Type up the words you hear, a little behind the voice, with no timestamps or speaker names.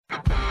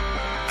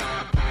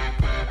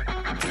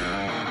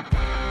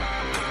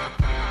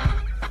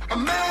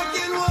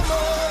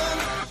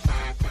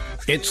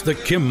It's the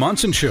Kim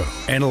Monson Show,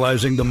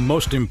 analyzing the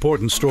most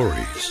important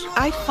stories.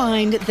 I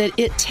find that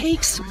it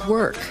takes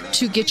work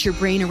to get your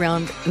brain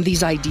around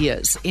these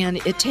ideas, and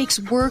it takes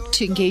work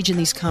to engage in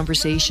these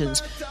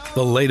conversations.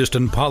 The latest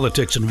in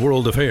politics and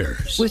world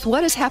affairs. With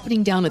what is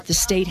happening down at the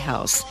State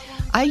House,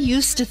 I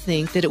used to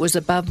think that it was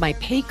above my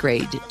pay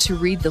grade to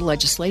read the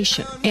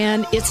legislation,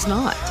 and it's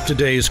not.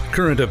 Today's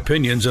current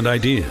opinions and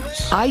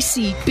ideas. I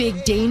see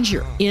big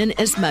danger in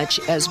as much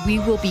as we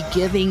will be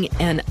giving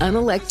an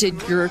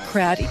unelected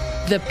bureaucrat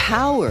the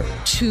power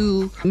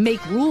to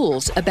make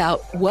rules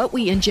about what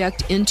we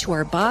inject into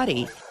our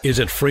body. Is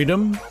it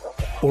freedom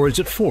or is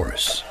it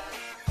force?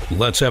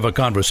 Let's have a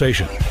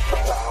conversation.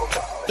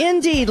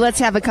 Indeed, let's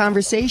have a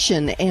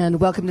conversation, and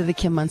welcome to the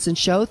Kim Monson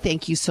Show.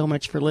 Thank you so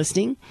much for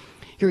listening.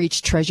 You're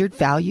each treasured,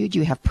 valued.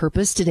 You have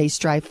purpose. Today,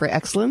 strive for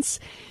excellence.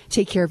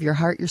 Take care of your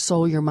heart, your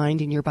soul, your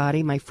mind, and your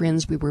body. My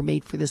friends, we were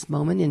made for this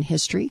moment in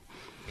history.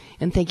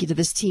 And thank you to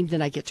this team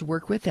that I get to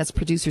work with. That's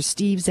producer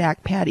Steve,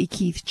 Zach, Patty,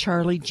 Keith,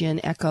 Charlie, Jen,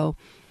 Echo,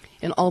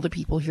 and all the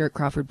people here at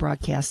Crawford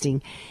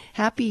Broadcasting.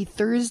 Happy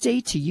Thursday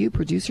to you,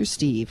 producer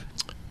Steve.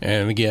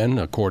 And again,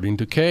 according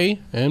to Kay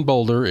and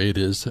Boulder, it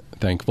is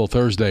Thankful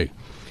Thursday.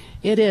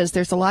 It is.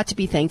 There's a lot to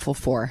be thankful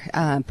for.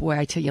 Boy,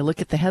 I tell you,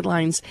 look at the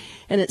headlines,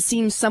 and it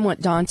seems somewhat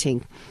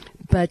daunting.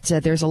 But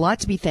there's a lot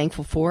to be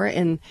thankful for.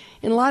 And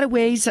in a lot of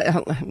ways,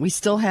 we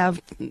still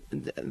have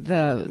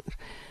the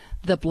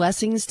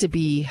blessings to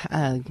be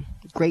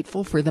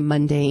grateful for the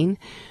mundane.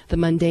 The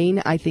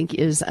mundane, I think,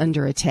 is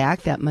under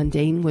attack. That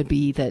mundane would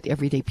be that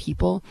everyday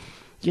people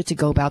get to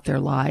go about their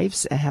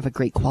lives and have a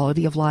great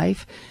quality of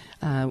life,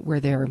 where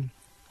their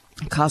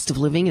cost of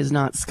living is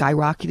not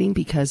skyrocketing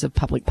because of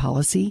public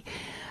policy.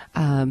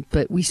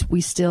 But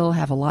we still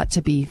have a lot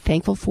to be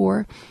thankful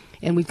for,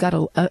 and we've got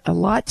a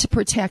lot to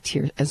protect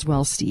here as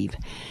well, Steve.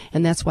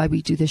 And that's why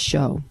we do this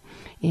show.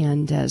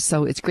 And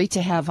so it's great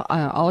to have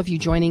all of you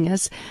joining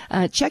us.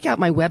 Check out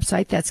my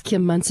website. That's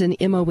Kim Monson,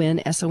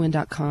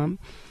 MONSON.com.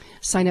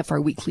 Sign up for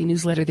our weekly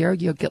newsletter there.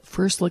 You'll get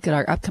first look at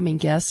our upcoming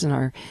guests and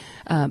our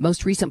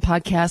most recent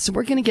podcasts. And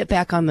we're going to get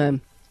back on the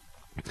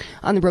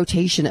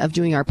rotation of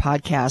doing our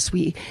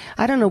podcast.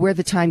 I don't know where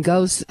the time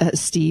goes,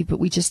 Steve, but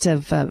we just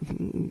have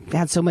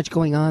had so much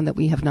going on that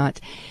we have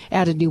not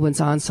added new ones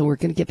on. So we're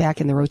going to get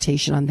back in the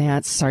rotation on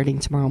that starting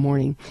tomorrow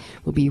morning.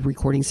 We'll be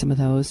recording some of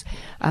those.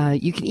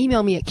 You can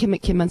email me at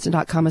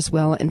kim@kimmonson.com as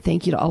well. And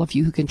thank you to all of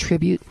you who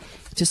contribute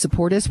to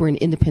support us. We're an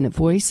independent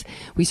voice.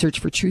 We search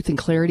for truth and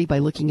clarity by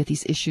looking at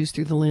these issues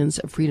through the lens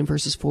of freedom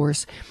versus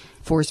force.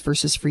 Force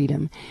versus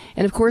freedom.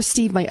 And of course,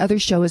 Steve, my other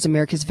show is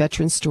America's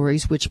Veteran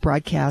Stories, which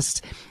broadcasts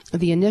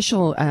the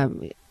initial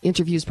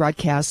interviews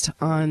broadcast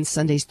on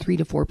Sundays 3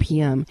 to 4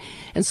 p.m.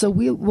 And so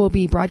we will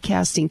be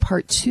broadcasting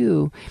part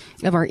 2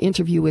 of our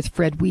interview with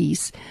Fred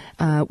Weiss,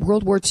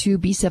 World War II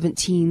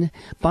B-17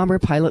 bomber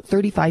pilot,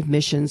 35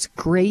 missions.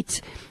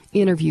 Great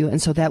interview.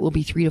 And so that will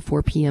be 3 to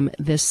 4 p.m.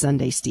 this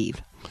Sunday,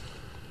 Steve.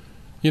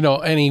 You know,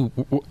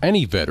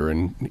 any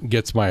veteran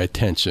gets my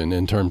attention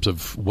in terms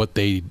of what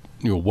they,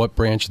 what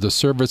branch of the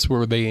service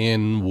were they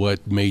in,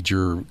 what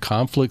major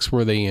conflicts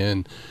were they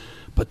in.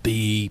 But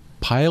the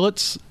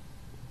pilots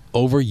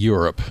over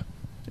Europe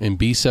in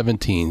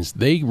B-17s,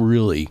 they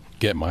really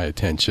get my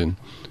attention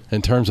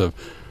in terms of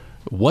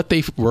what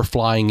they were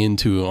flying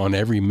into on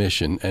every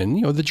mission.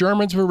 And, the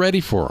Germans were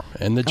ready for them.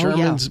 And the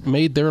Germans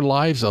made their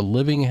lives a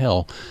living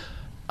hell.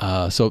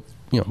 So,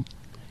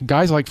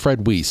 guys like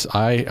Fred Weiss,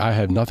 I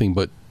have nothing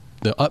but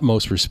the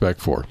utmost respect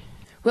for.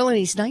 Well, and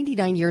he's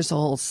 99 years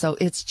old, so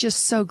it's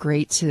just so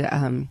great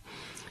to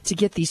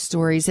get these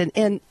stories.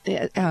 And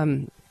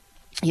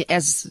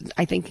as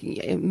I think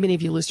many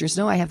of you listeners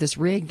know, I have this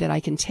rig that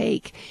I can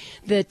take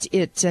that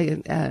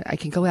I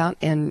can go out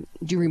and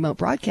do remote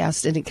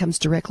broadcast, and it comes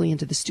directly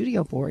into the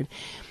studio board.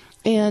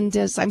 And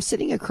as I'm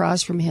sitting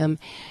across from him,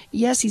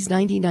 yes, he's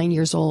 99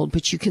 years old,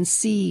 but you can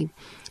see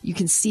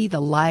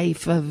the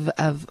life of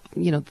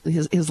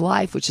his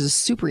life, which is a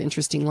super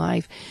interesting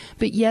life.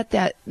 But yet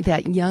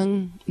that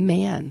young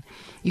man,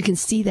 you can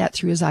see that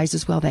through his eyes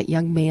as well, that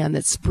young man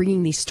that's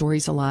bringing these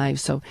stories alive.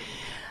 So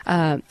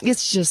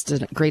it's just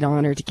a great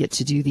honor to get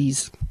to do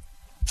these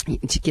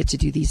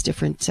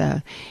different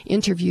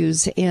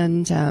interviews.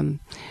 And,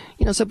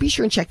 so be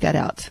sure and check that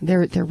out.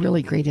 They're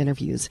really great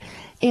interviews.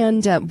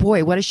 And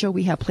boy, what a show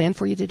we have planned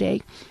for you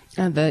today.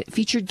 The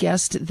featured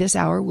guest this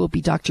hour will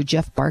be Dr.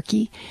 Jeffery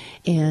Barke,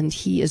 and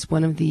he is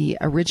one of the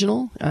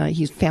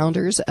he's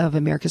founders of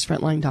America's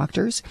Frontline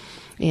Doctors,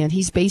 and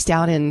he's based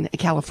out in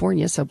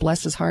California, so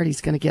bless his heart,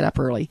 he's going to get up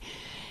early.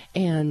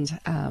 And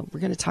we're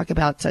going to talk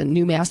about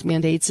new mask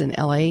mandates in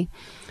L.A.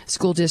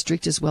 School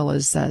District as well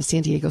as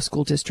San Diego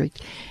School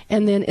District.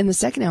 And then in the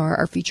second hour,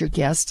 our featured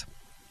guest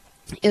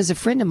is a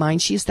friend of mine.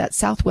 She's that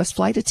Southwest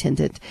flight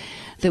attendant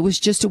that was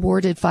just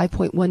awarded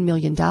 $5.1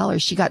 million.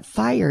 She got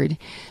fired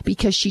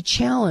because she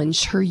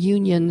challenged her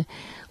union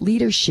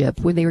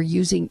leadership when they were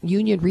using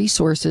union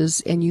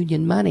resources and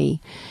union money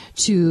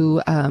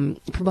to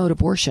promote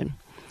abortion.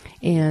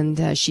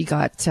 And she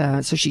got,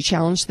 so she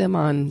challenged them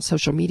on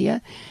social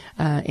media,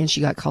 and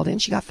she got called in,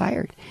 she got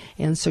fired.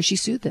 And so she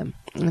sued them.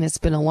 And it's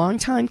been a long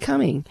time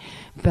coming,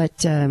 but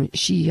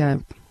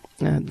the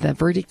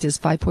verdict is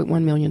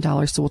 $5.1 million.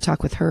 So we'll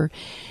talk with her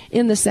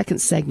in the second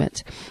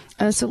segment.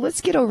 So let's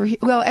get over here.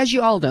 Well, as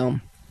you all know,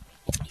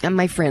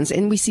 my friends,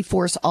 and we see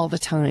force all the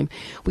time.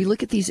 We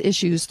look at these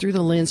issues through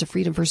the lens of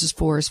freedom versus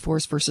force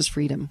versus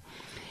freedom.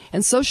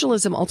 And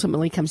socialism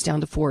ultimately comes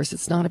down to force.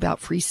 It's not about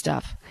free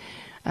stuff.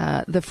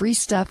 The free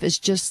stuff is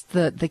just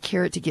the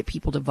carrot to get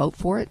people to vote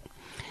for it.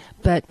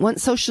 But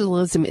once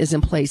socialism is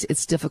in place,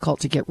 it's difficult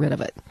to get rid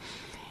of it.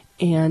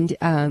 And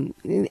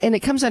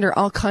it comes under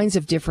all kinds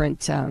of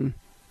different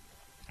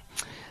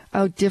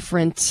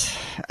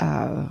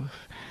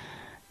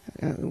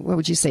what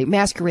would you say,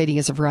 masquerading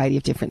as a variety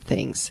of different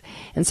things.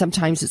 And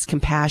sometimes it's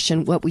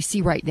compassion. What we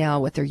see right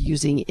now, what they're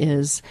using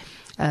is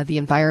the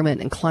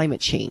environment and climate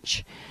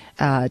change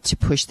to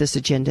push this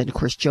agenda. And of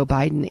course, Joe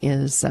Biden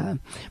is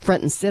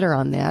front and center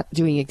on that,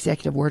 doing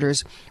executive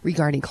orders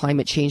regarding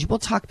climate change. We'll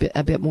talk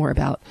a bit more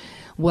about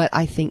what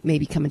I think may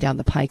be coming down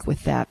the pike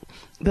with that.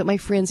 But my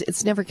friends,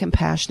 it's never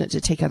compassionate to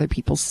take other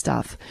people's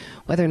stuff,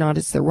 whether or not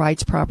it's their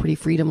rights, property,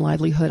 freedom,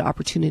 livelihood,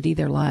 opportunity,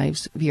 their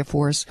lives via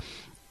force.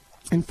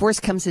 And force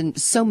comes in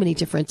so many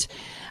different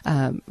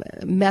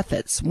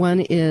methods. One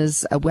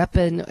is a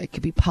weapon. It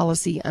could be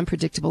policy,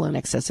 unpredictable and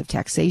excessive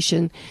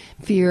taxation,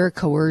 fear,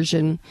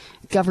 coercion,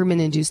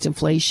 government-induced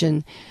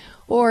inflation,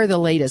 or the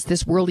latest,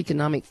 this World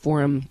Economic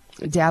Forum,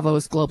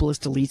 Davos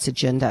globalist elites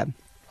agenda.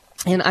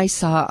 And I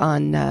saw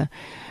on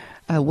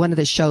one of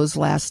the shows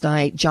last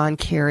night, John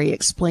Kerry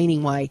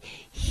explaining why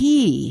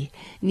he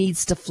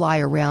needs to fly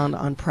around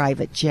on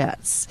private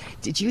jets.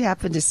 Did you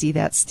happen to see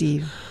that,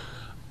 Steve?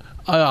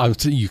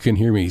 You can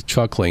hear me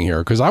chuckling here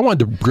because I wanted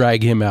to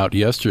drag him out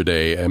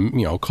yesterday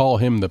and call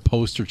him the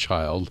poster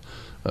child,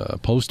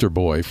 poster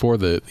boy for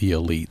the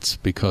elites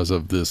because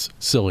of this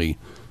silly,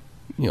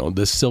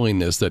 this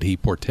silliness that he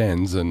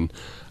portends. And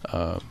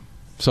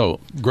so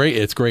great,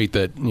 it's great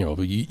that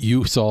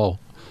you saw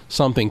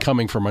something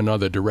coming from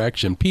another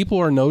direction. People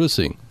are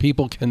noticing.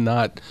 People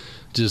cannot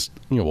just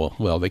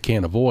they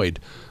can't avoid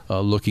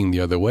looking the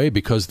other way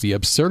because the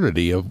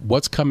absurdity of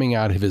what's coming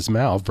out of his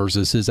mouth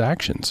versus his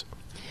actions.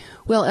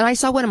 Well, and I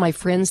saw one of my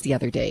friends the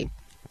other day,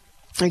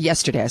 or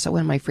yesterday, I saw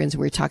one of my friends,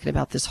 and we were talking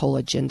about this whole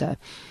agenda.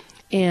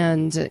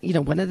 And,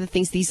 one of the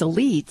things, these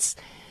elites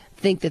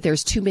think that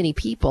there's too many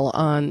people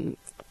on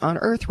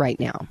Earth right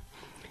now,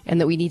 and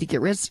that we need to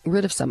get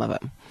rid of some of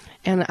them.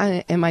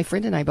 And my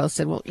friend and I both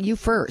said, well, you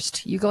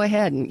first, you go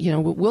ahead,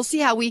 and, we'll see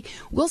how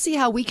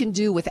we can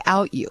do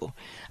without you.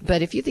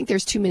 But if you think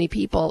there's too many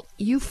people,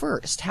 you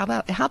first. How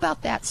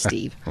about that,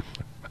 Steve?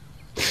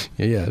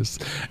 Yes.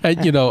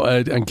 And,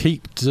 and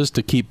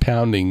to keep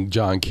pounding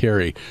John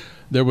Kerry,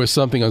 there was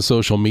something on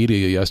social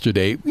media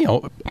yesterday,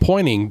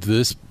 pointing to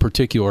this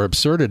particular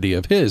absurdity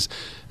of his,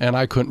 and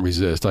I couldn't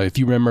resist. If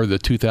you remember the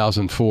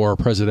 2004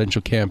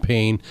 presidential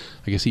campaign,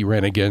 I guess he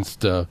ran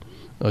against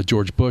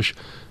George Bush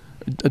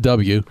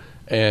W.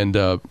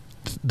 And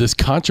this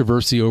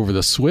controversy over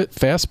the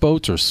fast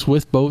boats or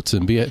swift boats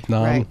in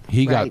Vietnam, right,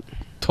 he got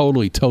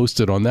totally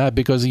toasted on that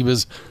because he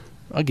was,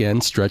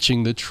 again,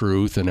 stretching the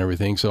truth and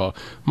everything. So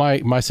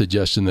my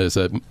suggestion is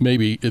that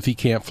maybe if he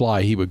can't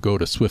fly, he would go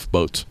to swift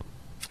boats.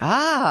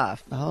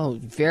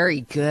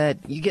 Very good.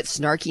 You get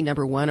Snarky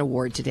 #1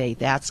 award today.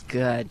 That's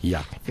good.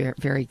 Yeah. Very,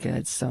 very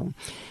good. So,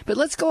 but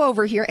let's go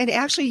over here. And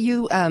actually,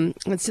 you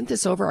sent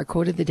this over, our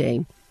quote of the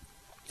day,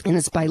 and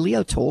it's by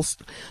Leo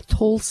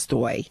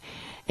Tolstoy.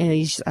 And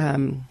he's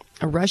a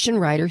Russian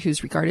writer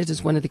who's regarded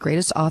as one of the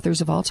greatest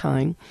authors of all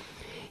time.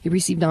 He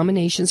received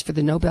nominations for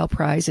the Nobel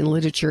Prize in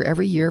Literature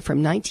every year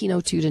from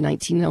 1902 to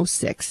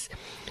 1906,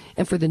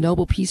 and for the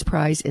Nobel Peace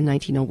Prize in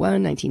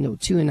 1901,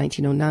 1902, and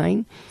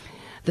 1909.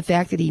 The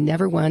fact that he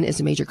never won is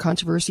a major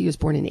controversy. He was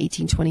born in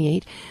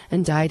 1828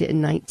 and died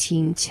in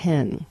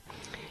 1910.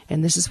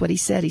 And this is what he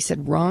said. He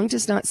said, "Wrong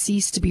does not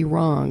cease to be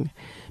wrong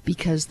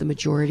because the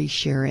majority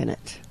share in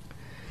it."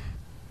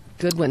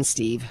 Good one,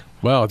 Steve.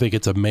 Well, I think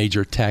it's a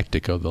major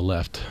tactic of the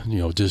left,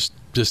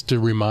 just to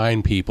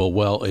remind people,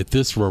 well, if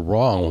this were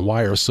wrong,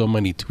 why are so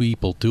many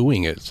people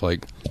doing it? It's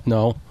like,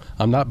 no,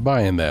 I'm not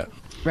buying that.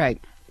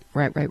 Right.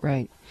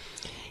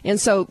 And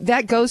so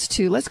that goes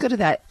to, let's go to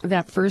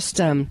that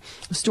first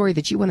story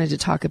that you wanted to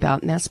talk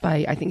about, and that's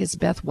by, I think it's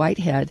Beth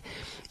Whitehead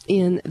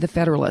in The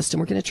Federalist, and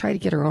we're going to try to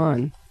get her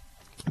on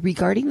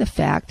regarding the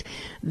fact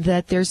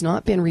that there's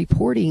not been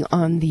reporting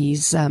on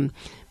these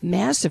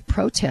massive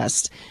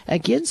protests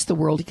against the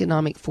World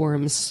Economic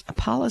Forum's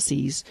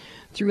policies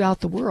throughout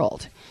the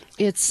world.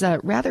 It's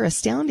rather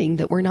astounding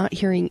that we're not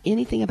hearing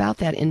anything about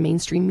that in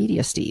mainstream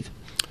media, Steve.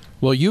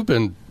 Well, you've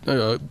been,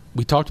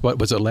 we talked about,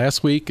 was it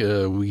last week?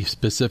 We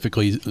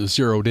specifically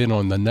zeroed in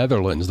on the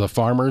Netherlands, the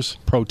farmers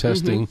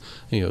protesting,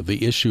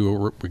 the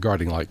issue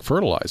regarding like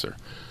fertilizer.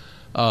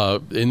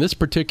 In this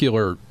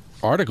particular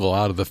article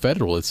out of the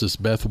Federalist, this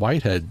Beth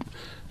Whitehead,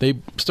 they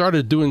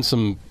started doing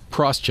some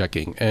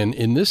cross-checking. And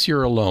in this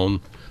year alone,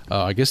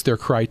 I guess their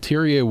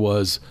criteria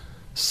was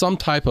some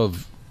type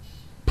of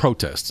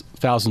protests,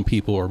 1,000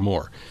 people or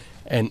more.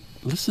 And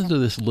listen to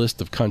this list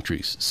of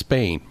countries: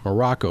 Spain,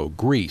 Morocco,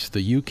 Greece,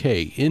 the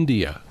UK,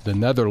 India, the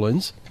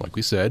Netherlands, like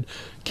we said,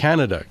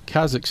 Canada,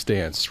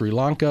 Kazakhstan, Sri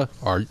Lanka,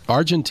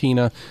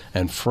 Argentina,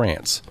 and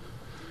France.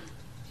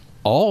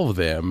 All of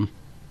them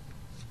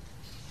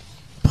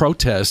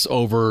protests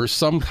over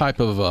some type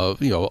of a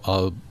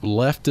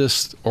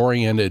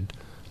leftist-oriented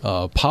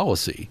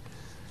policy.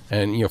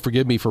 And,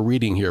 forgive me for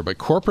reading here, but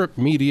corporate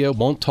media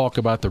won't talk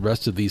about the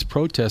rest of these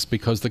protests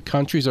because the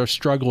countries are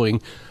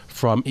struggling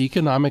from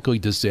economically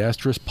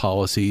disastrous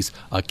policies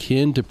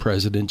akin to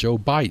President Joe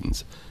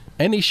Biden's.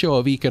 Any show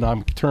of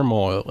economic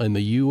turmoil in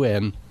the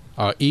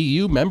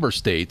EU member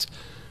states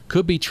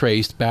could be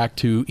traced back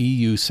to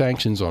EU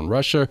sanctions on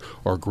Russia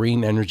or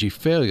green energy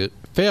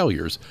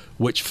failures,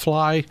 which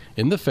fly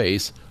in the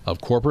face of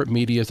corporate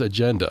media's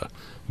agenda.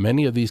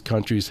 Many of these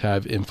countries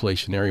have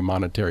inflationary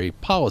monetary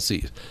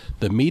policies.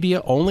 The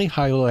media only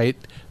highlight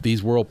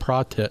these world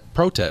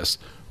protests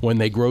when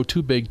they grow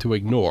too big to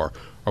ignore,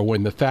 or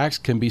when the facts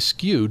can be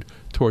skewed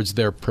towards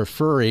their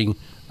preferring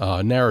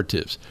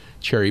narratives.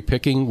 Cherry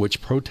picking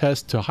which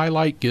protests to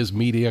highlight gives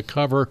media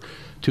cover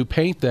to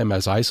paint them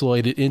as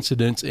isolated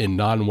incidents in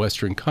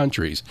non-Western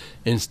countries,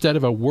 instead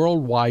of a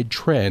worldwide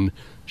trend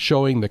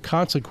showing the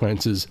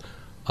consequences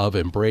of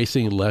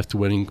embracing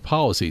left-wing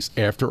policies.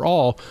 After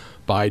all,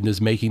 Biden is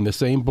making the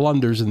same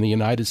blunders in the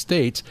United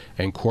States,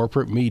 and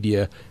corporate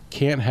media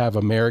can't have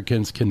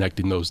Americans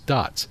connecting those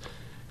dots.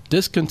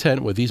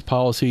 Discontent with these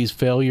policies'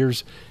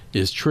 failures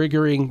is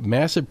triggering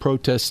massive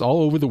protests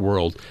all over the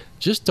world.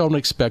 Just don't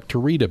expect to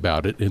read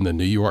about it in the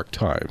New York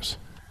Times.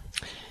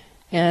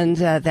 And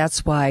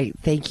that's why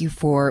thank you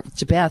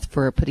to Beth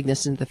for putting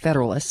this into the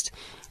Federalist.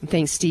 And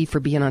thanks, Steve, for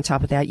being on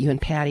top of that. You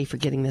and Patty for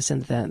getting this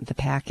into the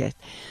packet.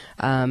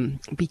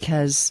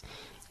 Because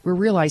we're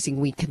realizing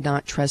we could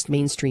not trust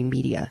mainstream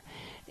media.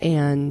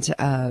 And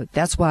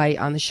that's why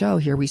on the show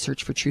here we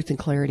search for truth and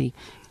clarity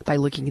by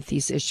looking at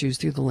these issues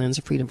through the lens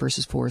of freedom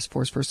versus force,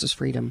 force versus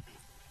freedom.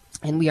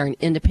 And we are an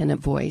independent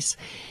voice.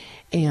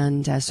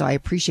 And so I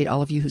appreciate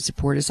all of you who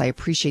support us. I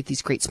appreciate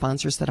these great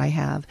sponsors that I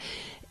have.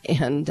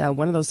 And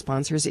one of those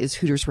sponsors is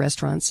Hooters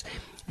Restaurants.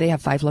 They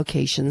have 5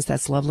 locations.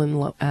 That's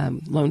Loveland,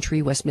 Lone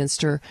Tree,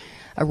 Westminster,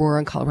 Aurora,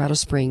 and Colorado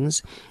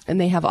Springs. And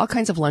they have all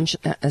kinds of lunch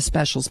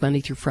specials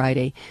Monday through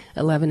Friday,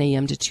 11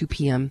 a.m. to 2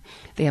 p.m.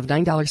 They have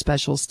 $9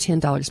 specials,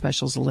 $10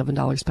 specials,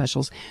 $11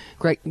 specials.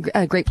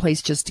 Great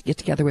place just to get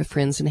together with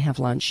friends and have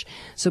lunch.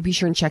 So be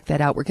sure and check that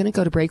out. We're going to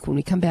go to break. When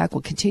we come back,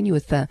 we'll continue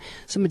with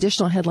some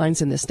additional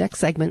headlines in this next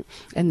segment,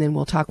 and then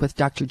we'll talk with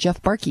Dr. Jeff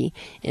Barke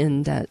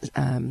in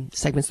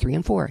segments 3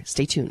 and 4.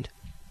 Stay tuned.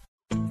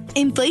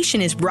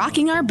 Inflation is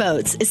rocking our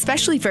boats,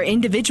 especially for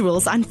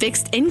individuals on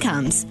fixed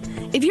incomes.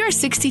 If you are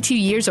 62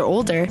 years or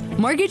older,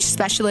 mortgage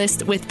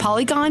specialist with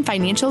Polygon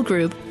Financial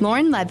Group,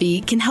 Lauren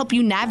Levy, can help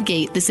you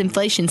navigate this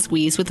inflation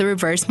squeeze with a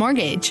reverse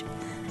mortgage.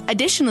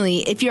 Additionally,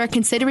 if you are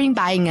considering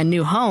buying a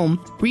new home,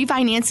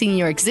 refinancing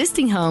your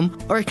existing home,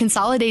 or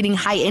consolidating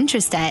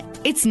high-interest debt,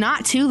 it's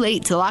not too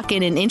late to lock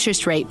in an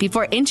interest rate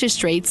before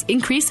interest rates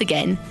increase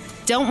again.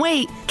 Don't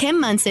wait. Kim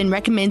Munson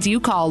recommends you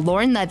call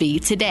Lauren Levy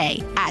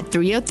today at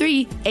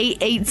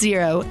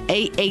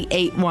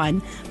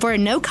 303-880-8881 for a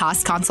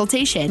no-cost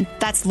consultation.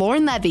 That's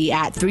Lauren Levy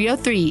at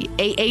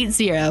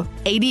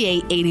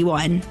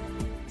 303-880-8881.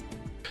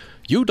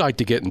 You'd like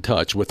to get in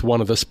touch with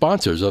one of the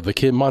sponsors of The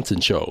Kim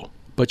Munson Show,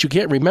 but you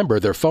can't remember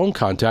their phone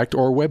contact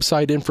or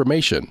website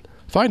information.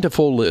 Find a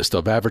full list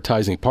of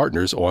advertising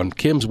partners on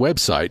Kim's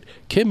website,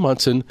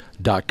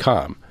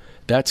 kimmunson.com.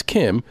 That's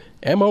Kim,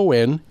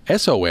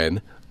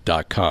 MONSON.com.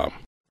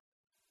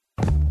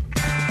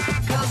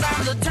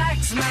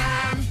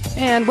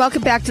 And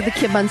welcome back to the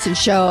Kim Munson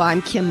Show.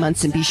 I'm Kim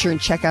Munson. Be sure and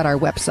check out our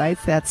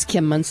website. That's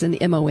Kim Munson,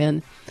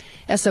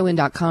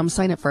 MONSON.com.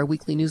 Sign up for our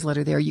weekly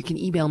newsletter there. You can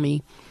email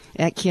me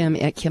at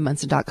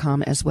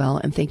kim@kimmunson.com as well.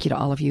 And thank you to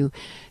all of you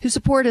who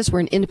support us.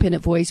 We're an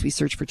independent voice. We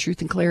search for truth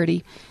and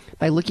clarity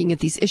by looking at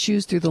these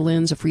issues through the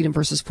lens of freedom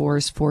versus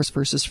force, force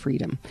versus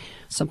freedom.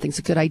 Something's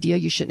a good idea.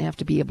 You shouldn't have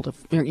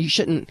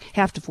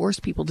to force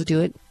people to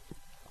do it.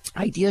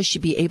 Ideas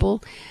should be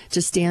able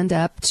to stand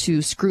up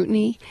to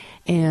scrutiny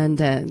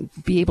and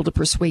be able to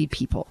persuade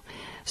people.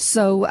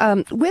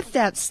 So with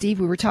that, Steve,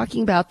 we were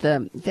talking about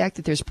the fact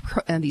that there's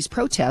these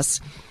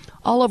protests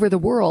all over the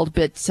world,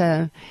 but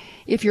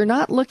if you're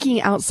not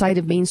looking outside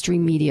of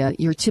mainstream media,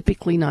 you're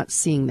typically not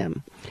seeing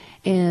them.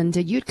 And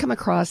you'd come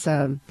across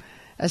a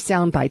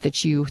soundbite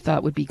that you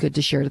thought would be good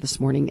to share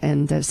this morning,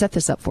 and set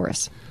this up for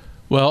us.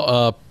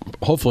 Well,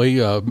 hopefully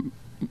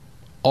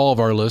all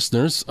of our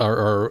listeners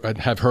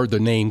have heard the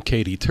name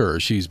Katie Tur.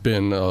 She's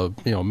been a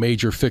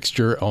major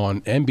fixture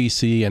on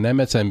NBC and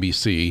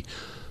MSNBC,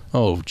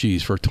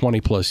 for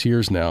 20 plus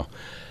years now.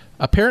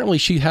 Apparently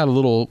she had a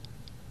little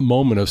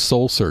moment of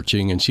soul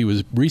searching, and she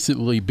was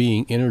recently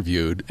being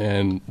interviewed,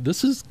 and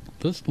this is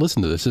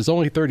Listen to this. It's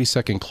only a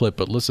 30-second clip,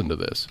 but listen to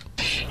this.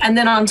 And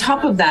then on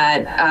top of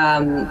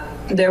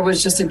that, there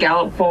was just a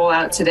Gallup poll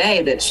out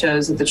today that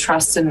shows that the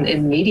trust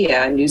in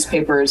media,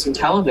 newspapers and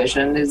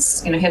television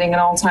is hitting an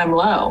all-time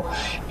low.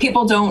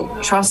 People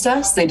don't trust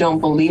us. They don't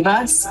believe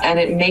us. And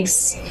it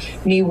makes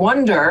me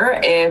wonder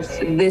if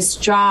this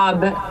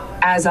job,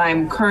 as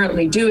I'm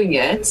currently doing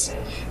it,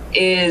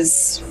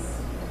 is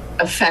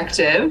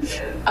effective,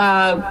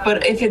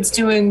 but if it's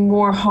doing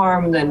more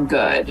harm than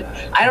good.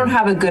 I don't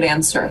have a good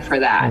answer for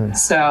that.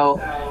 So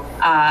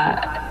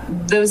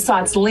those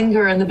thoughts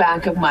linger in the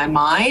back of my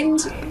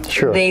mind.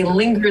 Sure. They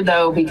linger,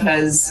 though,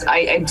 because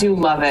I do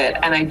love it,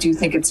 and I do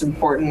think it's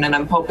important, and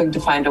I'm hoping to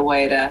find a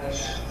way to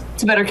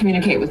better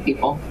communicate with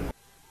people.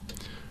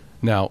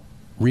 Now,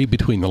 read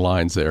between the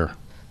lines there.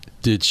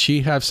 Did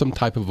she have some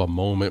type of a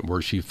moment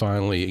where she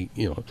finally,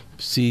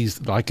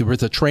 sees, like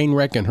there's a train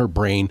wreck in her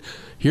brain?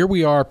 Here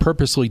we are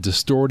purposely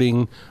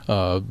distorting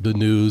the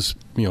news,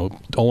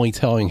 only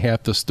telling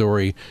half the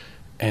story.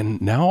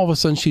 And now all of a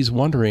sudden she's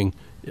wondering,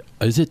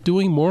 is it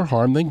doing more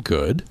harm than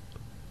good?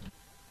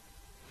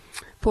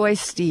 Boy,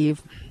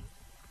 Steve,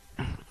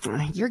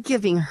 you're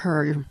giving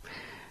her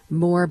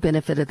more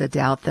benefit of the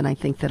doubt than I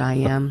think that I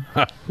am.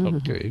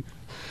 Okay.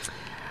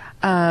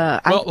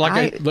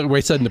 Like I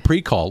said in the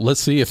pre-call, let's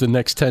see if the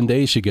next 10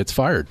 days she gets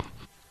fired.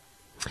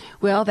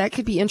 Well, that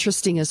could be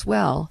interesting as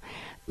well.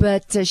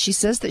 But she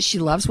says that she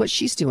loves what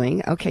she's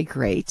doing. Okay,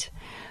 great.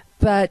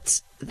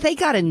 But they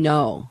got to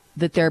know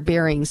that they're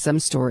burying some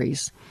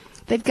stories.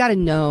 They've got to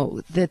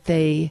know that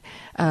they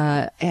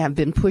have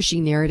been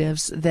pushing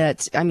narratives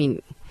that,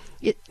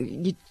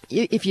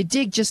 if you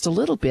dig just a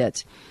little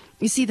bit,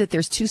 you see that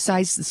there's two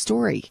sides to the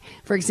story.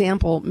 For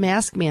example,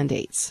 mask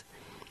mandates.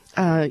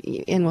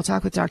 And we'll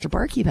talk with Dr.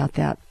 Barke about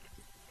that.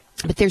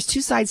 But there's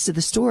two sides to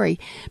the story,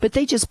 but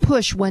they just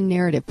push one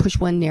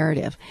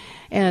narrative.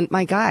 And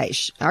my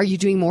gosh, are you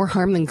doing more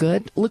harm than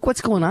good? Look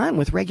what's going on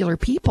with regular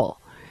people.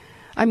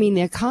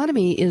 The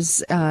economy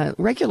is,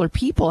 regular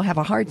people have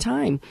a hard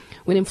time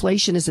when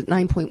inflation is at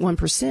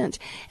 9.1%.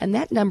 And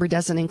that number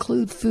doesn't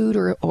include food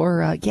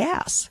or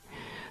gas.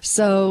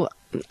 So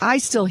I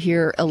still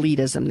hear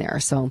elitism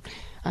there. So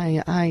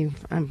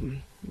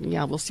I'm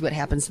we'll see what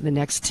happens in the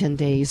next 10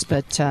 days.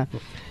 But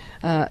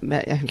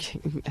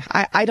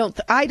I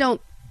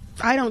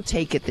don't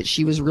take it that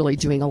she was really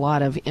doing a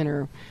lot of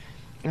inner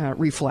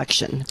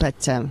reflection.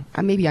 But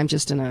maybe I'm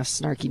just in a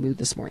snarky mood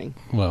this morning.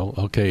 Well,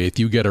 okay. If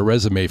you get a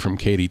resume from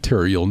Katie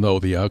Tur, you'll know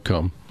the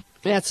outcome.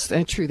 That's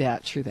true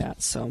that.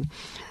 So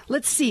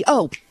let's see.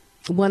 Oh,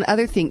 one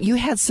other thing. You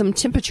had some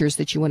temperatures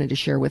that you wanted to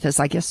share with us.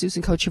 I guess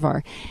Susan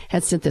Kochevar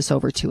had sent this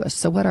over to us.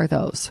 So what are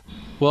those?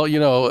 Well,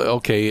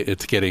 okay,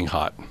 it's getting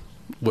hot.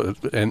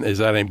 And is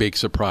that a big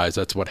surprise?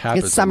 That's what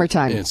happens. It's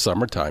summertime. It's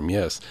summertime,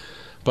 yes.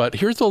 But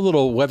here's a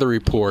little weather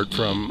report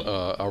from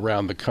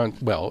around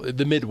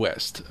the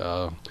Midwest.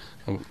 Hang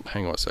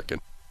on a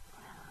second.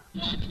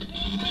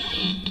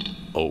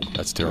 Oh,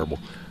 that's terrible.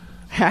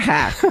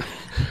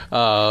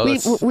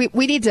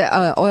 We need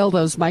to oil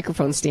those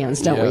microphone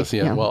stands, don't we? Yes,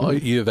 yeah. Well,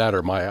 either that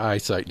or my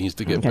eyesight needs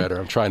to get better.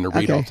 I'm trying to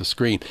read off the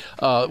screen.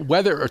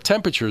 Weather or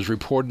temperatures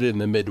reported in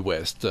the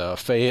Midwest.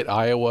 Fayette,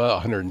 Iowa,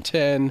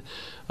 110.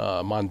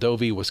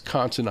 Mondovi,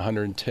 Wisconsin,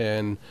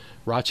 110.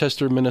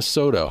 Rochester,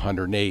 Minnesota,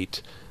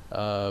 108.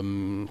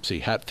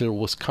 Hatfield,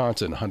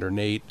 Wisconsin,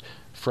 108.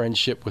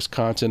 Friendship,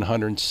 Wisconsin,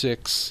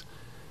 106.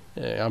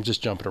 I'm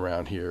just jumping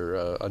around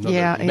here.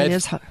 It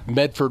is.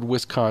 Medford,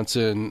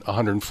 Wisconsin,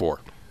 104.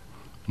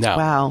 Now,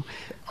 wow.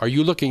 Are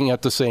you looking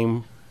at the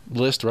same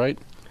list, right?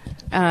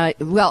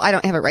 Well, I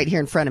don't have it right here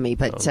in front of me,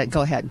 but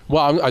go ahead.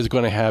 Well, I was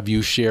going to have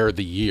you share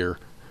the year.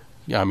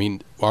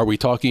 Are we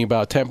talking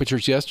about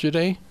temperatures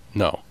yesterday?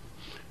 No.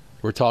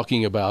 We're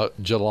talking about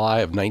July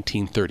of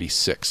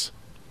 1936.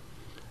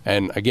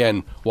 And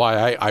again,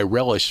 why I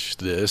relish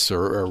this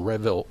or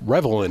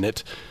revel in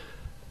it,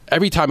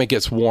 every time it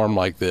gets warm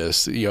like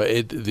this,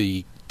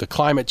 the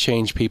climate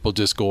change people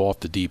just go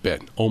off the deep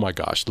end. Oh my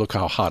gosh, look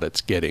how hot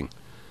it's getting.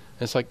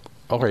 And it's like,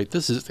 all right,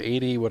 this is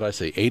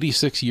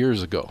 86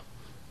 years ago.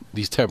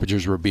 These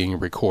temperatures were being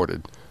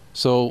recorded.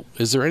 So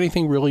is there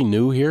anything really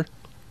new here?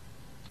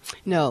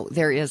 No,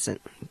 there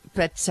isn't.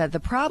 But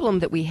the problem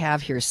that we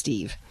have here,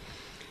 Steve,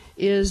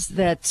 is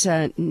that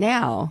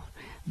now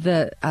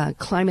the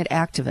climate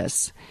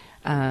activists,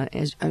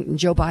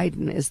 Joe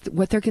Biden, is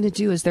what they're going to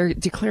do is they're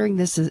declaring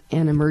this as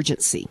an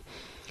emergency.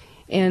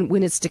 And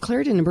when it's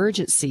declared an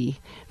emergency,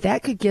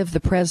 that could give the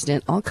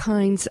president all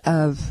kinds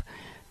of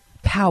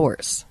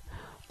powers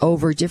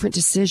over different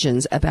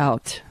decisions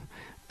about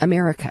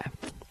America.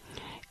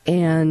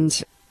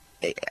 And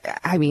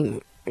I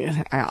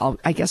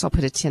guess I'll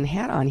put a tin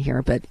hat on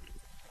here, but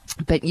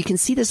you can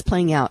see this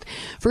playing out.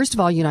 First of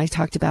all, I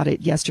talked about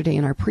it yesterday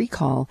in our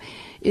pre-call,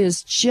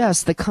 is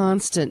just the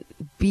constant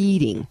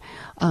beating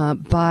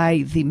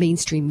by the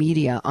mainstream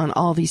media on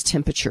all these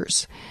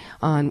temperatures,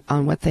 on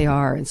what they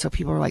are. And so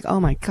people are like, oh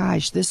my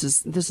gosh, this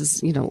is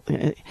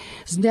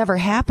it's never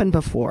happened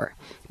before.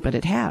 But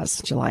it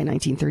has. July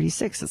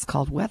 1936. It's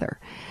called weather.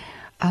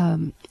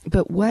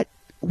 But what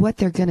what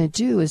they're going to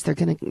do is they're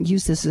going to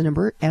use this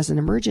as an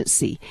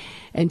emergency.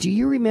 And do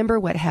you remember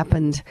what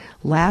happened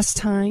last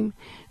time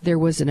there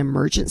was an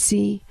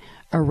emergency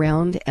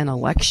around an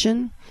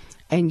election?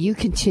 And you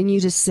continue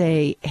to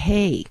say,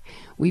 hey,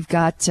 we've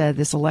got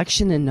this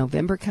election in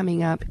November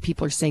coming up.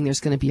 People are saying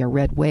there's going to be a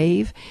red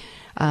wave.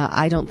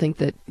 I don't think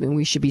that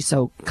we should be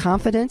so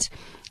confident,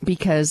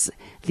 because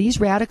these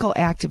radical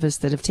activists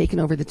that have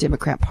taken over the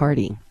Democrat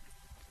Party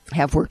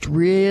have worked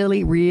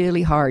really,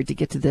 really hard to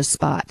get to this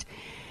spot.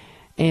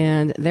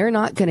 And they're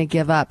not going to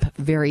give up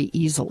very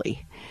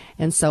easily.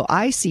 And so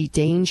I see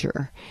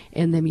danger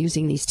in them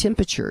using these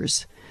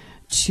temperatures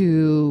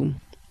to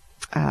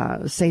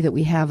say that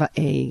we have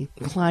a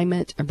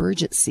climate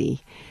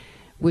emergency,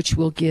 which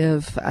will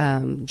give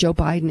Joe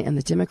Biden and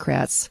the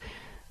Democrats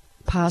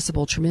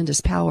possible tremendous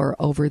power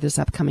over this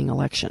upcoming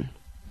election.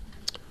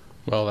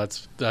 Well,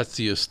 that's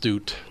the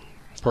astute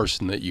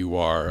person that you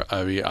are.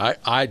 I mean,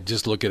 I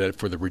just look at it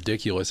for the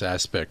ridiculous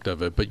aspect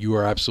of it, but you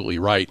are absolutely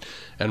right.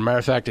 And matter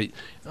of fact,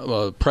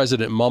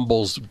 President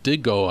Mumbles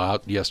did go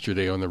out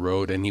yesterday on the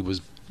road, and he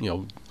was,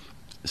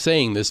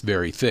 saying this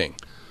very thing.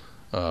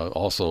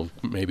 Also,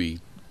 maybe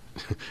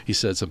he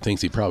said some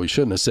things he probably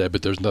shouldn't have said,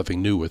 but there's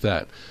nothing new with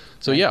that.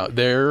 So yeah,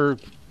 they're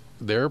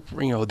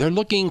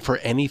looking for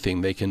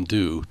anything they can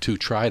do to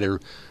try to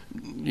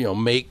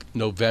make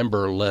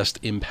November less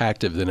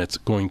impactful than it's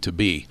going to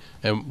be.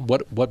 And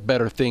what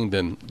better thing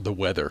than the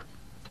weather?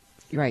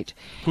 Right.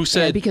 Who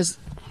said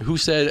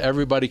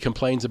everybody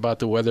complains about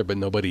the weather but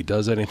nobody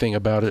does anything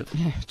about it?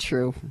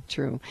 True.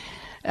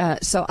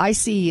 So I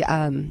see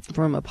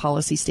from a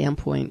policy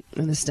standpoint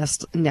in this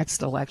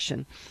next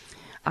election,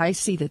 I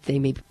see that they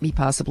may be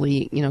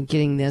possibly,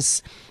 getting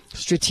this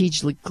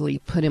strategically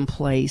put in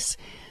place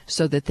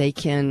so that they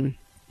can,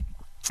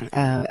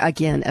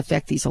 again,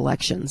 affect these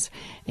elections.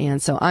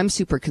 And so I'm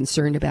super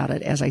concerned about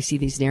it as I see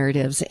these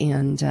narratives.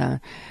 And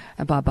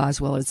Bob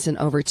Boswell had sent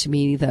over to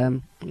me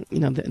the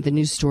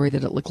news story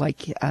that it looked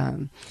like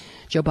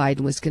Joe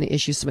Biden was going to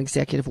issue some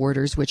executive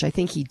orders, which I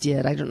think he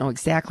did. I don't know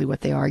exactly what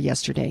they are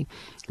yesterday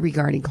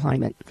regarding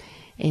climate.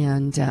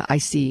 And I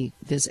see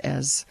this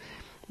as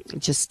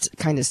just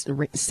kind of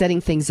setting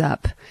things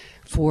up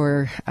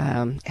for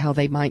how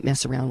they might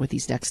mess around with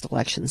these next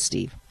elections,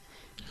 Steve.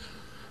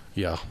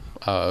 Yeah.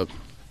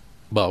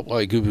 Well,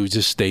 we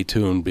just stay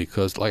tuned,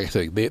 because, like I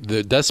said,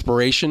 the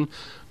desperation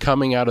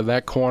coming out of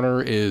that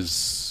corner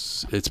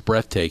it's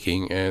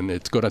breathtaking, and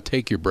it's going to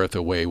take your breath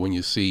away when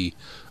you see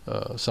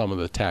some of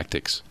the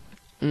tactics.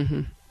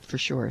 Mm-hmm. For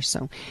sure.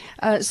 So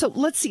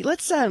let's see.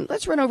 Let's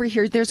run over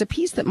here. There's a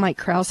piece that Mike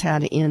Krause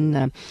had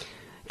in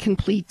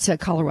Complete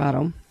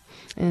Colorado.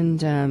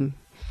 And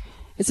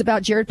it's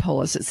about Jared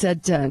Polis. It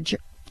said,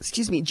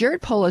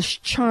 Jared Polis'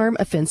 charm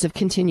offensive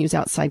continues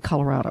outside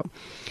Colorado.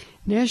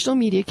 National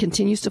media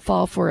continues to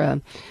fall for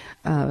a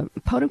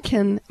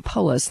Potemkin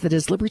Polis that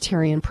is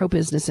libertarian,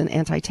 pro-business, and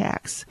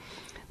anti-tax.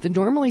 The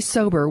normally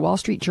sober Wall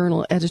Street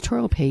Journal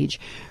editorial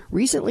page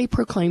recently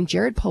proclaimed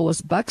Jared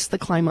Polis bucks the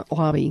climate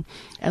lobby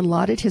and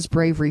lauded his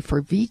bravery for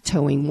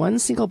vetoing one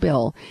single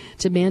bill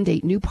to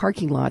mandate new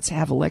parking lots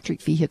have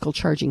electric vehicle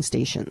charging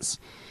stations.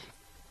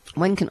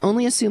 One can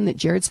only assume that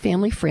Jared's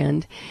family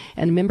friend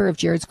and a member of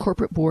Jared's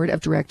corporate board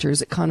of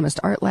directors, economist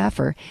Art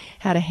Laffer,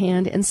 had a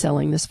hand in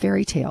selling this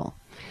fairy tale.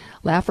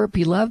 Laffer,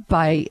 beloved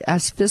by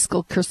us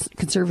fiscal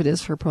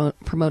conservatives for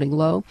promoting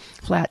low,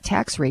 flat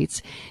tax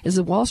rates, is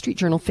a Wall Street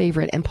Journal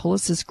favorite and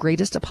Polis's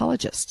greatest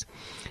apologist.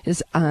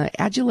 His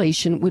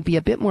adulation would be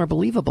a bit more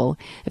believable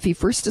if he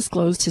first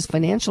disclosed his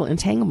financial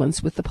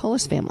entanglements with the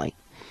Polis family.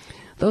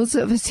 Those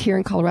of us here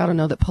in Colorado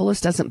know that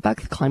Polis doesn't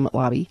buck the climate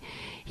lobby.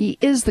 He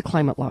is the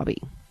climate lobby.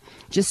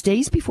 Just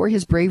days before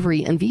his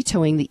bravery in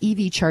vetoing the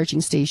EV charging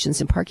stations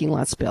and parking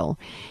lots bill,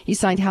 he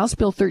signed House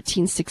Bill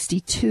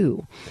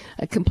 1362,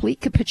 a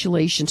complete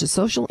capitulation to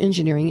social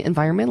engineering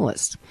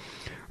environmentalists.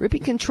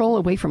 Ripping control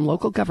away from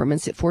local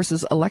governments, it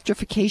forces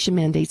electrification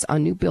mandates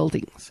on new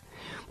buildings.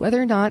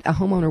 Whether or not a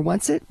homeowner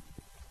wants it,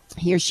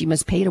 he or she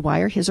must pay to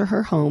wire his or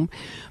her home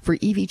for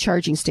EV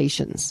charging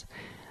stations,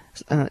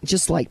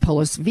 just like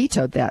Polis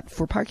vetoed that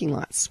for parking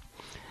lots.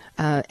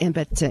 But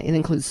it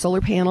includes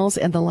solar panels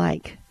and the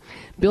like.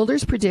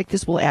 Builders predict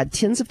this will add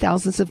tens of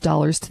thousands of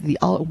dollars to the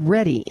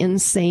already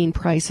insane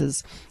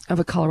prices of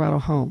a Colorado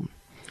home.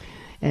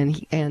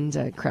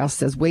 And Krause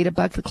says, way to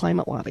buck the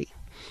climate lobby.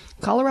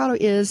 Colorado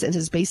is and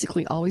has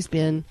basically always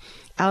been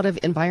out of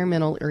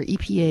environmental or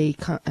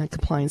EPA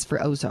compliance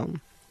for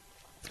ozone.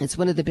 It's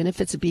one of the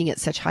benefits of being at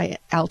such high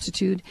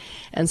altitude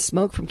and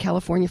smoke from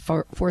California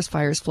forest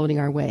fires floating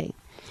our way.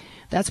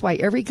 That's why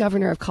every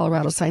governor of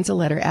Colorado signs a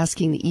letter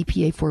asking the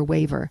EPA for a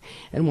waiver,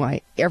 and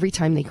why every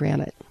time they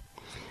grant it.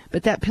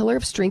 But that pillar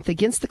of strength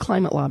against the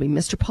climate lobby,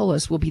 Mr.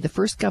 Polis, will be the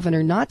first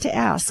governor not to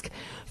ask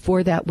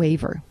for that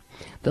waiver.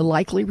 The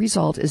likely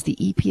result is the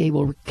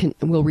EPA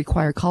will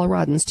require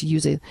Coloradans to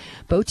use a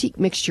boutique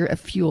mixture of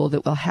fuel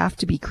that will have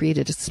to be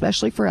created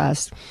especially for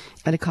us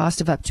at a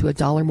cost of up to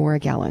 $1 more a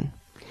gallon.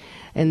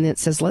 And it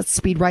says, let's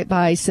speed right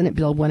by Senate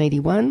Bill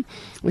 181,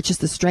 which is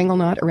the strangle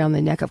knot around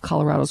the neck of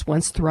Colorado's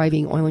once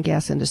thriving oil and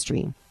gas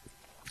industry.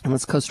 And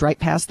let's coast right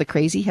past the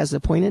crazy, has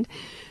appointed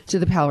to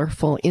the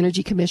Powerful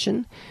Energy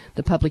Commission,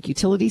 the Public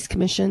Utilities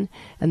Commission,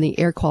 and the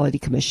Air Quality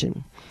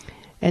Commission.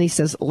 And he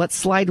says, let's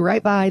slide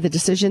right by the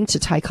decision to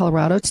tie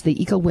Colorado to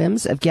the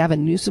eco-whims of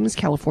Gavin Newsom's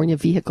California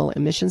vehicle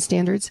emission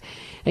standards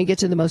and get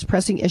to the most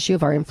pressing issue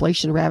of our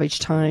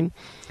inflation-ravaged time,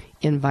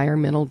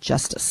 environmental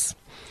justice.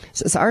 It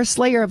says, our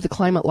slayer of the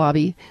climate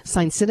lobby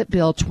signed Senate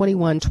Bill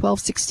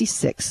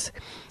 21-1266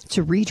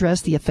 to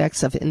redress the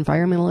effects of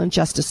environmental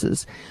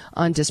injustices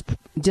on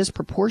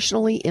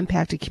disproportionately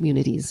impacted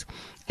communities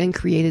and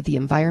created the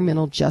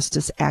Environmental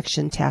Justice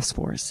Action Task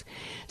Force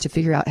to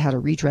figure out how to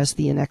redress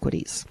the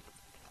inequities.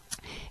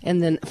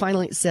 And then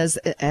finally it says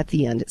at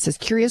the end, it says,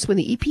 curious when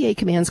the EPA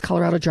commands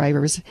Colorado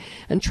drivers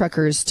and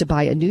truckers to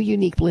buy a new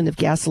unique blend of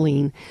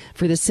gasoline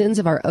for the sins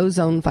of our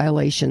ozone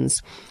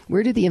violations,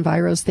 where do the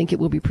enviros think it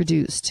will be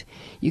produced?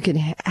 You can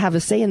have a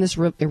say in this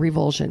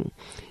revulsion.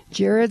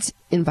 Jared's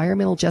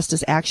Environmental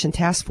Justice Action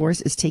Task Force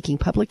is taking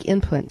public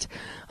input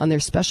on their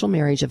special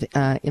marriage of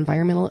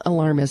environmental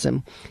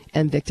alarmism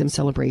and victim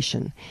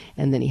celebration.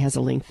 And then he has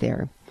a link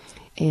there.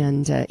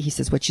 And he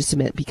says what you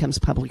submit becomes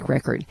public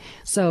record.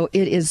 So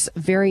it is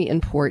very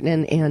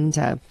important.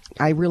 And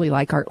I really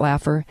like Art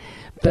Laffer,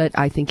 but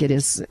I think it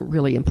is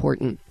really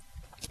important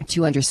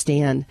to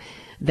understand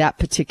that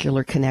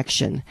particular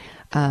connection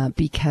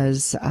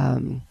because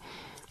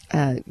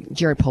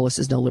Jared Polis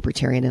is no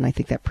libertarian, and I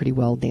think that pretty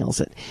well nails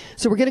it.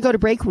 So we're going to go to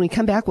break. When we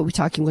come back, we'll be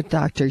talking with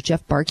Dr.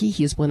 Jeff Barke.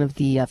 He is one of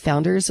the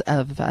founders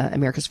of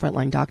America's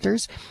Frontline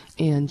Doctors,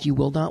 and you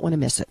will not want to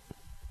miss it.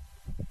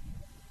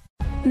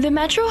 The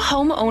metro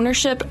home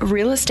ownership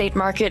real estate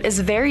market is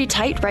very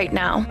tight right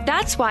now.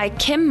 That's why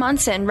Kim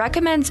Munson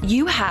recommends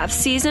you have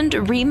seasoned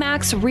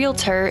RE/MAX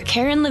realtor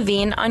Karen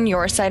Levine on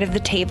your side of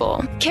the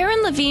table.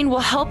 Karen Levine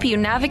will help you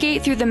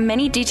navigate through the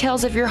many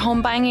details of your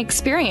home buying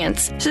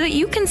experience so that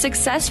you can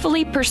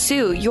successfully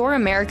pursue your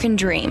American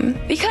dream.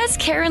 Because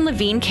Karen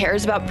Levine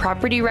cares about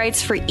property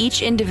rights for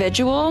each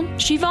individual,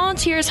 she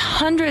volunteers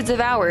hundreds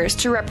of hours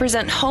to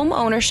represent home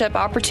ownership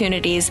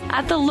opportunities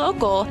at the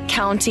local,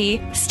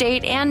 county,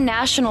 state, and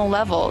national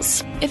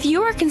levels. If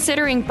you are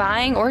considering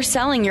buying or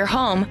selling your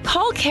home,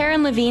 call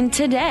Karen Levine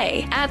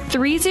today at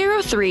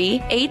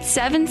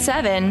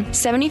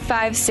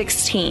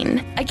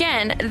 303-877-7516.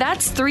 Again,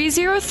 that's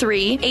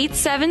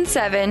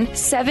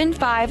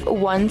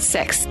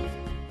 303-877-7516.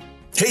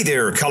 Hey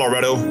there,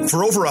 Colorado.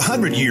 For over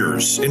 100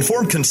 years,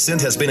 informed consent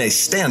has been a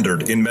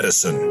standard in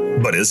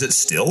medicine. But is it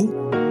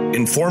still?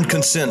 Informed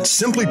consent,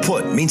 simply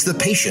put, means the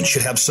patient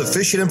should have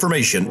sufficient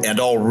information and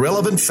all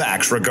relevant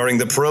facts regarding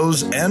the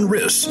pros and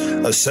risks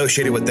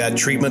associated with that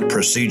treatment,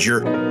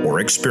 procedure, or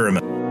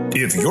experiment.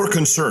 If you're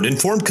concerned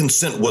informed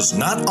consent was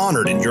not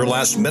honored in your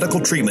last medical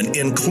treatment,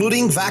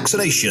 including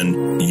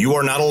vaccination, you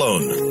are not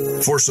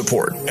alone. For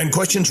support and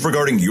questions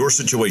regarding your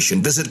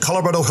situation, visit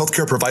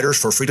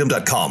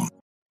ColoradoHealthcareProvidersForFreedom.com.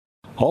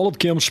 All of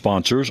Kim's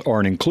sponsors are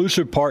an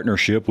inclusive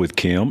partnership with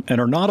Kim and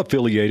are not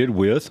affiliated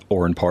with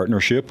or in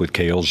partnership with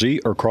KLZ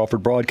or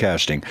Crawford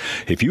Broadcasting.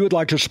 If you would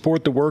like to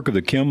support the work of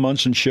the Kim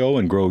Munson Show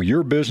and grow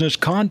your business,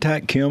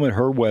 contact Kim at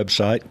her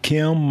website,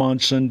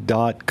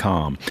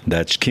 KimMunson.com.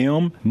 That's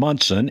Kim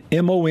Munson,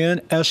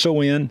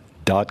 MONSON.com.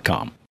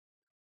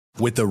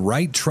 With the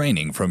right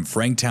training from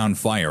Franktown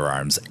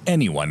Firearms,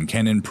 anyone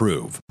can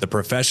improve. The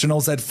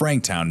professionals at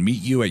Franktown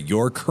meet you at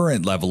your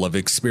current level of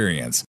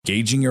experience,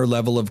 gauging your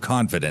level of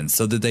confidence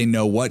so that they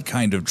know what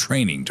kind of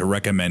training to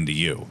recommend to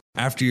you.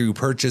 After you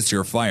purchase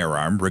your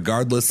firearm,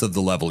 regardless of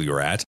the level you're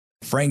at,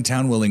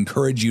 Franktown will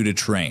encourage you to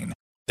train.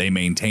 They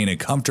maintain a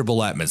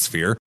comfortable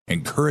atmosphere,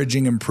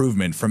 encouraging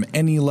improvement from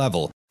any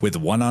level with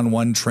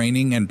one-on-one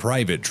training and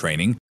private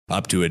training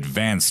up to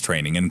advanced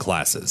training and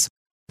classes.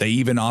 They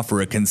even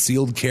offer a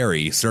concealed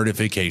carry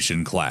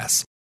certification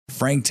class.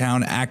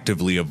 Franktown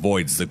actively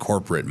avoids the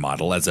corporate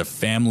model as a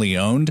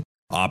family-owned,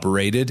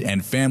 operated,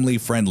 and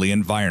family-friendly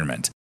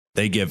environment.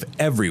 They give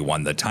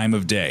everyone the time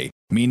of day,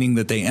 meaning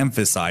that they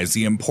emphasize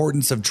the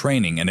importance of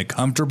training in a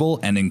comfortable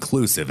and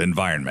inclusive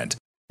environment.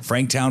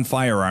 Franktown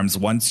Firearms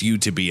wants you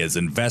to be as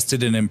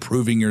invested in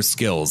improving your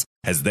skills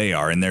as they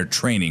are in their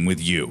training with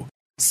you.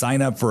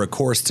 Sign up for a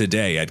course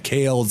today at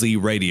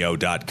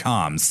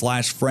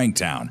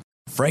klzradio.com/Franktown.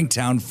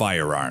 Franktown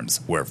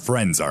Firearms, where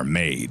friends are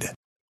made.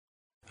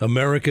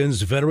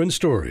 Americans Veteran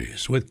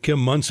Stories with Kim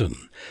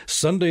Munson,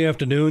 Sunday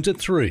afternoons at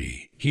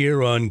 3,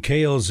 here on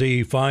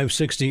KLZ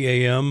 560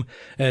 AM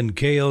and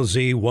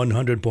KLZ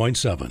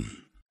 100.7.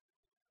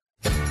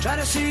 Try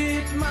to see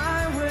it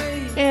my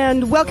way.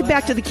 And welcome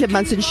back to the Kim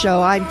Munson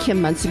Show. I'm Kim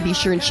Munson. Be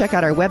sure and check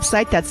out our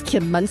website. That's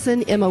Kim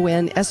Munson,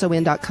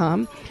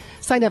 MONSON.com.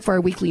 Sign up for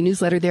our weekly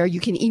newsletter there. You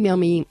can email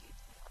me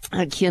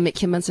Kim at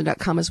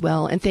KimMunson.com as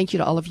well. And thank you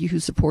to all of you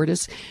who support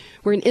us.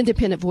 We're an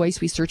independent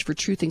voice. We search for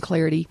truth and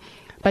clarity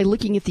by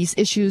looking at these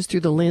issues through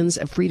the lens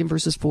of freedom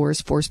versus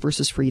force, force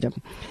versus freedom.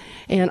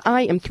 And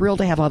I am thrilled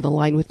to have on the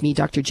line with me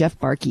Dr. Jeff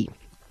Barke.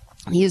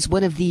 He is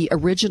one of the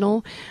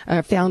original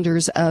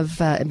founders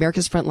of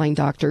America's Frontline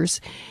Doctors,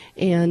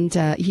 and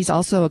he's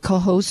also a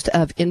co-host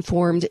of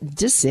Informed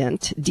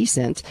Dissent,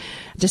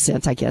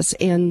 I guess,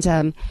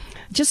 and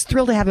just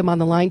thrilled to have him on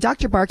the line.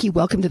 Dr. Barke,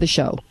 welcome to the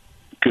show.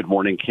 Good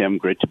morning, Kim.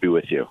 Great to be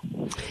with you.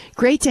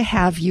 Great to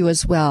have you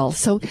as well.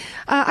 So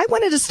I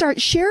wanted to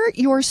share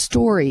your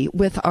story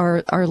with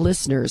our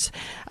listeners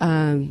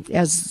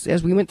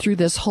as we went through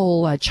this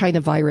whole China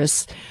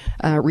virus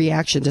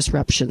reaction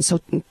disruption. So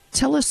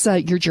tell us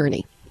your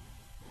journey.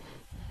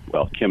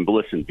 Well, Kim,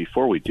 listen,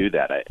 before we do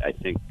that, I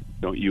think,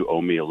 don't you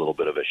owe me a little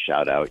bit of a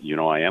shout out? You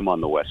know, I am on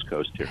the West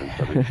Coast here in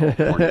Southern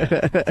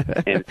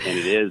California, and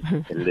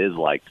it is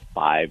like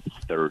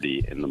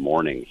 5:30 in the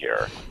morning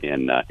here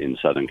in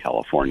Southern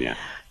California.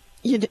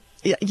 I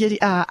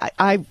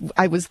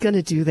was going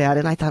to do that,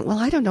 and I thought, well,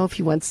 I don't know if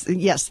he wants.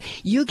 Yes,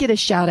 you get a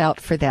shout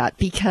out for that,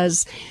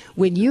 because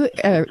when you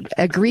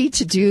agreed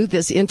to do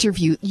this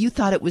interview, you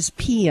thought it was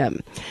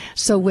PM.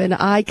 So when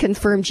I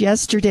confirmed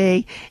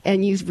yesterday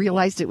and you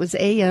realized it was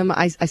AM,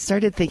 I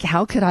started thinking,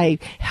 how could I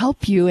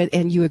help you?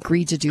 And you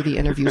agreed to do the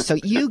interview. So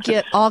you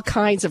get all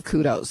kinds of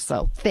kudos.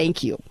 So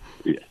thank you.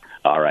 Yeah.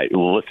 All right.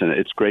 Well, listen,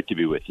 it's great to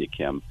be with you,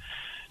 Kim.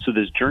 So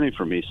this journey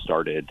for me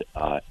started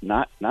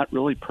not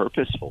really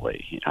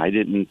purposefully. I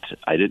didn't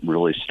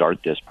really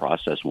start this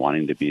process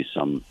wanting to be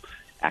some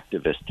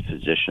activist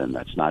physician.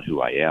 That's not who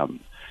I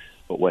am.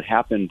 But what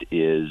happened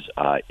is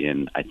I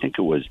think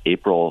it was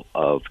April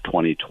of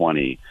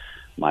 2020,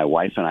 my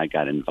wife and I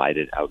got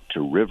invited out to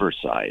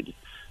Riverside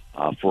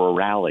for a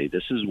rally.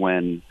 This is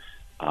when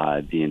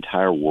the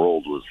entire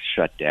world was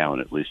shut down,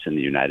 at least in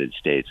the United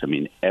States. I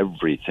mean,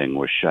 everything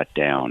was shut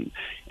down.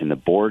 And the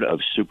Board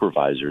of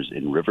Supervisors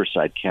in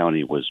Riverside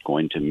County was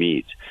going to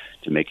meet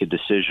to make a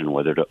decision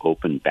whether to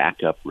open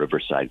back up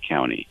Riverside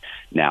County.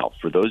 Now,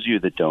 for those of you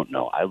that don't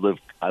know, I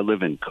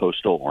live in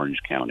coastal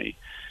Orange County.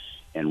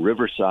 And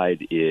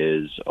Riverside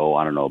is,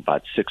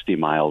 about 60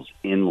 miles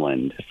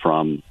inland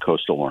from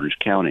coastal Orange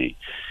County.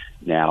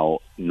 Now,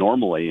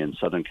 normally in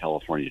Southern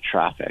California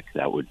traffic,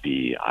 that would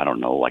be,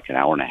 like an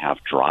hour and a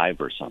half drive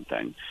or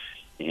something.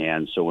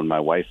 And so when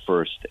my wife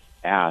first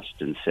asked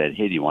and said,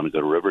 hey, do you want to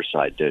go to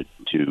Riverside to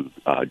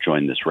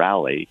join this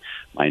rally?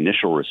 My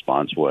initial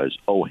response was,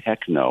 oh,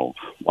 heck no.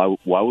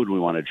 Why would we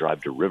want to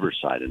drive to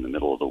Riverside in the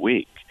middle of the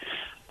week?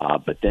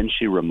 But then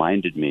she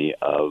reminded me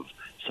of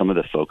some of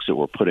the folks that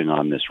were putting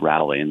on this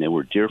rally, and they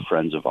were dear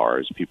friends of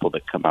ours, people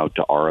that come out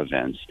to our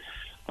events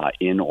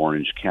in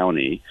Orange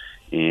County.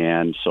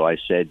 And so I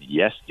said,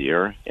 yes,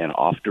 dear, and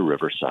off to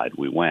Riverside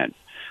we went.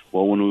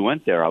 Well, when we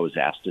went there, I was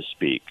asked to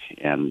speak.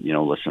 And,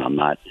 listen,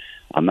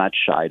 I'm not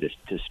shy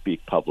to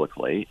speak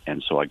publicly.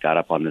 And so I got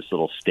up on this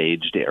little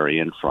staged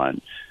area in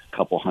front, a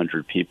couple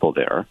hundred people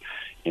there.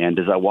 And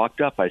as I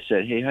walked up, I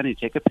said, hey, honey,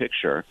 take a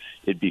picture.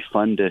 It'd be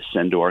fun to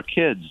send to our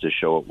kids to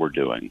show what we're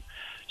doing.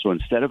 So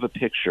instead of a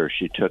picture,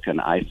 she took an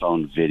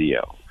iPhone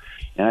video.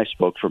 And I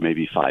spoke for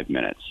maybe 5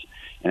 minutes.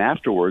 And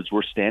afterwards,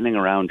 we're standing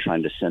around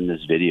trying to send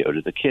this video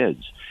to the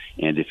kids.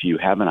 And if you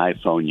have an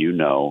iPhone,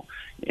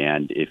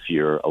 and if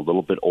you're a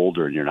little bit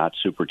older and you're not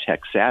super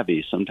tech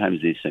savvy,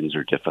 sometimes these things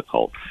are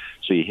difficult.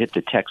 So you hit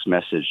the text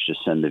message to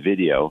send the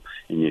video,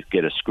 and you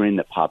get a screen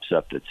that pops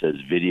up that says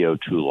video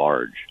too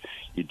large.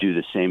 You do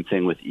the same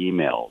thing with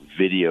email,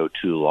 video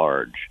too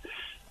large.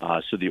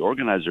 So the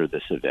organizer of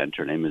this event,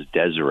 her name is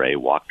Desiree,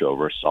 walked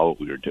over, saw what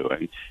we were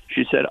doing.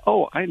 She said,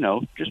 oh, I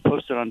know, just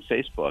post it on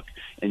Facebook,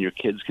 and your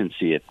kids can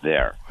see it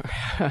there.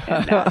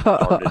 And that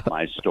started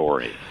my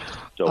story.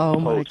 So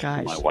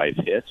my wife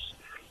hits,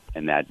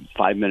 and that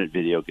 5-minute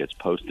video gets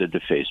posted to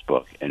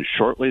Facebook. And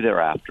shortly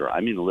thereafter,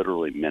 I mean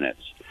literally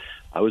minutes,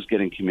 I was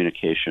getting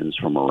communications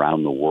from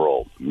around the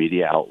world,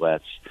 media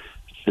outlets,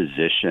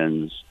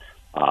 physicians,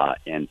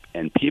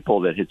 and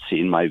people that had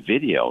seen my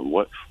video.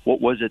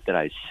 What was it that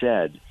I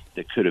said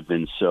that could have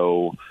been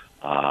so,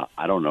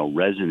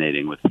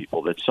 resonating with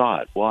people that saw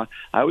it? Well,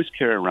 I always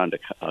carry around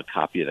a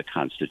copy of the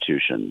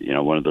Constitution,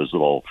 one of those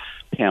little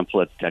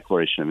pamphlet,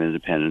 Declaration of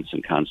Independence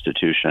and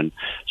Constitution.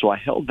 So I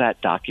held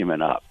that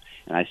document up,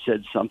 and I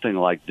said something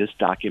like, this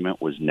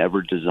document was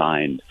never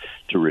designed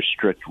to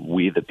restrict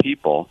we the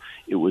people.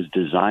 It was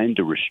designed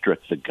to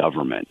restrict the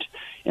government.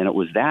 And it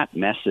was that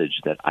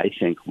message that I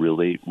think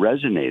really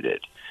resonated.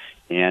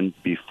 And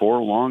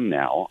before long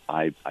now,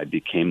 I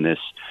became this,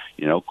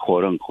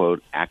 quote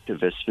unquote,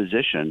 activist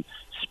physician,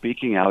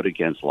 speaking out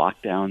against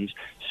lockdowns,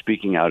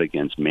 speaking out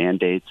against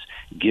mandates,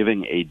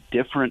 giving a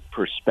different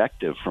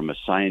perspective from a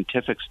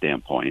scientific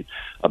standpoint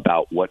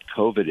about what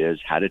COVID is,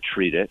 how to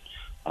treat it,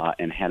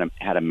 and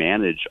how to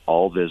manage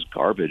all this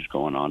garbage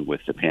going on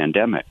with the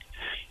pandemic.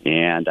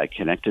 And I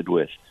connected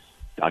with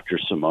Dr.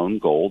 Simone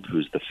Gold,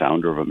 who's the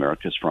founder of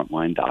America's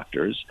Frontline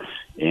Doctors,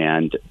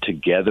 and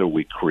together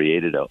we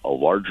created a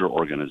larger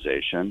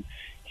organization,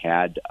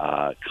 had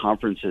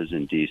conferences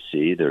in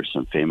D.C. There's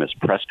some famous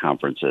press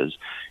conferences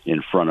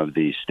in front of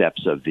the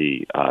steps of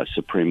the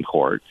Supreme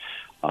Court.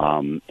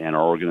 and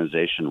our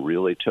organization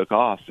really took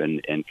off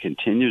and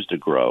continues to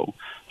grow.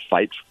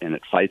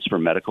 It fights for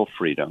medical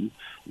freedom,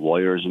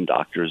 lawyers and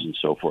doctors and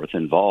so forth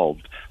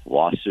involved,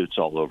 lawsuits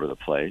all over the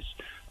place.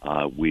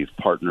 We've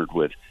partnered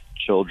with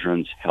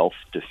Children's Health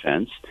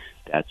Defense.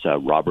 That's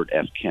Robert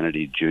F.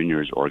 Kennedy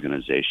Jr.'s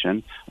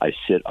organization. I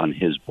sit on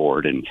his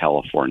board in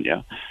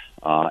California.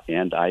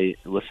 And I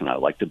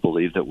like to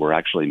believe that we're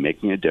actually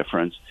making a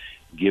difference,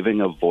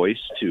 giving a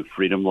voice to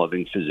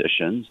freedom-loving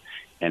physicians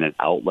and an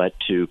outlet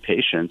to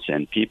patients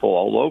and people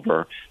all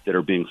over that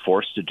are being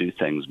forced to do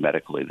things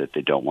medically that they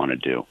don't want to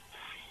do.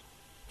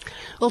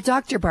 Well,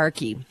 Dr.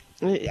 Barke,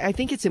 I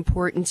think it's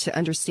important to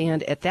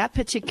understand at that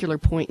particular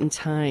point in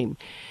time,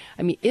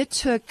 I mean, it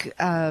took,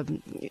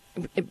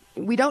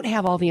 we don't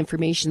have all the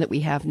information that we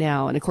have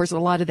now. And of course, a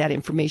lot of that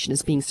information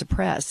is being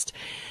suppressed.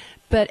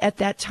 But at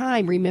that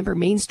time, remember,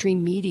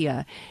 mainstream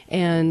media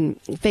and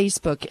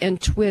Facebook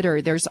and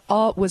Twitter,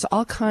 was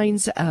all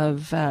kinds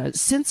of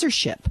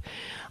censorship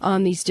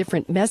on these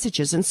different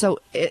messages. And so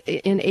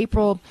in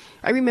April,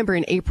 I remember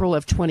in April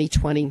of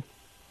 2020,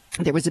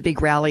 there was a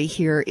big rally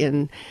here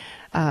in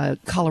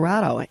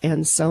Colorado.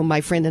 And so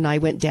my friend and I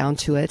went down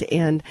to it,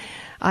 and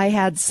I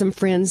had some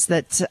friends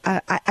that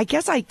I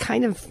guess I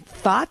kind of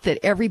thought that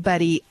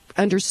everybody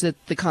understood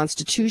the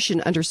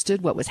Constitution,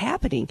 understood what was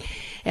happening.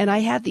 And I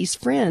had these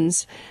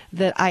friends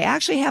that I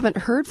actually haven't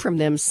heard from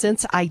them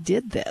since I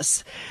did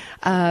this.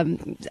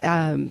 And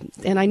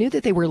I knew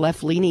that they were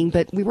left-leaning,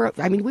 but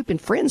we've been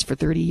friends for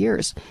 30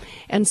 years.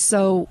 And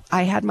so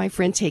I had my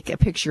friend take a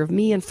picture of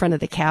me in front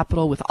of the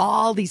Capitol with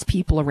all these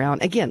people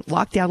around. Again,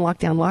 lockdown,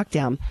 lockdown,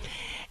 lockdown.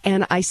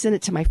 And I sent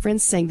it to my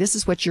friends saying, this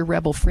is what your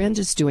rebel friend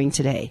is doing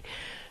today.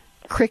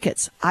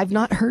 Crickets. I've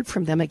not heard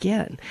from them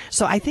again.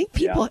 So I think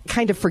people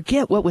kind of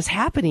forget what was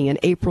happening in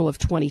April of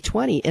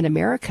 2020 in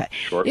America.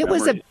 It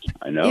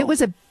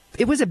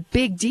was a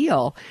big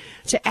deal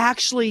to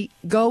actually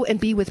go and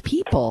be with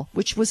people,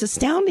 which was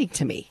astounding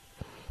to me.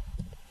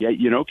 Yeah,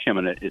 Kim,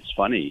 and it's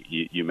funny.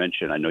 You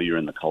mentioned, I know you're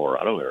in the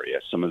Colorado area.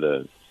 Some of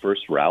the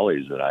first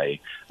rallies that I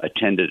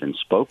attended and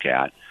spoke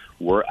at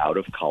were out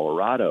of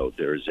Colorado.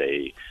 There's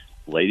a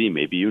lady,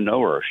 maybe you know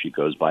her. She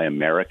goes by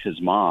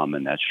America's Mom,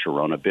 and that's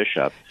Sharona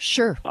Bishop.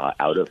 Sure.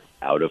 Out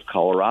of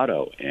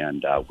Colorado,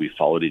 and we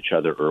followed each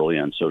other early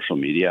on social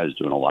media. I was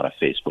doing a lot of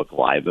Facebook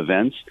Live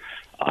events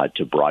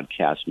to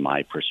broadcast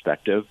my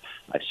perspective.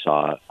 I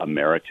saw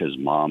America's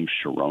Mom,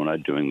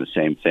 Sharona, doing the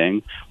same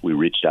thing. We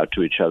reached out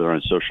to each other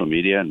on social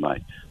media, and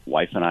my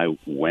wife and I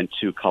went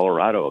to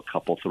Colorado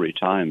 3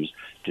 times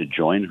to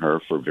join her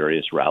for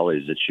various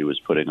rallies that she was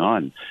putting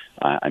on.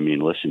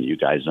 Listen, you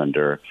guys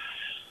under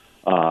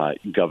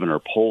Governor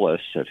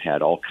Polis have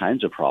had all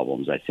kinds of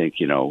problems. I think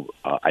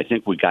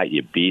we got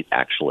you beat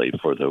actually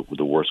for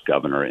the worst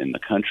governor in the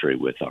country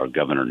with our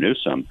Governor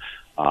Newsom.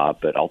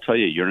 But I'll tell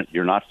you,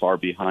 you're not far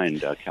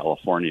behind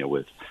California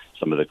with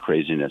some of the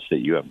craziness that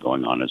you have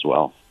going on as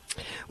well.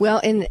 Well,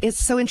 and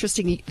it's so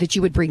interesting that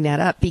you would bring that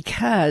up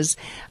because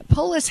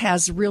Polis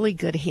has really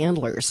good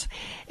handlers,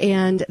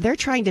 and they're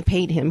trying to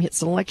paint him,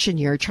 it's election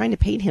year, trying to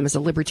paint him as a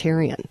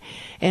libertarian,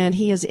 and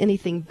he is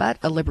anything but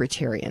a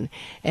libertarian.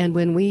 And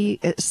when we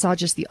saw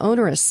just the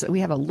onerous, we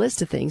have a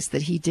list of things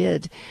that he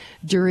did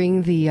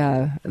during the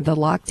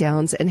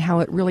lockdowns and how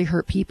it really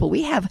hurt people.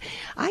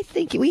 I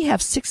think we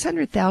have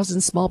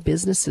 600,000 small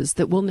businesses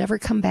that will never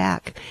come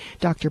back,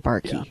 Dr.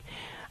 Barke. Yeah.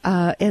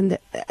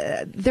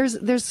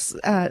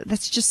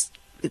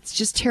 It's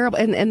just terrible.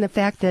 And the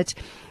fact that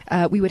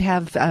we would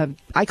have,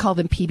 I call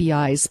them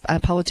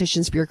PBIs,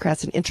 politicians,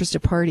 bureaucrats, and interested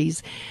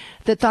parties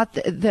that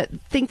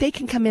think they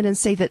can come in and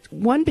say that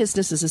one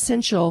business is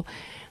essential,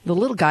 the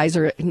little guys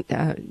are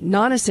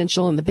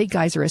non-essential, and the big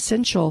guys are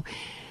essential.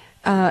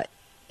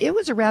 It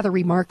was a rather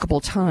remarkable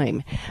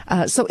time.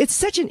 So it's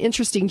such an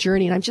interesting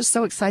journey, and I'm just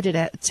so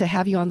excited to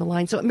have you on the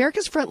line. So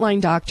America's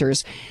Frontline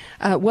Doctors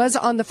was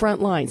on the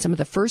front line, some of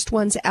the first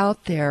ones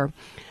out there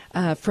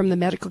from the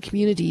medical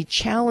community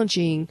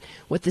challenging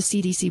what the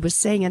CDC was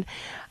saying. And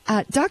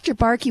Dr.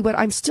 Barke, what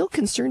I'm still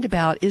concerned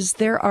about is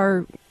there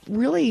are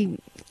really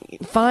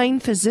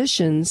fine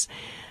physicians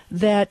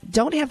that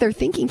don't have their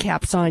thinking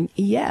caps on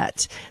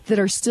yet, that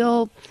are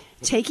still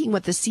taking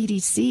what the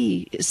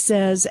CDC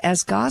says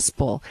as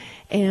gospel.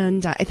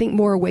 And I think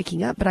more are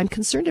waking up, but I'm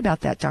concerned about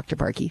that, Dr.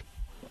 Barke.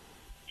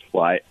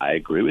 Well, I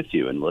agree with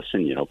you. And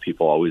listen,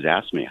 people always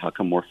ask me, how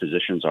come more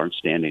physicians aren't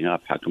standing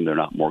up? How come they're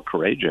not more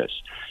courageous?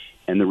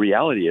 And the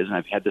reality is, and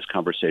I've had this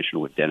conversation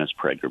with Dennis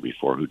Prager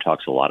before, who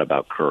talks a lot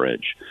about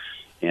courage.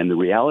 And the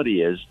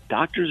reality is,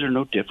 doctors are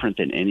no different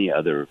than any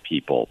other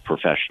people,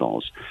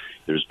 professionals.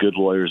 There's good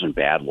lawyers and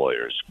bad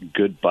lawyers,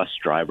 good bus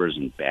drivers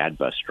and bad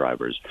bus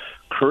drivers.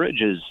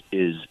 Courage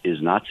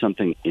is not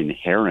something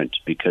inherent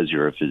because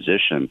you're a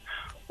physician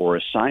or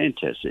a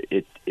scientist.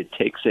 It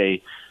takes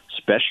a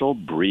special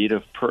breed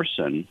of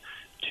person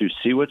to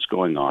see what's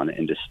going on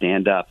and to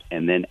stand up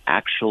and then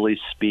actually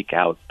speak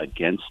out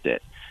against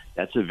it.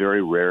 That's a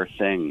very rare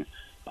thing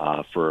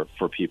for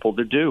people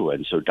to do.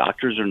 And so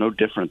doctors are no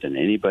different than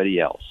anybody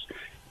else.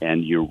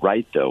 And you're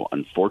right, though.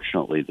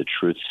 Unfortunately, the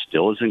truth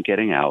still isn't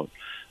getting out.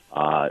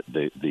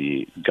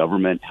 The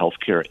government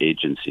healthcare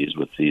agencies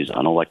with these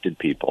unelected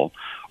people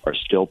are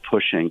still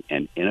pushing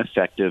an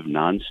ineffective,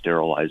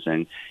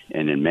 non-sterilizing,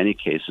 and in many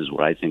cases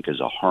what I think is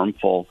a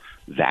harmful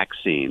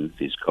vaccine,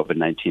 these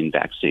COVID-19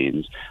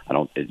 vaccines.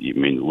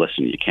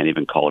 Listen, you can't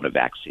even call it a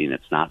vaccine.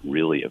 It's not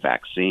really a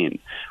vaccine.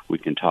 We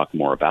can talk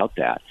more about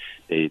that.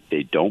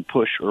 They don't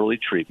push early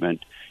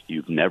treatment.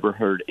 You've never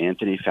heard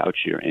Anthony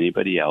Fauci or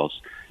anybody else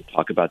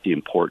talk about the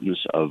importance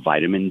of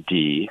vitamin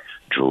D,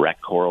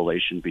 direct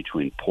correlation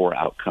between poor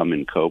outcome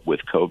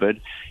with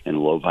COVID and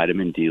low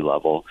vitamin D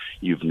level.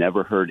 You've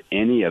never heard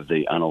any of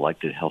the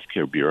unelected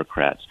healthcare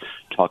bureaucrats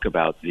talk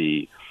about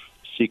the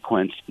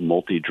sequenced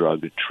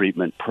multi-drug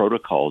treatment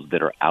protocols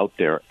that are out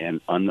there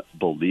and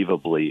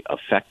unbelievably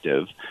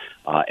effective.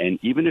 And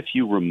even if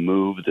you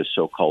remove the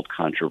so-called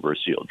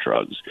controversial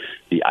drugs,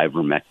 the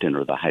ivermectin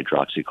or the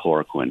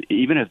hydroxychloroquine,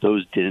 even if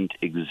those didn't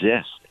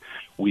exist,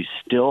 we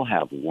still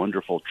have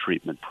wonderful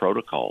treatment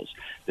protocols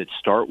that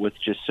start with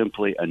just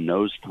simply a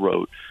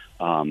nose-throat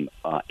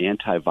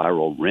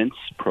antiviral rinse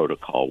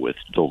protocol with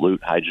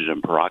dilute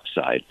hydrogen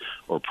peroxide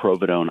or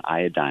providone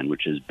iodine,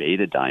 which is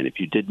betadine. If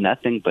you did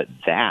nothing but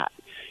that,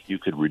 you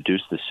could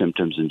reduce the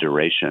symptoms and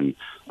duration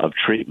of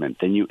treatment.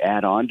 Then you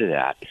add on to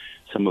that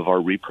some of our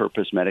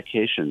repurposed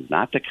medications,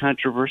 not the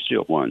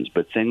controversial ones,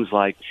 but things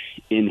like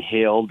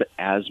inhaled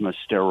asthma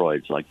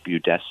steroids like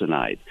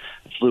budesonide,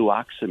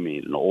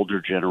 fluoxamine, an older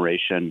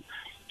generation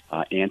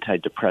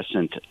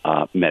antidepressant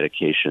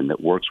medication that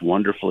works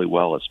wonderfully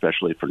well,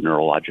 especially for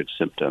neurologic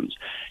symptoms,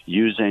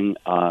 using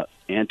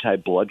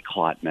anti-blood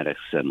clot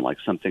medicine like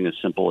something as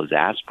simple as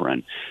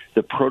aspirin.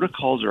 The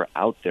protocols are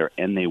out there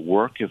and they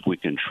work if we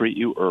can treat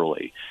you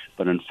early.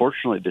 But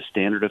unfortunately, the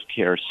standard of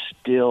care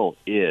still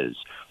is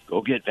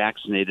go get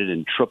vaccinated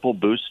and triple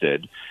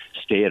boosted,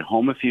 stay at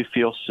home if you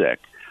feel sick.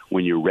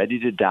 When you're ready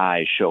to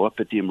die, show up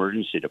at the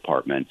emergency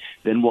department.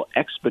 Then we'll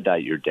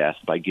expedite your death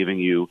by giving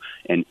you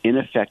an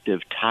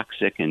ineffective,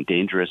 toxic, and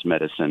dangerous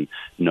medicine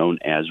known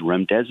as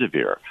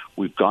remdesivir.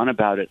 We've gone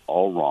about it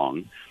all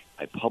wrong.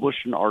 I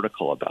published an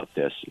article about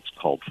this. It's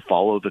called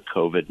Follow the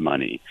COVID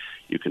Money.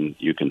 You can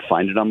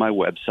find it on my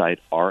website,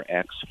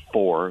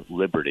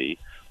 RX4Liberty,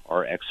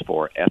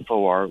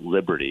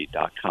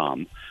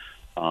 RX4FORLiberty.com.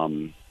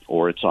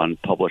 Or it's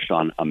published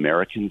on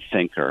American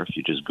Thinker. If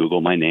you just Google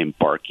my name,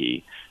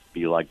 Barke,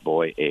 B like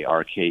boy,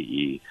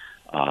 ARKE,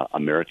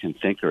 American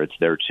Thinker, it's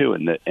there too.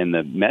 And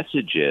the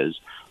message is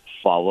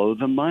follow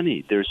the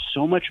money. There's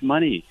so much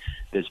money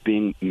that's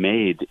being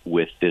made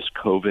with this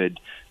COVID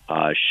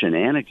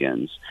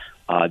shenanigans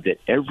that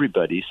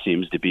everybody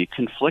seems to be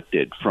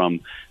conflicted, from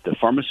the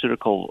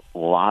pharmaceutical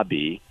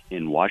lobby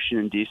in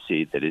Washington,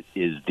 D.C., that it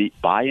is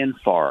by and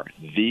far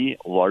the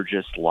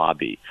largest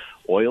lobby.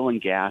 Oil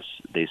and gas,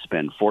 they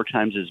spend 4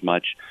 times as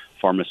much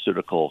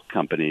pharmaceutical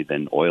company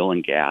than oil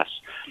and gas.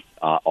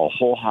 A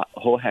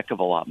whole heck of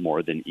a lot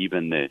more than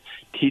even the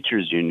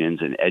teachers'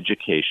 unions in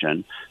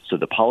education. So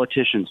the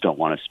politicians don't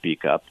want to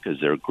speak up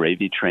because their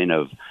gravy train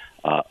of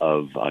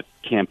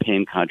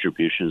campaign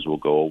contributions will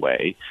go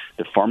away.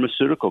 The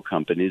pharmaceutical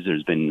companies,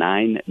 there's been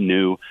 9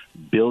 new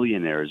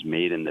billionaires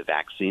made in the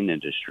vaccine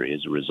industry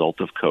as a result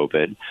of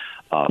COVID.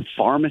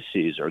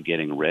 Pharmacies are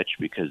getting rich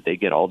because they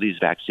get all these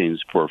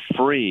vaccines for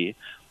free,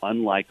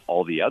 unlike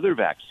all the other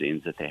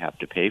vaccines that they have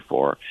to pay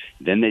for.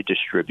 Then they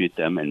distribute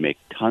them and make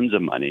tons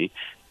of money.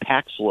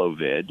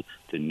 Paxlovid,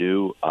 the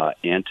new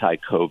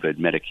anti-COVID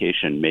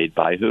medication made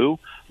by who?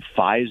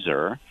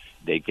 Pfizer.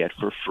 They get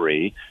for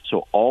free.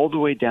 So all the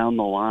way down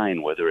the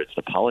line, whether it's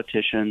the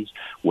politicians,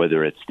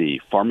 whether it's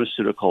the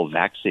pharmaceutical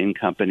vaccine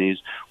companies,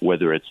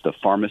 whether it's the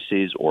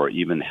pharmacies or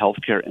even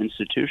healthcare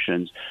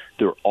institutions,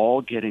 they're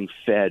all getting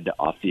fed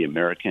off the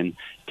American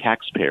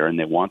taxpayer, and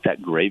they want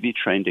that gravy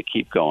train to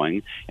keep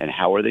going. And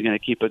how are they going to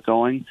keep it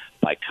going?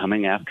 By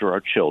coming after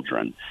our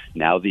children.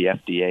 Now the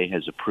FDA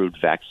has approved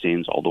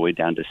vaccines all the way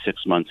down to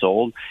 6 months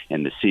old,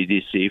 and the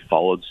CDC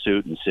followed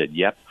suit and said,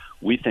 yep,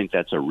 we think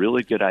that's a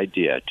really good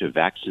idea to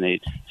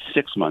vaccinate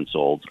 6 months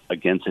olds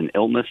against an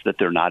illness that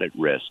they're not at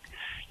risk,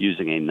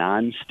 using a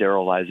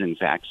non-sterilizing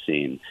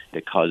vaccine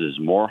that causes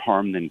more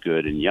harm than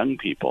good in young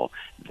people.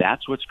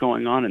 That's what's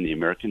going on, and the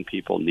American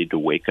people need to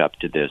wake up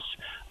to this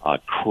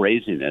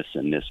craziness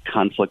and this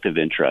conflict of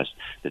interest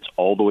that's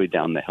all the way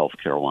down the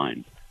healthcare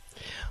line.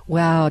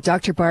 Wow,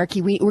 Dr. Barke,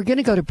 we're going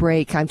to go to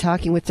break. I'm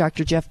talking with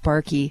Dr. Jeff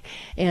Barke,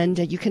 and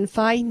you can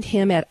find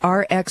him at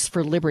RX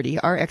for Liberty,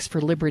 RX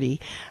for Liberty.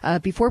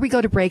 Before we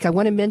go to break, I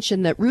want to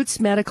mention that Roots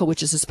Medical,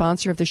 which is a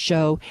sponsor of the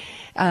show,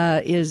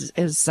 is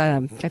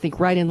I think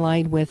right in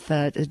line with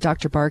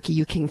Dr. Barke.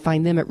 You can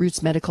find them at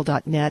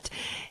rootsmedical.net,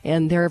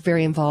 and they're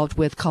very involved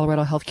with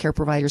Colorado Healthcare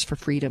Providers for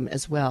Freedom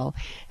as well.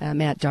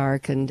 Matt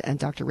Dark and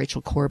Dr.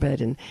 Rachel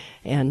Corbett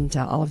and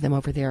all of them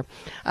over there.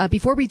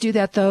 Before we do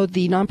that, though,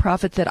 the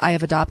nonprofit that I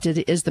have adopted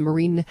is the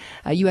Marine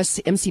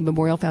USMC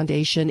Memorial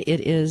Foundation. It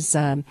is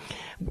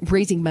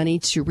raising money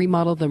to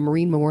remodel the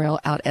Marine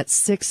Memorial out at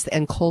 6th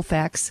and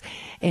Colfax,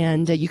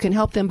 and you can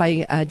help them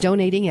by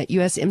donating at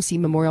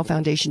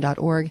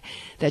usmcmemorialfoundation.org.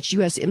 That's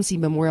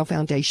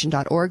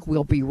usmcmemorialfoundation.org.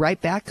 We'll be right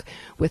back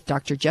with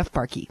Dr. Jeff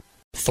Barke.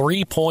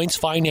 3 Points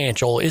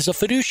Financial is a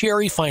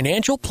fiduciary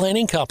financial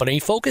planning company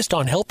focused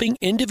on helping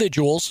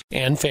individuals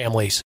and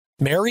families.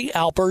 Mary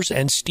Alpers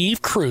and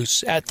Steve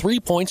Cruz at 3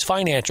 Points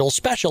Financial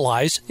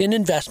specialize in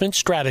investment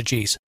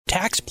strategies,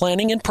 tax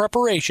planning and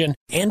preparation,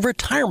 and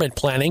retirement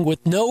planning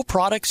with no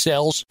product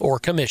sales or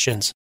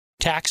commissions.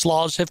 Tax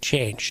laws have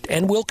changed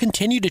and will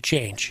continue to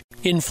change.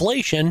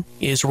 Inflation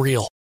is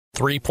real.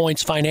 3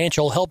 Points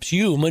Financial helps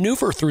you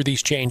maneuver through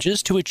these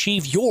changes to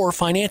achieve your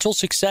financial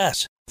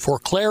success. For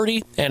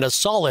clarity and a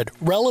solid,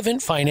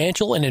 relevant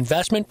financial and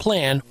investment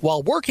plan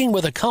while working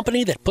with a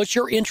company that puts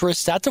your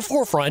interests at the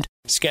forefront,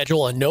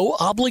 schedule a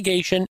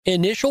no-obligation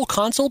initial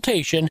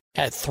consultation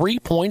at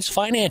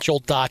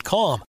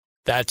 3pointsfinancial.com.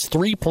 That's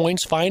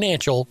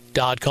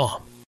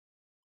 3pointsfinancial.com.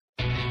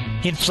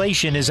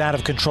 Inflation is out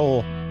of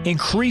control.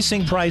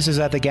 Increasing prices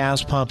at the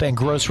gas pump and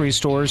grocery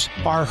stores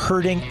are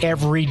hurting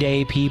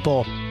everyday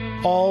people.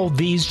 All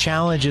these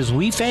challenges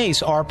we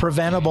face are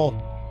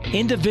preventable.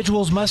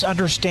 Individuals must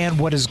understand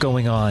what is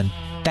going on.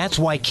 That's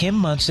why Kim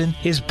Monson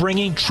is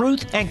bringing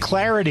truth and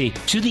clarity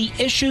to the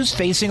issues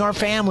facing our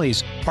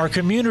families, our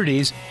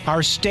communities,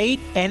 our state,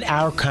 and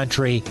our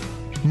country.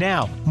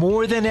 Now,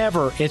 more than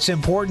ever, it's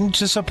important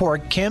to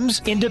support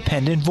Kim's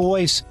independent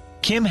voice.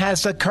 Kim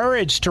has the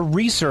courage to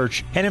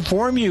research and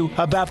inform you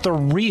about the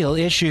real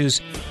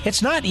issues.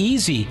 It's not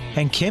easy,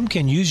 and Kim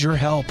can use your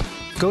help.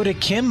 Go to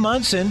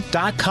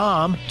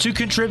KimMonson.com to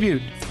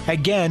contribute.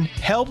 Again,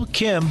 help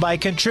Kim by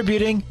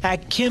contributing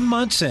at Kim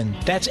Monson.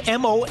 That's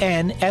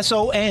MONSON.com.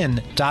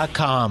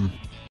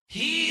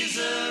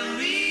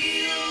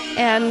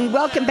 And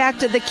welcome back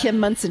to the Kim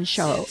Monson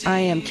Show. I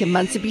am Kim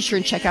Monson. Be sure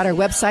and check out our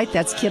website.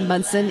 That's Kim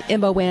Monson,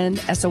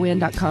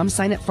 MONSON.com.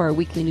 Sign up for our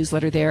weekly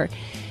newsletter there.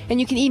 And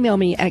you can email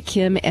me at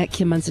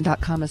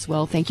kim@kimmonson.com as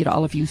well. Thank you to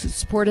all of you who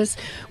support us.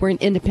 We're an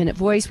independent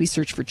voice. We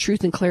search for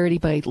truth and clarity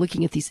by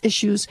looking at these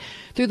issues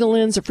through the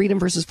lens of freedom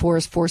versus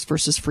force, force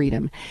versus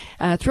freedom.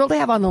 Thrilled to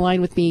have on the line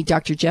with me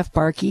Dr. Jeff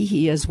Barke.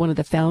 He is one of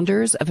the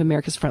founders of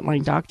America's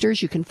Frontline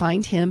Doctors. You can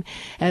find him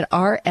at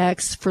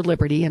RX for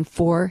Liberty, and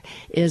 4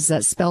 is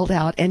spelled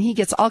out. And he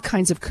gets all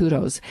kinds of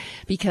kudos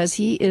because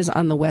he is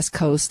on the West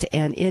Coast,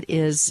 and it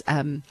is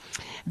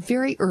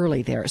very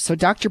early there. So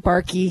Dr.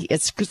 Barke,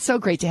 it's so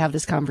great to have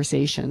this conversation,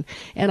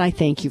 and I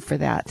thank you for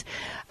that.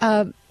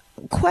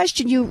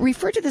 Question, you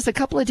referred to this a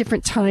couple of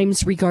different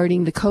times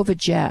regarding the COVID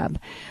jab.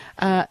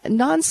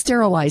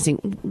 Non-sterilizing,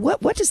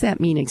 what does that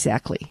mean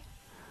exactly?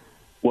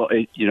 Well,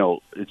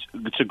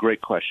 it's a great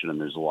question, and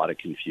there's a lot of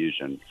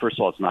confusion. First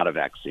of all, it's not a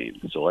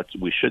vaccine, so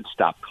we should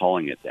stop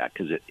calling it that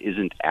because it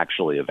isn't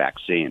actually a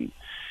vaccine.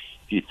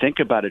 If you think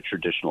about a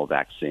traditional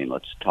vaccine,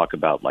 let's talk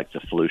about like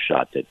the flu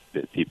shot that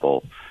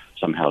people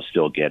somehow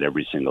still get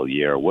every single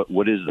year.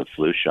 What is the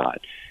flu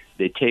shot?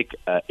 They take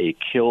a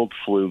killed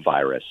flu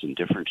virus and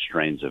different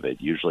strains of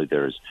it. Usually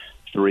there's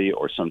 3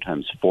 or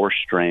sometimes 4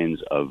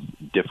 strains of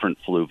different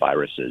flu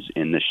viruses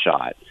in the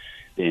shot.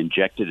 They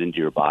inject it into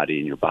your body,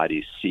 and your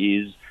body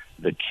sees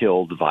the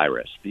killed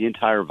virus, the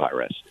entire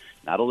virus,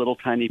 not a little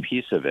tiny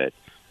piece of it,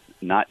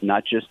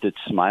 not just its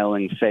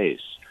smiling face,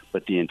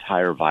 but the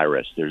entire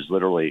virus. There's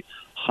literally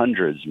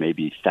hundreds,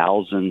 maybe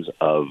thousands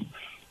of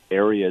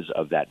areas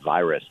of that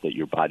virus that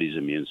your body's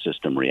immune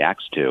system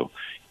reacts to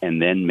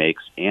and then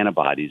makes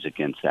antibodies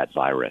against that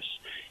virus.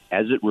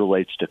 As it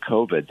relates to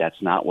COVID, that's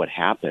not what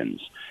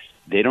happens.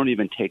 They don't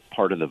even take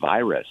part of the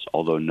virus,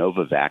 although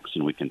Novavax,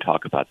 and we can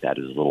talk about that,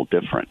 is a little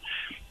different.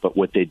 But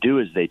what they do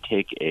is they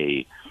take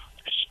a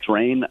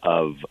strain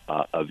of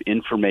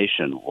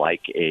information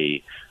like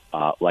an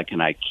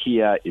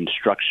IKEA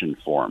instruction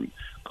form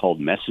called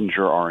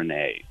messenger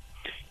RNA,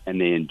 and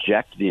they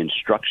inject the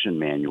instruction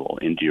manual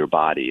into your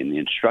body. And the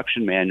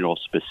instruction manual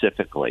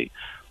specifically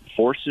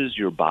forces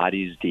your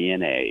body's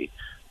DNA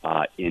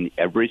in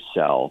every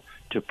cell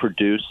to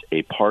produce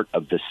a part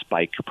of the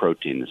spike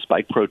protein. The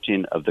spike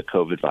protein of the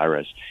COVID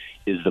virus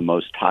is the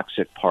most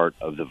toxic part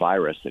of the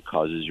virus that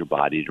causes your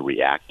body to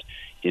react,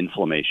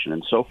 inflammation,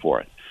 and so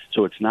forth.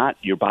 So it's not,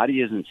 your body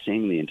isn't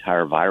seeing the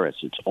entire virus.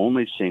 It's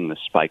only seeing the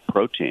spike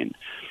protein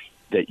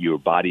that your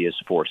body is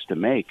forced to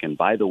make. And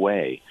by the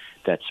way,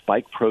 that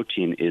spike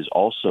protein is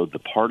also the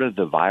part of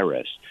the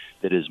virus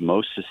that is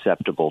most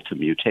susceptible to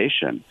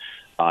mutation.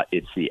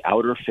 It's the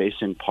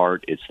outer-facing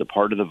part. It's the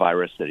part of the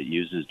virus that it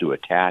uses to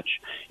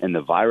attach, and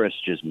the virus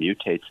just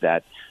mutates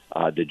that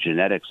the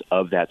genetics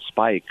of that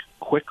spike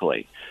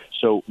quickly.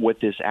 So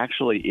what this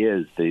actually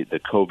is, the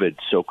COVID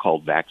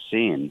so-called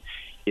vaccine,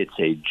 it's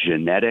a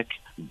genetic,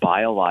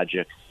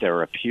 biologic,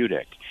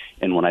 therapeutic.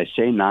 And when I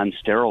say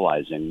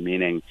non-sterilizing,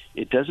 meaning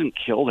it doesn't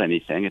kill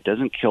anything, it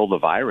doesn't kill the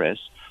virus,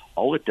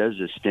 all it does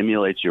is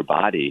stimulates your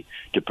body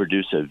to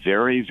produce a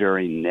very,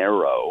 very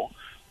narrow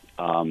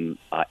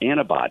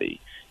antibody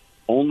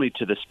only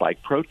to the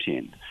spike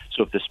protein.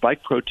 So if the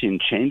spike protein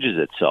changes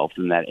itself,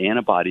 then that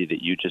antibody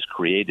that you just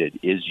created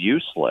is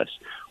useless,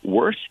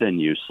 worse than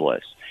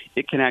useless.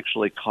 It can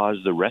actually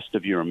cause the rest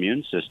of your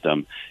immune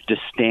system to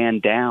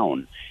stand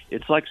down.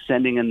 It's like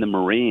sending in the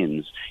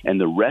Marines and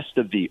the rest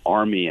of the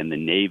Army and the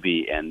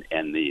Navy and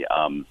the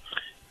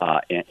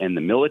and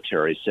the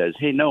military says,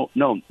 hey, no,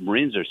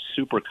 Marines are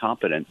super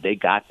competent. They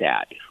got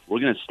that. We're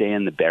going to stay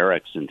in the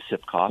barracks and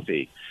sip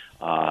coffee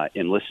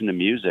and listen to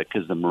music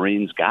because the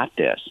Marines got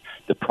this.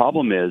 The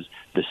problem is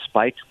the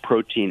spike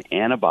protein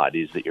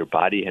antibodies that your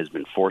body has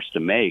been forced to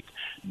make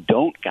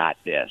don't got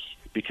this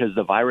because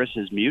the virus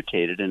has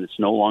mutated and it's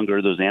no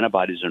longer, those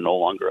antibodies are no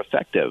longer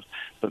effective.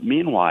 But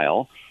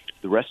meanwhile,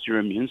 the rest of your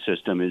immune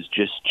system is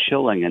just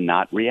chilling and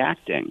not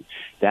reacting.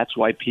 That's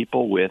why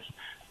people with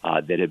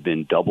that have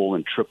been double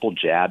and triple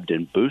jabbed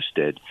and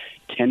boosted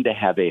tend to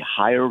have a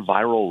higher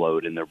viral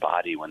load in their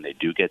body when they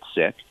do get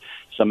sick.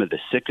 Some of the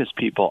sickest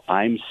people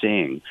I'm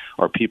seeing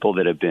are people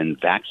that have been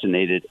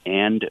vaccinated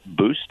and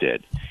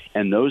boosted.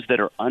 And those that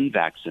are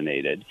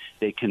unvaccinated,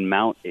 they can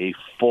mount a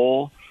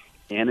full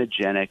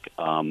antigenic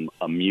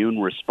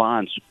immune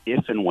response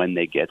if and when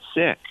they get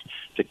sick.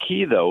 The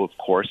key, though, of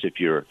course,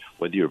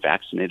 whether you're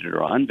vaccinated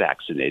or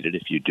unvaccinated,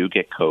 if you do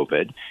get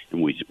COVID,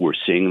 and we're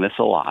seeing this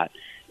a lot,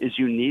 is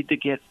you need to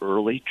get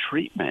early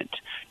treatment.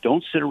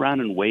 Don't sit around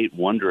and wait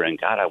wondering,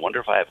 God, I wonder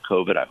if I have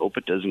COVID. I hope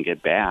it doesn't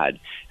get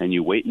bad. And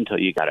you wait until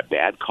you got a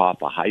bad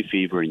cough, a high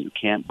fever, and you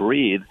can't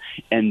breathe,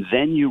 and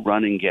then you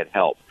run and get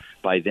help.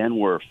 By then,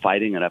 we're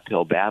fighting an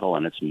uphill battle,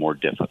 and it's more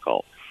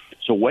difficult.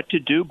 So what to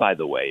do, by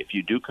the way, if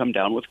you do come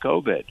down with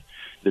COVID?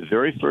 The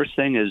very first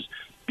thing is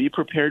be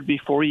prepared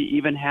before you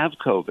even have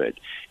COVID.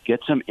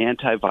 Get some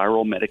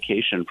antiviral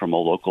medication from a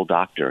local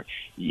doctor.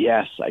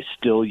 Yes, I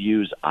still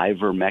use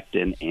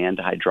ivermectin and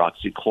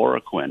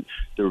hydroxychloroquine.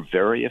 They're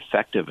very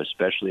effective,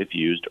 especially if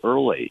used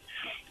early.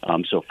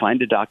 So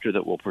find a doctor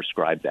that will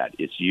prescribe that.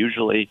 It's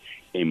usually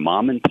a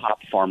mom-and-pop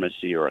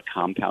pharmacy or a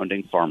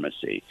compounding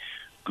pharmacy.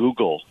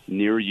 Google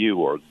near you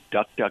or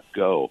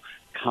DuckDuckGo,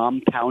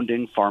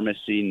 compounding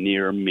pharmacy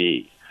near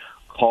me.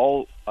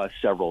 Call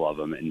several of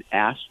them and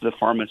ask the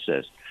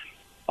pharmacist,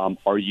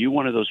 are you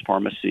one of those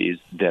pharmacies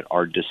that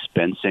are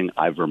dispensing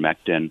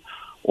ivermectin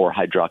or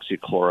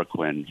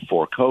hydroxychloroquine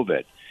for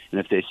COVID? And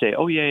if they say,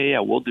 oh, yeah,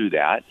 we'll do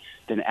that,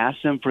 then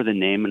ask them for the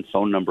name and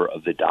phone number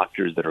of the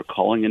doctors that are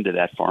calling into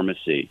that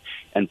pharmacy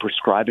and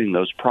prescribing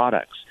those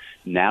products.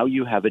 Now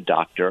you have a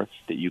doctor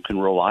that you can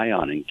rely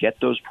on and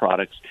get those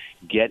products,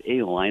 get a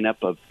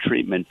lineup of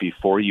treatment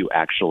before you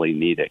actually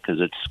need it,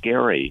 because it's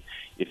scary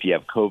if you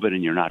have COVID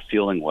and you're not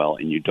feeling well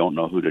and you don't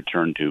know who to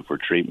turn to for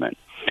treatment.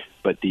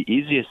 But the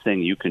easiest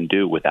thing you can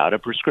do without a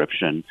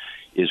prescription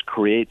is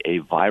create a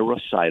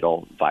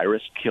virucidal,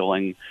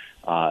 virus-killing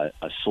a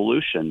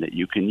solution that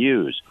you can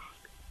use.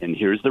 And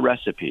here's the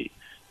recipe.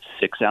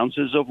 6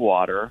 ounces of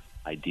water.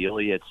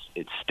 Ideally,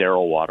 it's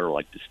sterile water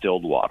like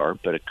distilled water,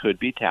 but it could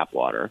be tap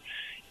water.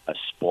 A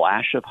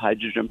splash of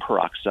hydrogen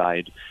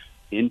peroxide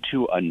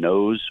into a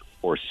nose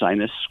or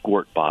sinus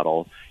squirt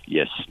bottle.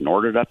 You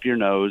snort it up your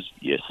nose.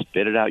 You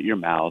spit it out your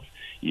mouth.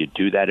 You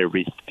do that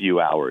every few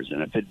hours.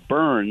 And if it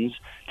burns,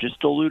 just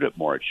dilute it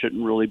more. It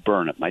shouldn't really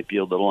burn. It might be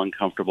a little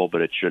uncomfortable,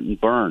 but it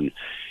shouldn't burn.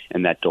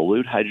 And that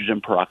dilute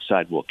hydrogen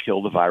peroxide will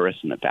kill the virus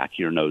in the back of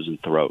your nose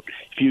and throat.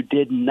 If you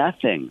did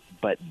nothing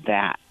but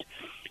that,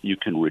 you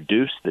can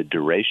reduce the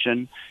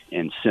duration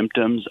and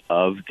symptoms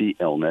of the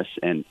illness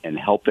and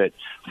help it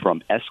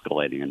from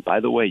escalating. And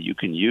by the way, you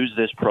can use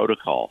this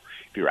protocol.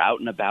 If you're out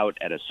and about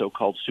at a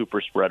so-called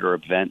super spreader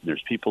event and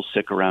there's people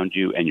sick around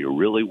you and you're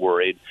really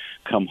worried,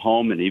 come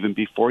home and even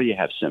before you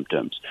have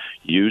symptoms,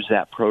 use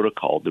that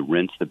protocol to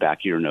rinse the back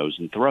of your nose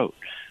and throat.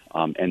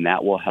 And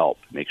that will help.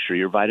 Make sure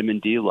your vitamin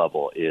D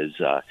level is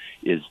at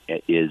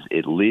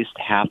least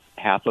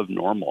half of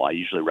normal. I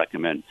usually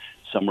recommend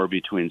somewhere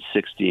between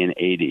 60 and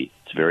 80.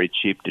 It's very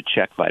cheap to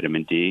check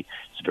vitamin D.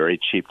 It's very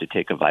cheap to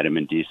take a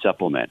vitamin D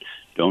supplement.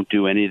 Don't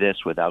do any of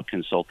this without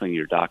consulting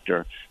your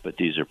doctor, but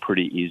these are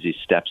pretty easy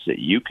steps that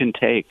you can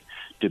take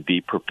to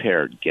be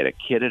prepared. Get a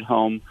kit at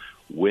home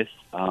with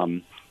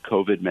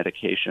COVID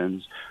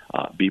medications.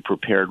 Be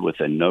prepared with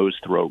a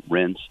nose-throat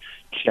rinse.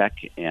 Check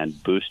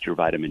and boost your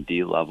vitamin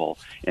D level.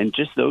 And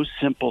just those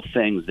simple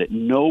things that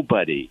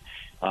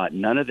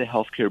none of the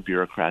healthcare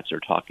bureaucrats are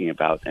talking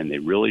about, and they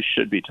really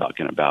should be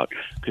talking about,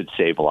 could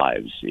save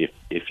lives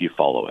if you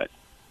follow it.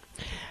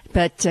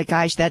 But,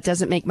 gosh, that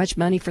doesn't make much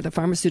money for the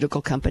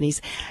pharmaceutical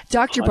companies.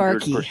 Dr.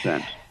 Barke,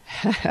 100%.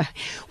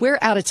 We're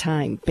out of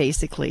time,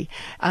 basically,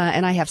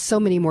 and I have so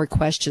many more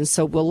questions,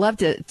 so we'll love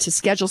to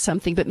schedule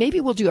something, but maybe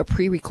we'll do a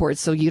pre-record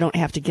so you don't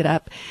have to get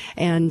up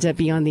and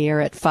be on the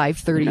air at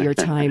 5:30 your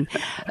time.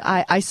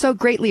 I so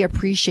greatly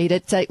appreciate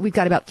it. We've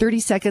got about 30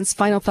 seconds.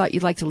 Final thought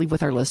you'd like to leave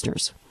with our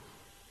listeners.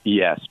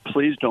 Yes,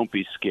 please don't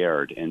be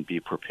scared and be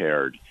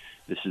prepared.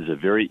 This is a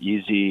very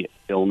easy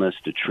illness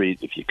to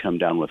treat if you come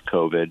down with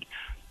COVID.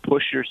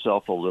 Push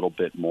yourself a little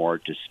bit more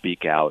to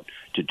speak out,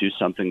 to do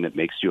something that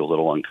makes you a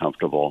little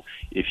uncomfortable.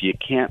 If you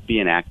can't be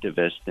an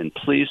activist, then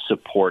please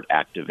support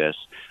activists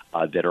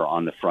that are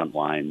on the front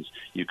lines.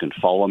 You can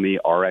follow me,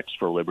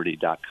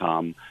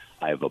 rxforliberty.com.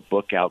 I have a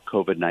book out,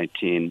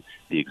 COVID-19,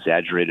 The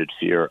Exaggerated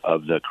Fear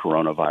of the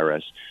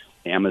Coronavirus.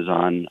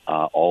 Amazon,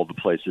 all the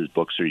places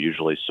books are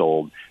usually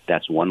sold.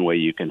 That's one way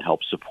you can help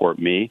support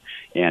me.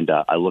 And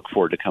I look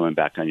forward to coming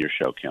back on your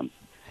show, Kim.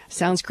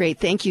 Sounds great.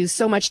 Thank you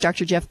so much,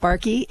 Dr. Jeff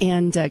Barke,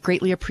 and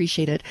greatly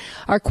appreciated.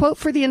 Our quote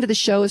for the end of the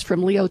show is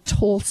from Leo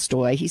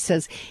Tolstoy. He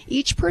says,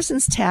 "Each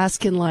person's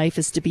task in life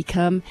is to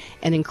become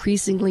an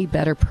increasingly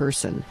better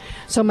person."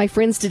 So, my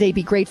friends, today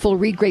be grateful,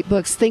 read great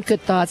books, think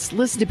good thoughts,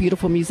 listen to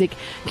beautiful music,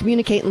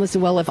 communicate and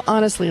listen well, live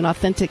honestly and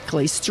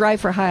authentically,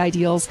 strive for high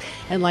ideals,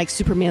 and like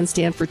Superman,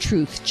 stand for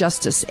truth,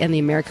 justice, and the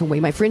American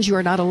way. My friends, you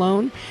are not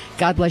alone.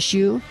 God bless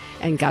you,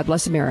 and God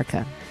bless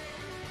America.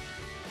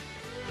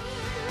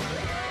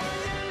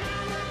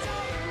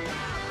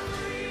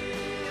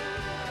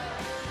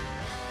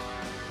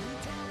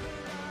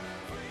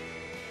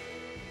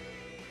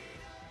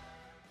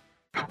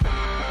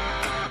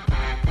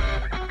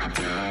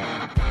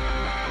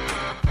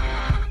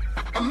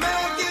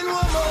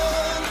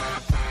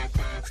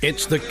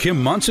 It's the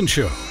Kim Monson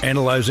Show,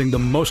 analyzing the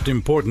most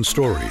important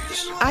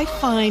stories. I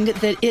find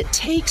that it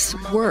takes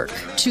work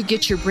to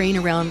get your brain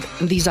around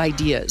these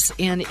ideas,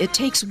 and it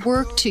takes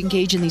work to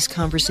engage in these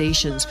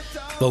conversations.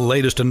 The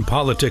latest in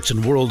politics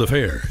and world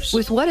affairs.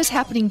 With what is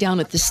happening down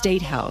at the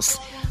State House,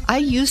 I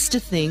used to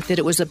think that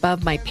it was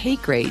above my pay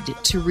grade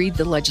to read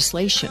the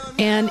legislation,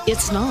 and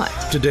it's not.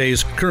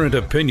 Today's current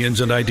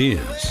opinions and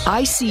ideas.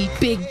 I see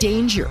big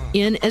danger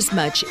in as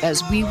much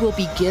as we will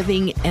be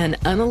giving an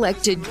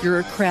unelected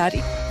bureaucrat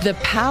the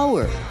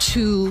power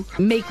to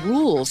make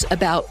rules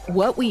about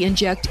what we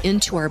inject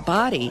into our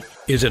body.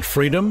 Is it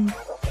freedom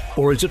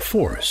or is it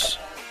force?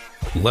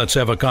 Let's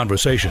have a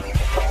conversation.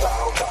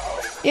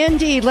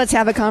 Indeed. Let's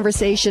have a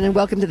conversation, and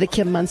welcome to the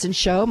Kim Monson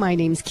Show. My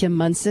name's Kim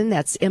Monson.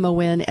 That's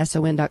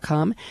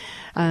MONSON.com.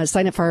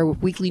 Sign up for our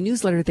weekly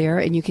newsletter there,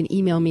 and you can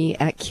email me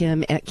at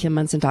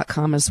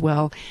kim@kimmonson.com as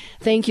well.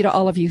 Thank you to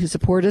all of you who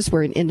support us.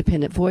 We're an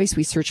independent voice.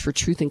 We search for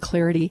truth and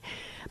clarity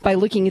by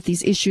looking at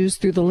these issues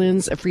through the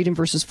lens of freedom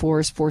versus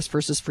force, force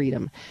versus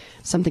freedom.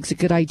 Something's a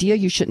good idea.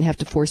 You shouldn't have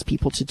to force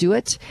people to do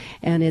it.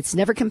 And it's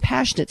never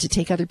compassionate to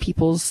take other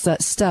people's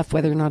stuff,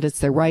 whether or not it's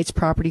their rights,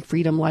 property,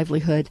 freedom,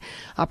 livelihood,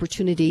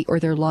 opportunity, or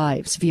their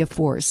lives via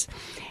force.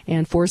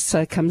 And force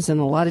comes in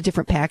a lot of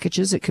different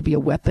packages. It could be a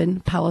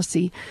weapon,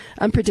 policy,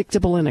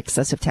 unpredictable and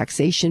excessive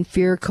taxation,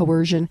 fear,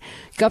 coercion,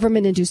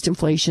 government-induced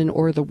inflation,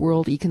 or the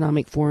World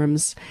Economic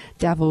Forum's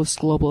Davos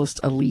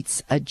globalist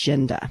elites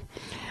agenda.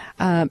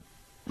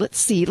 Let's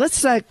see.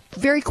 Let's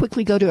very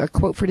quickly go to a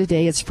quote for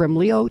today. It's from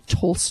Leo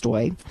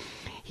Tolstoy.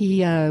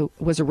 He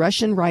was a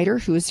Russian writer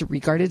who is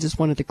regarded as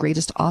one of the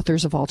greatest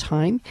authors of all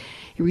time.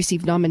 He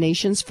received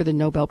nominations for the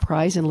Nobel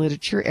Prize in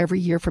Literature every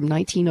year from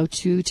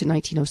 1902 to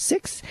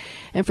 1906,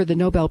 and for the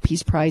Nobel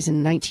Peace Prize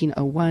in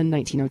 1901,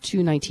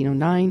 1902,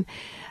 1909.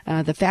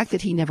 The fact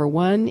that he never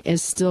won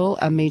is still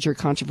a major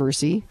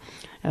controversy,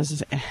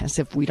 as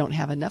if we don't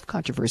have enough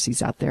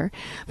controversies out there.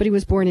 But he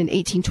was born in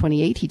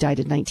 1828. He died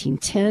in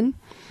 1910.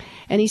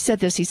 And he said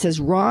this, he says,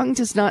 "Wrong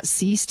does not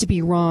cease to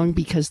be wrong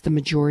because the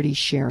majority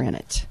share in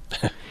it."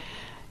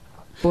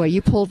 Boy,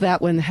 you pulled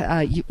that one.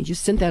 You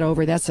sent that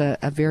over. That's a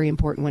very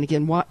important one.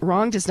 Again,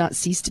 wrong does not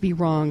cease to be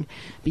wrong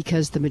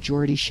because the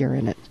majority share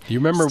in it. You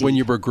remember Steve? When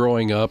you were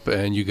growing up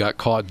and you got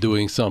caught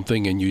doing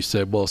something and you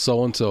said, well,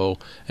 so-and-so,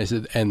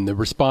 and the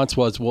response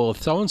was, well,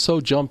 if so-and-so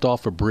jumped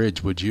off a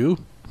bridge, would you?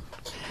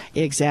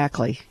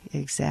 Exactly.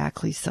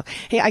 So,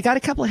 hey, I got a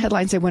couple of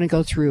headlines I want to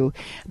go through,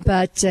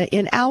 but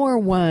in hour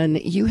one,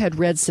 you had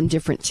read some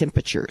different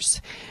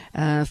temperatures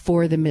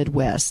for the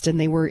Midwest, and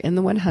they were in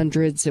the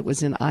 100s. It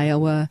was in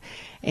Iowa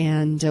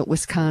and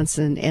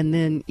Wisconsin, and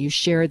then you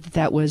shared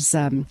that was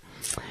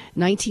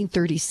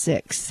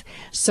 1936.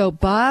 So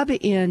Bob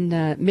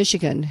in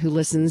Michigan, who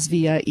listens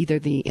via either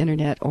the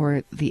internet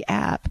or the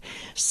app,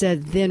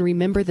 said, then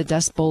remember the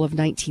Dust Bowl of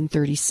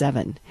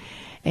 1937.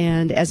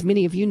 And as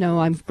many of you know,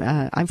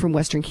 I'm from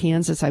Western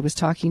Kansas. I was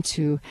talking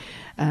to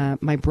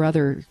my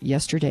brother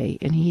yesterday,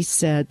 and he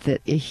said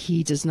that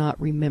he does not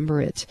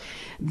remember it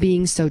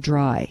being so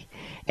dry.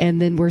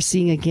 And then we're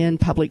seeing again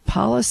public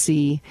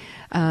policy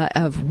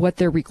of what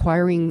they're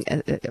requiring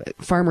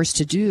farmers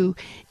to do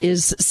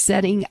is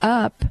setting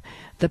up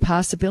the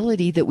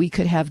possibility that we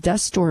could have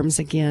dust storms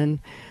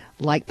again,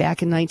 like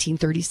back in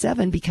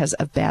 1937, because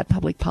of bad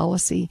public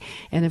policy.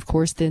 And of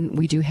course, then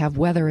we do have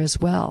weather as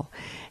well.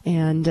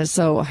 And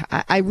so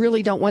I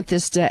really don't want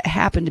this to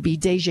happen to be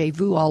deja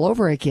vu all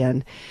over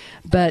again.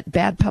 But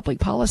bad public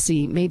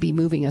policy may be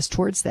moving us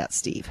towards that,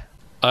 Steve.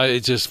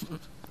 I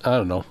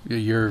don't know.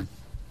 Your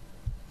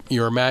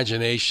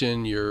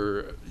imagination,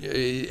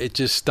 it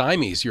just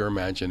stymies your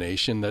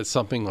imagination that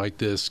something like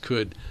this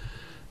could,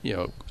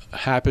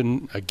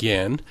 happen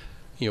again.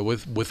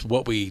 With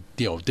what we,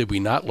 did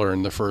we not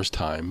learn the first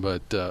time?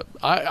 But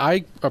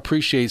I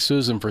appreciate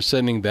Susan for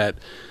sending that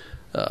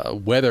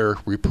weather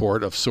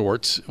report of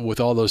sorts with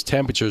all those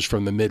temperatures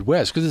from the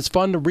Midwest, because it's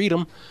fun to read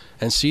them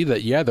and see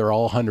that, they're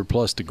all 100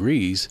 plus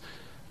degrees.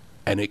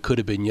 And it could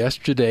have been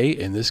yesterday.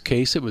 In this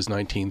case, it was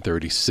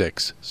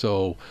 1936.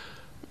 So,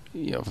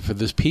 for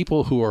those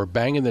people who are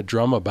banging the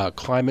drum about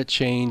climate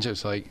change,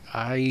 it's like,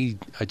 I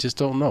just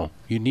don't know.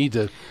 You need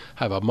to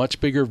have a much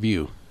bigger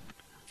view.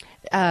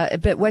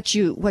 But what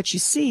you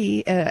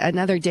see,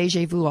 another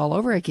deja vu all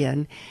over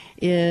again,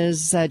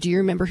 is do you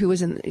remember who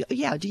was in?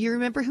 Yeah, do you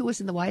remember who was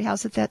in the White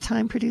House at that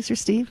time, producer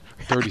Steve?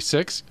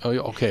 36. Oh,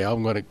 okay,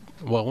 I'm going to.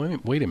 Well,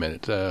 wait a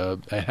minute.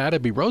 It had to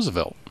be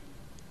Roosevelt.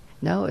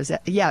 No, it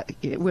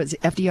was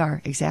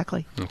FDR,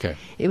 exactly. Okay.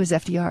 It was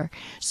FDR.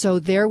 So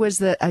there was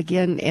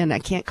again, and I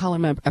can't call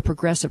him a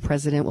progressive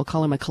president, we'll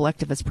call him a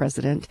collectivist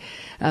president,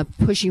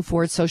 pushing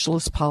forward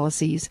socialist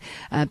policies,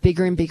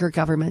 bigger and bigger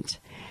government.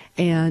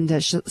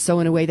 And so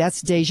in a way,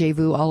 that's deja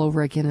vu all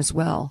over again as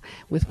well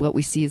with what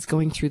we see is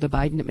going through the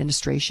Biden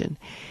administration.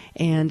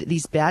 And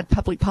these bad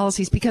public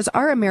policies, because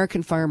our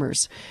American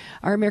farmers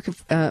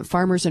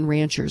and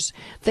ranchers,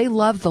 they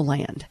love the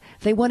land.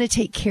 They want to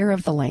take care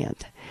of the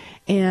land.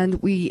 And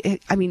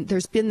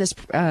there's been this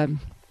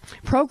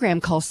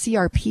program called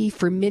CRP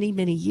for many,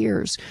 many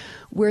years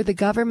where the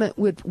government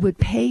would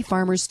pay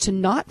farmers to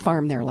not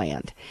farm their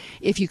land,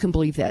 if you can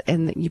believe that,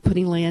 and you're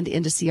putting land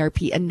into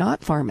CRP and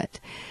not farm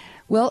it.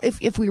 Well,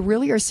 if we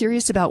really are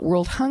serious about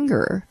world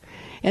hunger,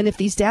 and if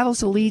these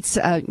Davos elites,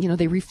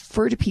 they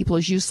refer to people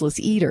as useless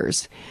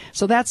eaters,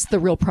 so that's the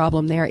real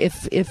problem there.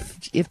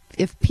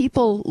 If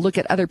people look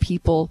at other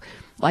people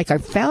like our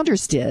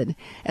founders did,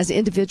 as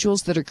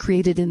individuals that are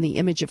created in the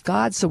image of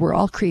God, so we're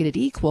all created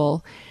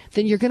equal,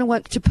 then you're going to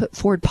want to put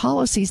forward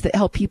policies that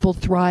help people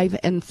thrive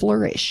and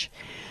flourish,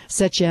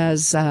 such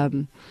as how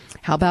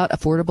about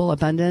affordable,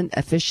 abundant,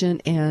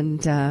 efficient,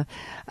 and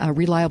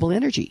reliable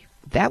energy.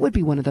 That would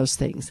be one of those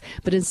things.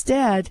 But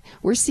instead,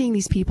 we're seeing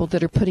these people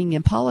that are putting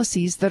in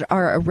policies that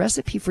are a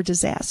recipe for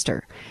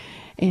disaster.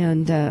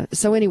 And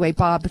so anyway,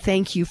 Bob,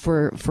 thank you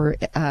for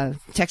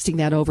texting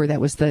that over.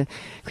 That was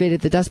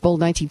created the Dust Bowl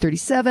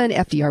 1937.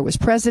 FDR was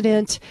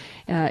president.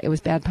 It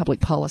was bad public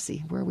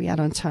policy. Where are we at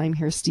on time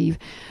here, Steve?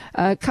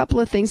 A couple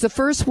of things. The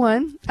first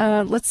one,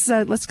 let's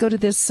go to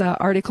this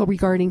article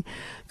regarding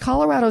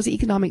Colorado's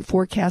economic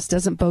forecast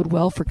doesn't bode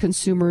well for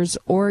consumers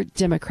or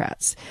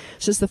Democrats.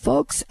 It says the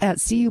folks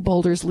at CU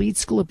Boulder's Lead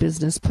School of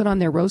Business put on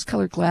their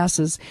rose-colored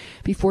glasses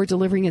before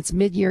delivering its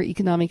mid-year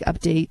economic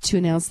update to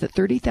announce that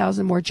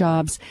 30,000 more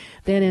jobs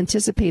than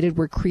anticipated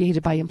were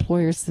created by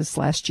employers this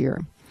last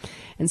year.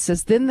 And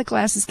says then the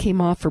glasses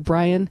came off for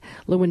Brian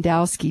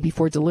Lewandowski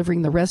before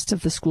delivering the rest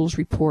of the school's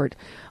report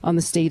on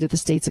the state of the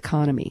state's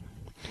economy.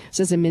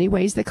 Says in many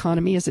ways the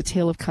economy is a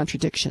tale of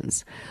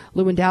contradictions.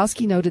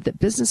 Lewandowski noted that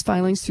business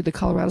filings through the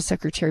Colorado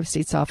Secretary of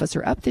State's office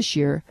are up this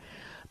year,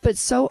 but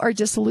so are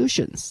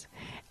dissolutions.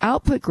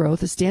 Output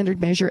growth, a standard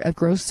measure of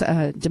gross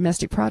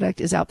domestic product,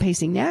 is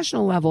outpacing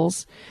national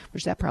levels,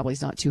 which that probably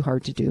is not too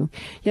hard to do.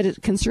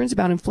 Yet concerns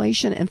about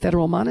inflation and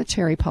federal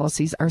monetary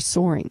policies are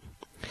soaring.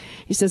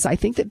 He says, I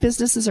think that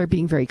businesses are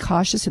being very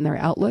cautious in their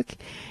outlook.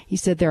 He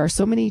said there are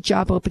so many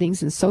job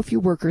openings and so few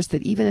workers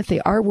that even if they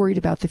are worried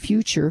about the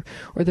future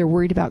or they're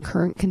worried about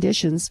current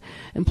conditions,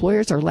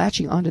 employers are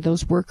latching onto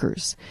those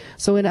workers.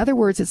 So in other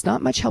words, it's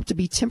not much help to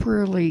be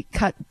temporarily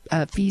cut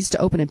fees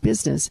to open a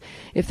business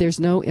if there's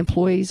no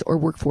employees or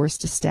workforce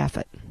to staff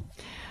it.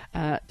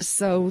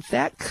 So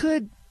that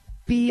could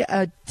be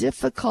a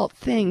difficult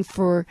thing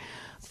for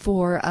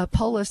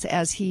Polis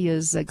as he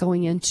is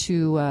going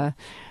into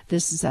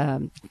this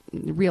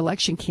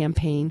re-election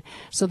campaign.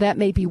 So that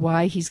may be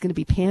why he's going to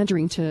be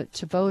pandering to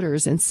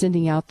voters and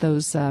sending out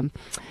those,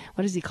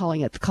 what is he calling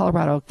it, the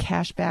Colorado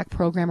Cashback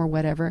Program or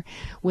whatever,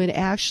 when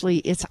actually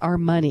it's our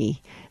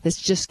money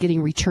that's just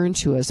getting returned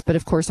to us. But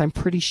of course, I'm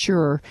pretty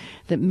sure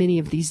that many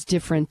of these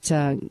different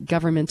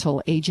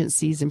governmental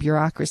agencies and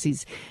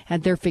bureaucracies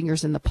had their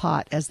fingers in the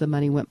pot as the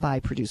money went by,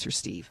 Producer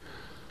Steve.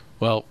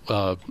 Well,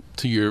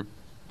 to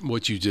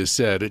what you just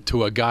said,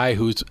 to a guy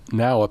who's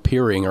now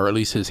appearing, or at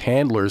least his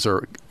handlers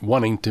are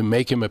wanting to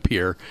make him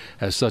appear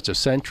as such a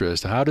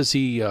centrist, how does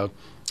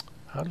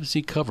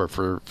he cover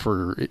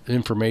for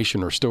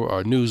information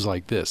or news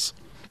like this?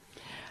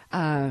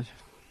 Well,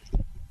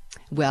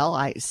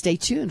 stay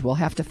tuned. We'll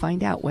have to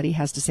find out what he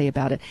has to say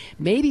about it.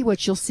 Maybe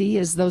what you'll see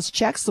is those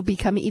checks will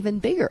become even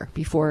bigger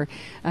before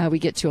we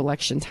get to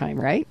election time,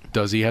 right?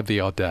 Does he have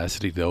the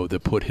audacity, though, to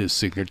put his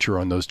signature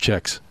on those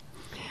checks?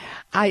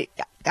 I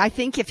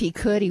think if he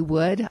could, he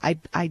would.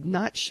 I'm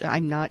not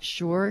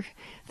sure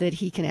that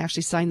he can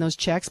actually sign those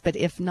checks. But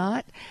if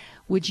not,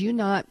 would you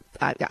not?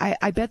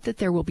 I bet that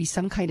there will be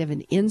some kind of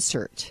an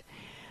insert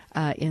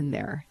in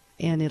there,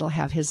 and it'll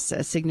have his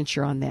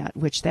signature on that.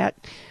 Which that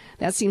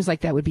seems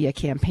like that would be a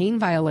campaign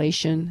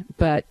violation.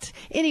 But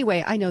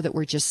anyway, I know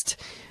that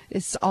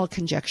it's all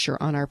conjecture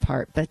on our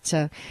part. But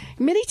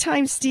many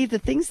times, Steve, the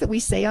things that we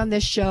say on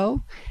this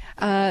show,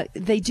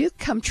 they do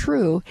come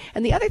true.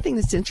 And the other thing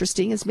that's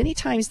interesting is many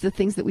times the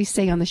things that we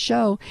say on the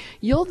show,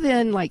 you'll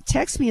then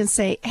text me and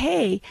say,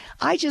 hey,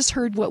 I just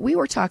heard what we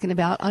were talking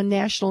about on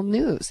national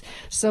news.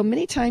 So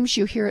many times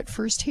you hear it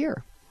first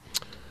here.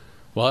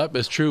 Well, that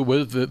is true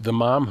with the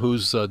mom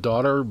whose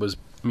daughter was,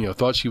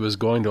 thought she was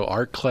going to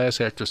art class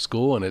after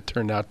school, and it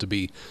turned out to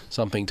be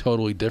something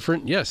totally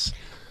different. Yes.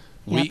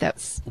 Yeah,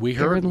 we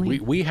heard,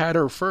 we had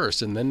her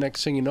first, and then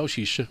next thing you know,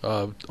 she's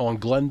on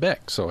Glenn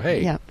Beck. So,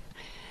 hey. Yeah.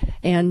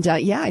 And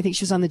I think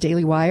she was on the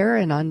Daily Wire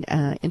and on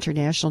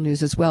international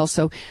news as well.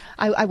 So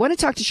I want to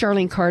talk to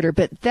Charlene Carter,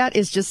 but that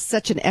is just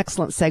such an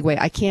excellent segue.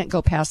 I can't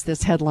go past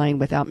this headline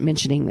without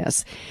mentioning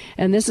this.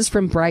 And this is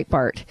from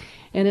Breitbart.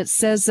 And it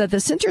says the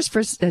Centers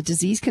for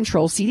Disease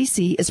Control,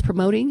 CDC, is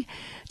promoting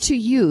to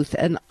youth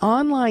an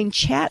online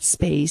chat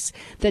space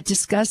that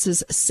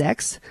discusses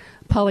sex,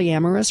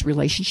 polyamorous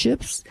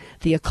relationships,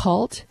 the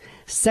occult,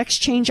 sex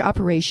change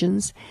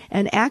operations,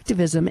 and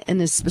activism,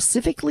 and is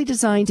specifically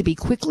designed to be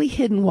quickly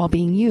hidden while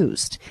being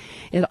used.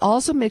 It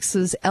also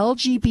mixes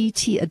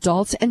LGBT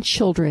adults and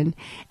children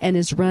and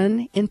is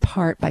run in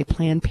part by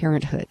Planned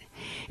Parenthood.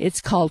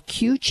 It's called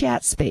Q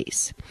Chat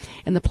Space,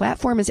 and the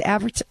platform is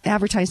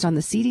advertised on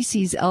the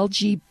CDC's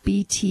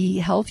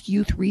LGBT Health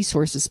Youth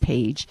Resources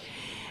page.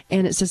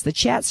 And it says the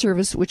chat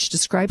service, which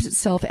describes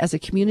itself as a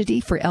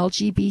community for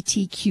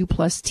LGBTQ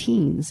plus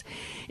teens,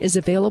 is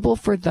available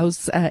for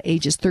those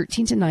ages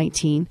 13 to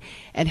 19.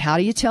 And how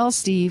do you tell,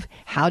 Steve?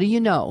 How do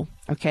you know?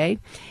 Okay.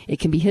 It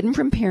can be hidden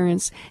from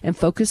parents and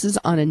focuses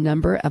on a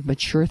number of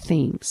mature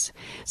themes.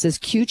 It says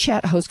Q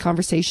Chat hosts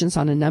conversations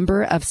on a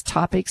number of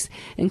topics,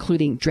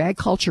 including drag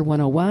culture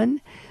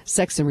 101,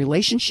 sex and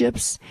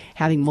relationships,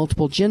 having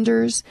multiple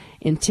genders,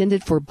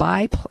 intended for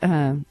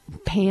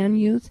pan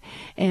youth.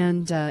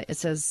 And it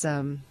says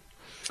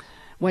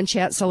one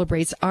chat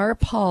celebrates our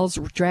Paul's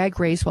drag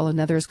race, while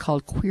another is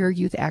called Queer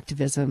Youth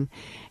Activism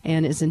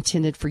and is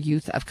intended for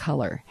youth of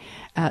color.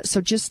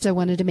 So just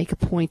wanted to make a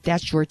point.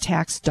 That's your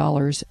tax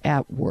dollars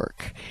at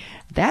work.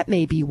 That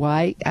may be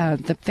why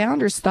the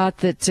founders thought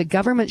that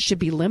government should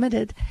be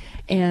limited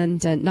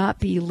and not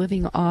be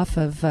living off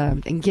of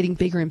and getting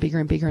bigger and bigger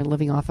and bigger and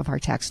living off of our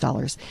tax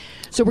dollars.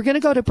 So we're going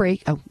to go to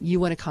break. Oh, you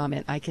want to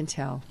comment? I can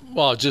tell.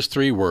 Well, just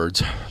 3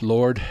 words.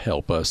 Lord,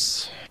 help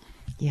us.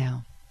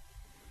 Yeah.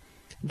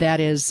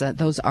 That is,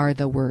 those are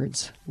the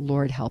words.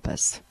 Lord, help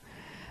us.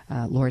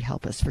 Lord,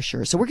 help us for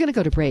sure. So we're going to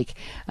go to break.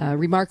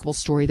 Remarkable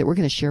story that we're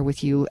going to share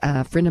with you.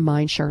 A friend of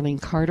mine,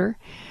 Charlene Carter.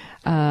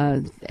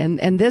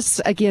 And this,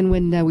 again,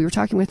 when we were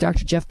talking with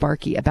Dr. Jeff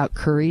Barke about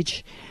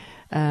courage,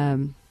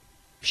 Charlene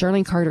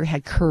Carter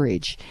had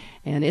courage,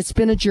 and it's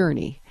been a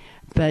journey,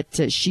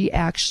 but she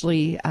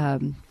actually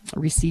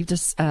received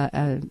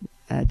a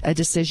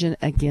decision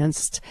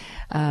against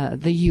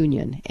the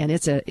union, and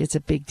it's a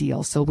big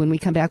deal. So when we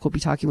come back, we'll be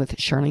talking with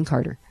Charlene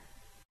Carter.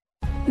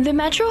 The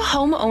metro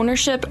home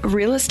ownership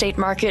real estate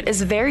market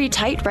is very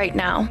tight right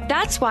now.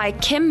 That's why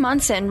Kim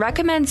Munson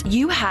recommends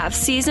you have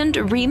seasoned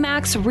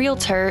RE/MAX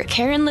realtor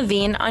Karen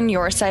Levine on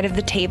your side of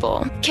the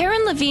table.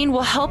 Karen Levine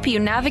will help you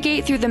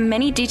navigate through the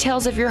many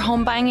details of your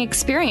home buying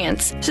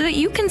experience so that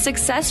you can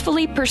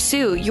successfully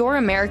pursue your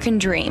American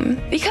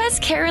dream. Because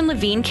Karen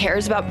Levine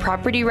cares about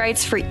property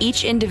rights for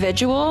each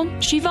individual,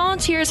 she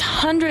volunteers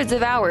hundreds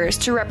of hours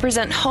to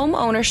represent home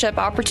ownership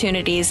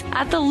opportunities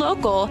at the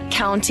local,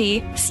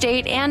 county,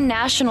 state, and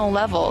national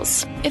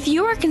levels. If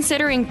you are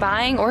considering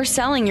buying or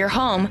selling your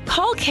home,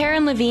 call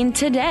Karen Levine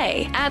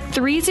today at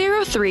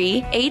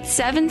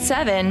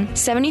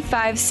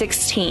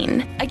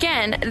 303-877-7516.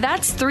 Again,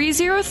 that's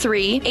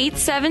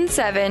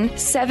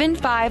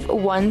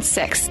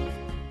 303-877-7516.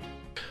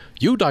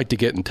 You'd like to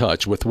get in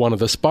touch with one of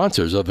the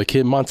sponsors of The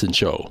Kim Munson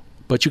Show,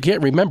 but you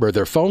can't remember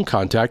their phone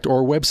contact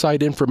or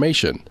website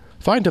information.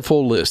 Find a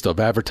full list of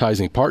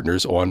advertising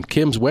partners on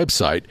Kim's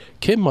website,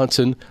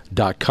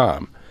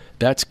 kimmunson.com.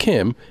 That's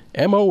Kim,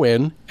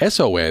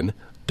 MONSON.com.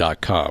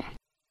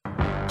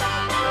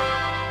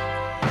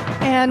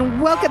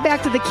 And welcome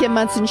back to the Kim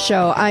Munson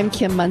Show. I'm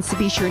Kim Munson.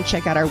 Be sure and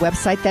check out our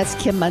website. That's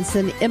Kim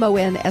Munson,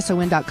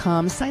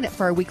 MONSON.com. Sign up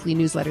for our weekly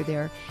newsletter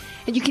there.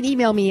 And you can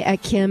email me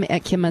at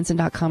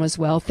kim@kimmunson.com as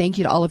well. Thank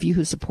you to all of you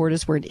who support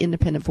us. We're an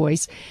independent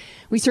voice.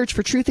 We search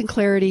for truth and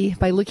clarity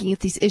by looking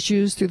at these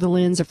issues through the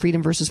lens of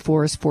freedom versus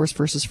force, force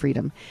versus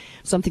freedom.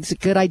 If something's a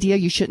good idea,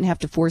 you shouldn't have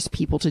to force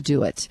people to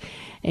do it.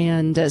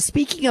 And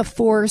speaking of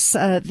force,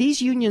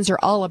 these unions are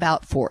all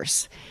about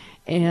force.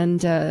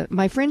 And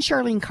my friend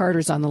Charlene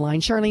Carter's on the line.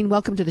 Charlene,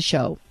 welcome to the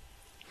show.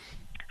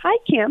 Hi,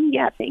 Kim.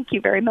 Yeah, thank you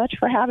very much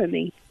for having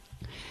me.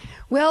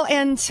 Well,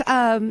 and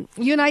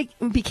you and I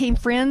became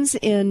friends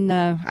in,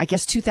 I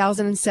guess,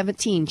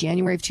 2017,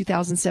 January of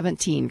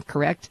 2017,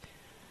 correct?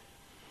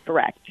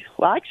 Correct.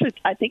 Well, actually,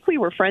 I think we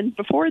were friends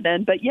before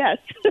then, but yes.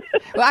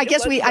 Well, I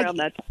guess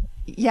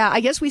I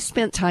guess we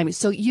spent time.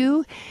 So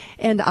you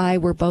and I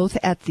were both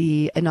at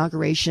the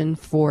inauguration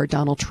for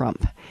Donald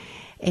Trump.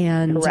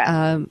 And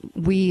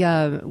we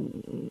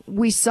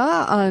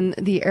saw on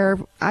the air,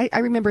 I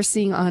remember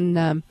seeing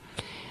on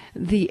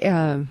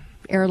the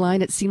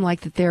airline, it seemed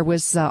like that there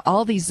was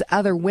all these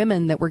other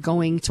women that were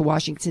going to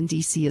Washington,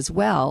 D.C. as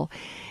well.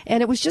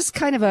 And it was just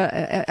kind of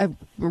a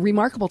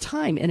remarkable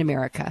time in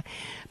America.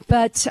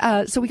 But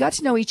so we got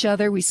to know each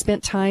other. We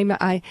spent time.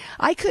 I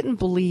couldn't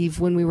believe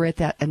when we were at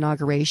that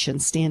inauguration,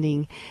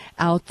 standing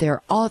out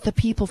there, all the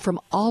people from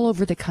all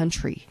over the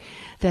country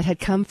that had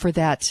come for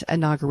that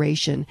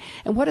inauguration.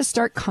 And what a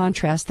stark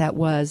contrast that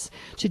was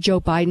to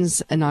Joe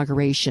Biden's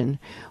inauguration,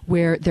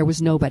 where there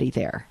was nobody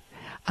there.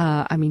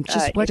 I mean,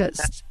 just what a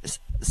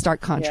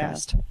stark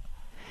contrast.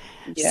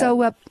 Yeah.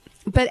 So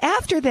But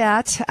after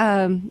that,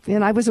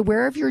 and I was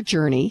aware of your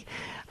journey,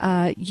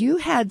 you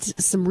had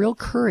some real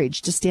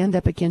courage to stand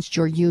up against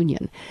your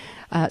union.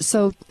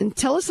 So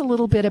tell us a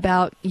little bit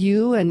about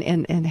you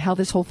and how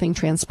this whole thing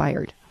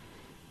transpired.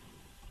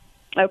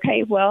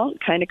 Okay, well,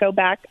 kind of go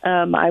back.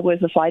 I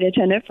was a flight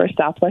attendant for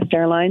Southwest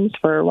Airlines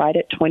for right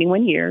at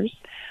 21 years.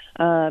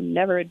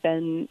 Never had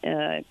been,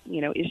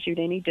 issued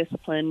any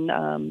discipline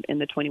in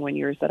the 21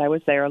 years that I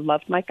was there.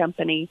 Loved my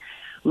company,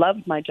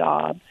 loved my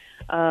job.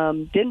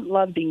 Didn't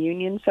love the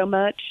union so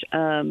much.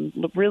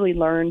 Really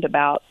learned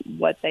about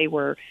what they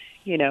were,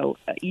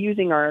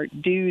 using our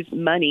dues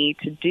money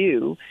to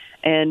do.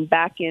 And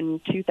back in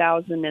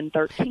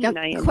 2013, now,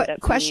 I ended up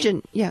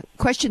question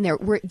there.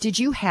 Did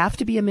you have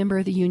to be a member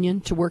of the union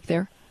to work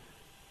there?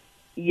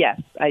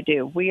 Yes, I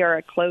do. We are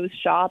a closed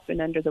shop,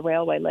 and under the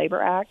Railway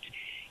Labor Act,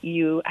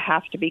 you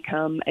have to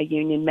become a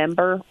union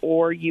member,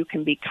 or you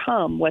can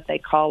become what they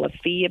call a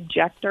fee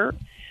objector,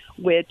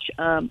 which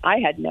I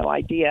had no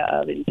idea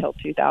of until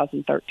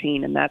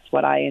 2013, and that's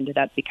what I ended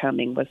up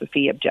becoming, was a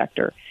fee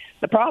objector.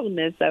 The problem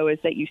is, though, is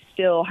that you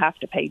still have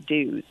to pay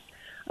dues.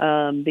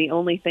 The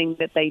only thing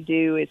that they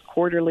do is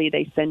quarterly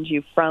they send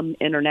you from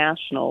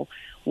International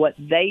what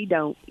they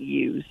don't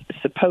use,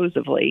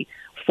 supposedly,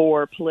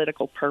 for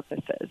political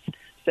purposes.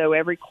 So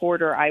every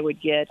quarter I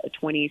would get a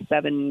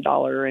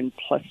 $27 and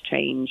plus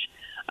change,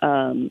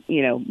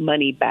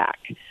 money back.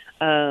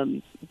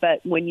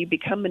 But when you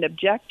become an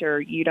objector,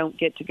 you don't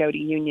get to go to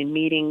union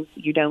meetings.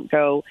 You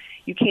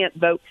can't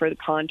vote for the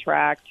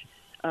contract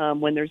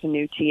when there's a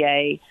new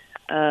TA.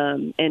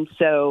 And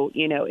so,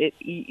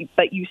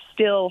 but you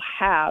still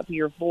have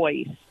your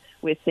voice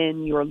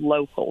within your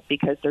local,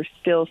 because they're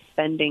still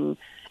spending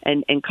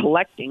and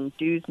collecting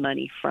dues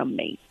money from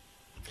me.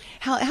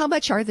 How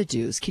much are the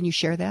dues? Can you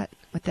share that,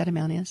 what that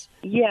amount is?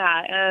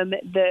 Yeah,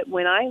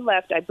 when I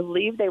left, I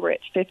believe they were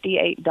at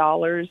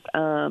 $58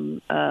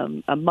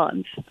 a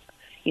month,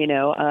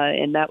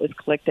 and that was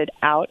collected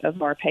out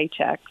of our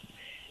paychecks.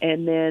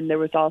 And then there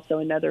was also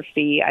another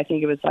fee. I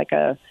think it was like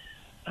a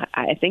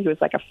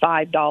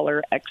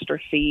 $5 extra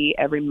fee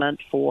every month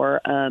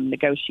for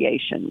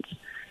negotiations.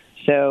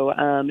 So,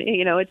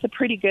 it's a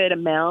pretty good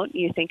amount.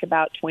 You think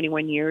about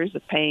 21 years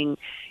of paying,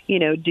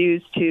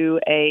 dues to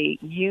a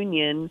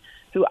union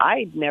who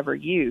I'd never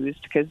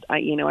used, because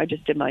I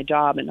just did my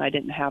job and I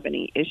didn't have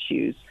any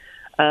issues.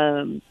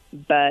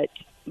 But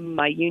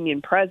my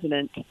union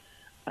president,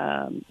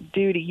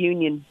 due to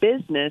union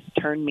business,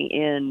 turned me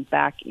in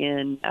back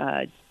in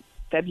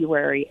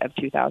February of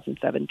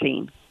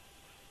 2017.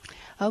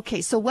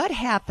 Okay, so what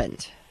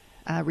happened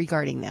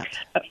regarding that?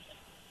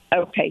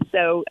 Okay,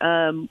 so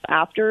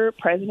after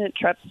President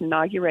Trump's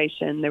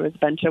inauguration, there was a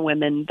bunch of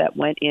women that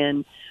went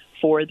in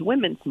for the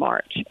Women's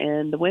March.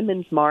 And the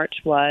Women's March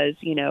was,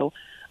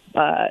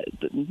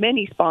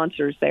 many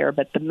sponsors there,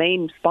 but the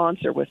main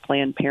sponsor was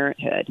Planned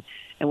Parenthood.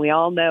 And we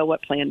all know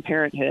what Planned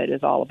Parenthood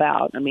is all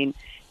about. I mean,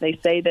 they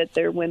say that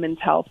they're women's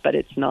health, but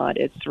it's not.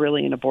 It's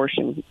really an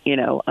abortion,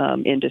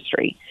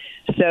 industry.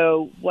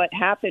 So what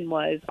happened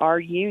was our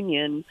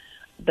union,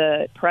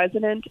 the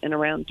president and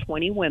around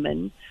 20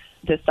 women,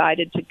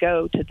 decided to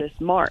go to this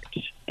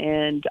march,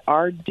 and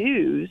our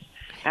dues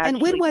actually.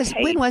 And when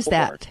was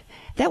that?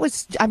 That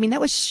was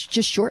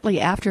just shortly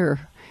after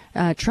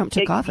Trump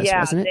took office,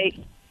 wasn't it?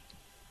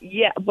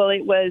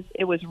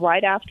 It was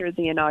right after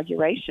the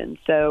inauguration.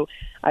 So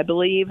I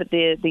believe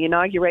the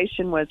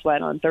inauguration was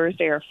on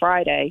Thursday or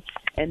Friday,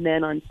 and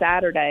then on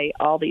Saturday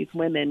all these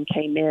women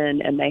came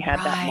in and they had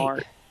that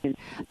march.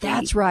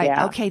 That's right.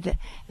 Yeah. Okay,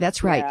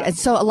 that's right. Yeah. And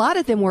so a lot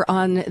of them were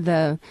on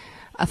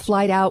a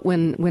flight out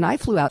when I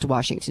flew out to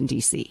Washington,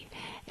 D.C.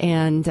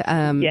 And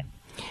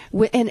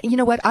and you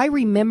know what? I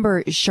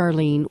remember,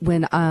 Charlene,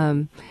 when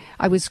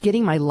I was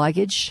getting my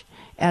luggage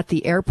at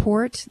the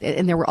airport,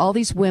 and there were all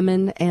these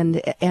women,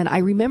 and I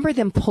remember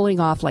them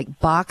pulling off like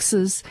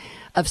boxes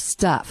of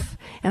stuff,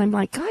 and I'm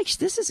like, gosh,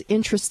 this is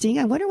interesting.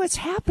 I wonder what's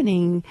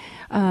happening.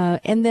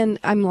 And then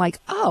I'm like,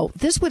 oh,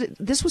 this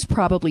was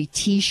probably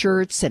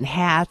T-shirts and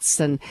hats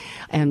and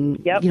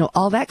yep.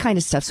 All that kind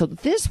of stuff. So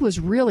this was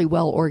really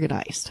well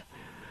organized.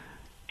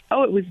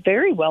 Oh, it was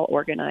very well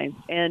organized,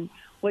 and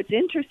what's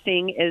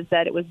interesting is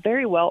that it was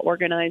very well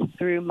organized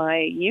through my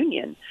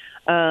union.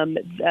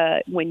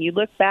 When you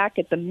look back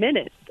at the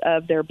minutes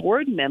of their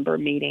board member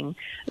meeting,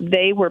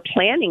 they were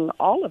planning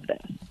all of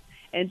this.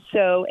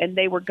 And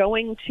they were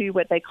going to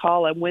what they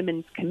call a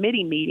women's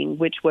committee meeting,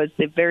 which was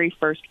the very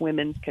first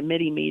women's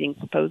committee meeting,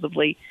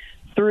 supposedly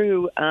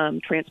through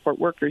Transport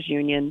Workers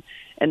Union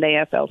and the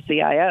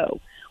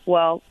AFL-CIO.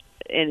 Well,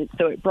 and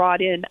so it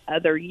brought in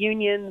other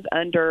unions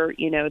under,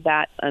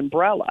 that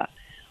umbrella.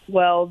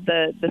 Well,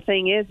 the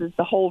thing is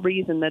the whole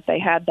reason that they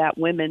had that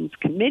women's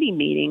committee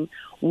meeting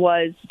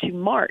was to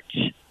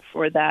march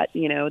for that,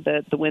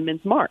 the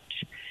women's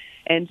march.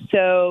 And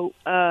so,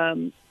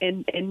 and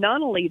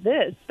not only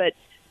this, but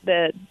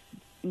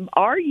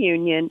our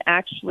union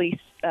actually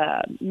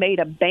made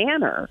a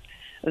banner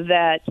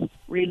that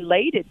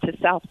related to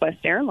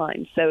Southwest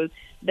Airlines. So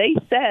they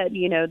said,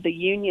 the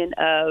union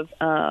of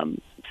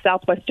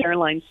Southwest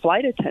Airlines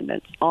flight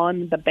attendants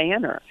on the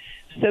banner.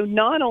 So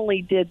not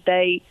only did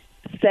they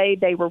say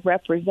they were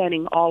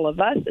representing all of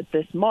us at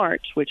this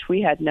march, which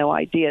we had no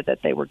idea that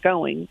they were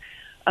going,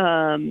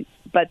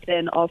 but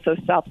then also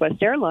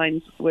Southwest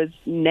Airlines was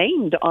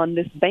named on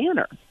this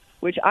banner,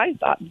 which I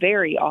thought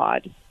very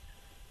odd.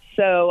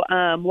 So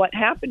what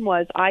happened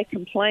was I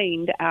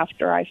complained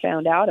after I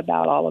found out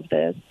about all of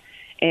this,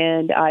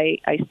 and I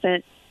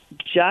sent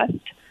just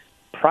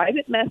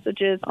private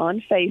messages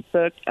on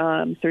Facebook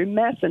through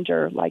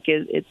Messenger, like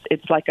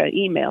it's like an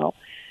email,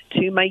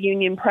 to my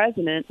union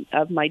president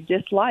of my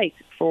dislike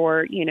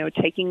for,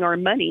 taking our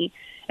money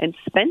and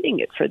spending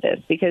it for this,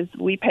 because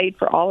we paid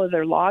for all of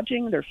their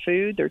lodging, their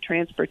food, their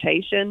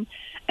transportation,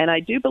 and I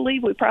do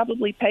believe we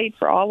probably paid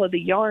for all of the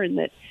yarn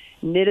that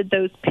knitted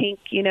those pink,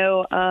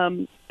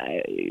 the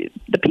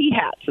pea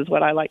hats is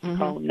what I like to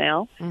call them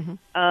now,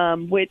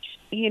 which,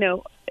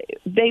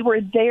 they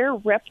were there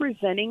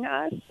representing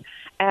us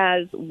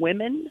as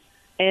women.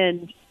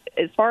 And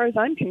as far as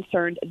I'm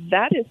concerned,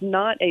 that is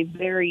not a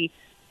very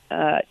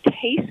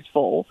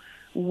tasteful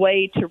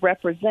way to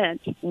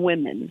represent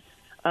women.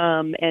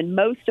 And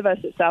most of us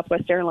at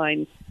Southwest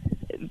Airlines,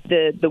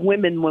 the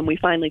women, when we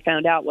finally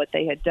found out what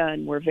they had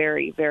done, were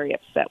very, very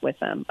upset with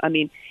them. I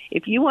mean,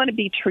 if you want to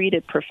be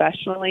treated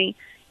professionally,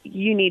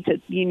 you need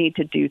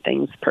to do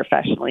things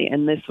professionally,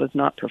 and this was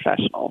not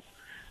professional.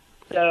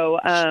 So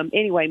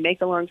anyway,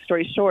 make a long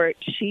story short,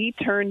 she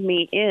turned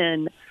me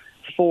in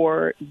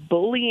for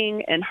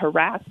bullying and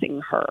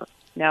harassing her.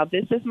 Now,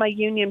 this is my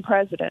union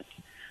president.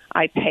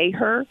 I pay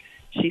her.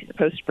 She's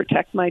supposed to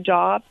protect my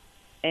job,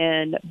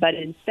 but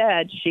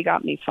instead she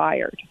got me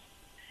fired.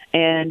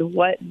 And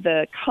what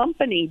the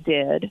company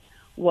did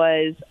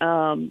was,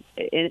 and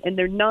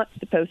they're not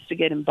supposed to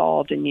get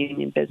involved in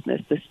union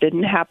business. This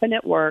didn't happen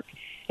at work.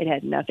 It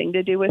had nothing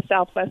to do with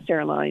Southwest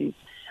Airlines,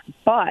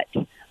 but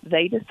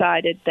they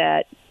decided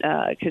that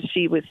because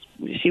she was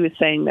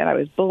saying that I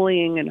was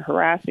bullying and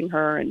harassing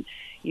her and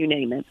you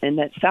name it, and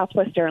that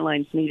Southwest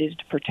Airlines needed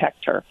to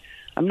protect her.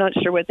 I'm not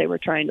sure what they were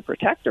trying to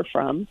protect her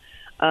from,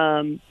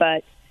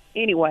 but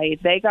anyway,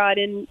 they got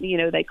in,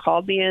 they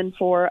called me in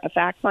for a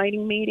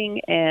fact-finding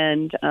meeting,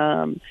 and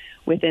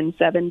within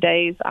 7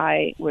 days,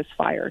 I was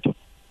fired.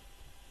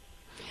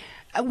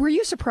 Were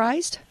you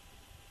surprised?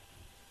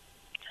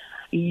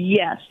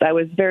 Yes, I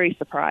was very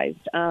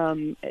surprised,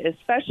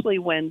 especially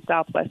when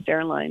Southwest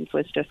Airlines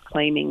was just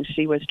claiming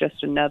she was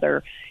just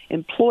another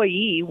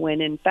employee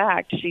when, in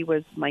fact, she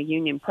was my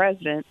union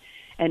president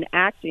and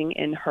acting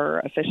in her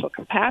official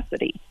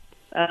capacity.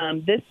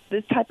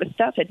 This type of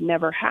stuff had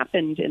never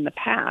happened in the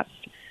past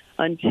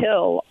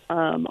until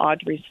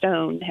Audrey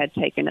Stone had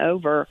taken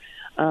over.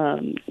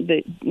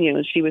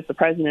 She was the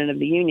president of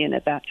the union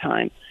at that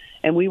time,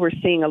 and we were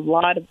seeing a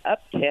lot of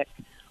uptick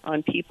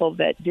on people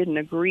that didn't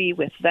agree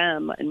with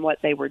them and what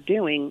they were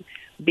doing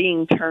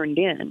being turned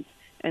in.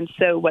 And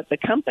so what the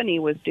company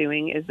was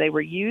doing is they were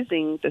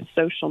using the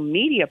social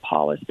media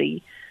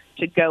policy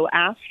to go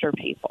after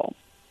people.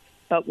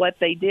 But what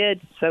they did,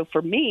 so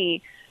for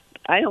me,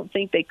 I don't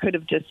think they could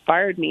have just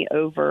fired me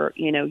over,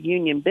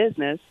 union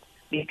business,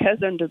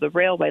 because under the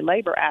Railway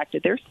Labor Act,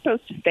 they're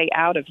supposed to stay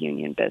out of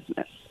union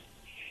business.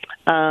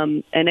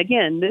 And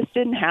again, this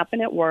didn't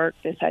happen at work.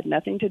 This had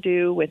nothing to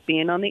do with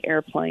being on the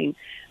airplane.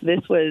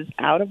 This was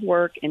out of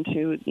work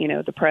into,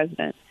 the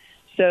president.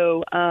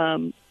 So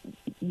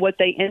what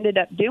they ended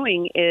up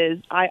doing is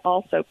I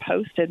also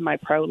posted my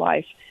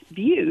pro-life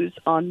views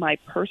on my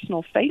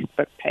personal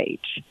Facebook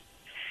page.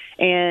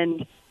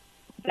 And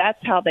that's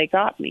how they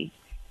got me.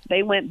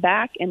 They went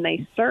back and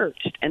they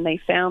searched and they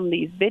found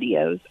these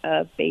videos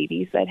of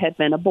babies that had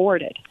been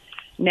aborted.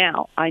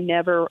 Now, I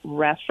never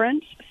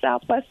referenced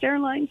Southwest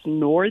Airlines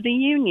nor the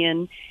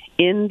union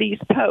in these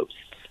posts,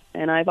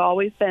 and I've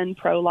always been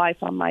pro-life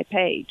on my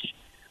page.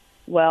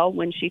 Well,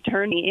 when she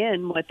turned me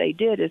in, what they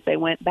did is they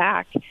went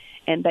back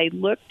and they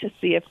looked to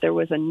see if there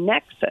was a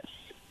nexus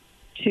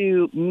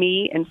to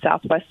me and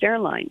Southwest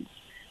Airlines.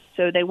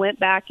 So they went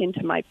back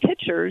into my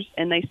pictures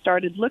and they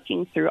started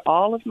looking through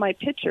all of my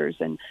pictures,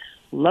 and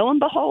lo and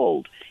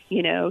behold,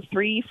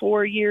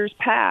 3-4 years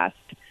passed.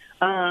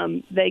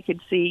 They could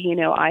see,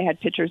 I had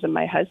pictures of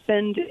my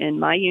husband in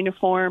my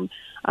uniform.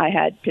 I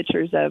had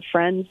pictures of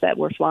friends that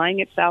were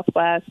flying at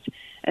Southwest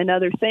and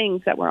other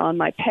things that were on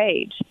my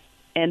page.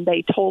 And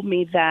they told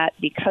me that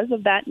because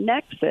of that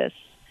nexus,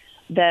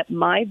 that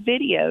my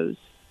videos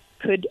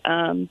could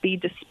be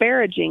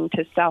disparaging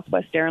to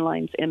Southwest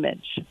Airlines'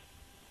 image.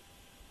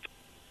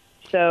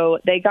 So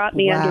they got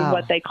me under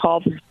what they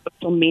call the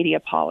social media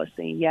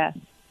policy, yes.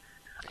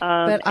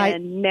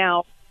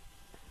 Now,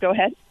 go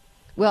ahead.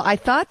 Well, I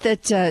thought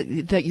that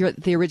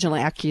the original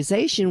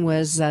accusation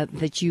was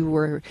that you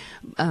were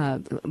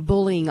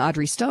bullying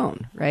Audrey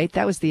Stone, right?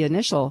 That was the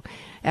initial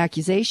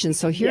accusation.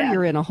 So here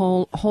you're in a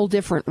whole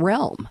different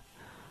realm.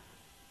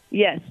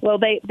 Yes. Well,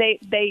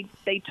 they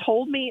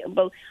told me.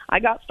 Well, I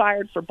got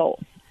fired for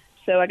both.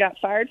 So I got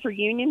fired for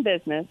union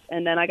business,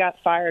 and then I got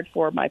fired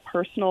for my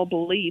personal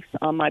beliefs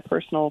on my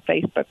personal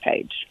Facebook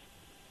page.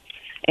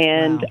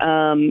 And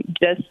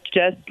just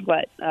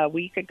a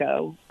week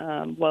ago,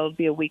 it'll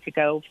be a week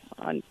ago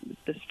on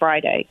this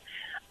Friday.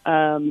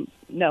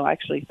 No,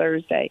 actually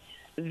Thursday.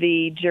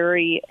 The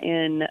jury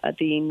in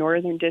the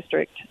Northern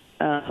District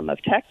of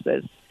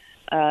Texas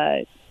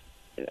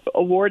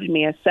awarded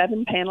me, a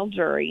 7-panel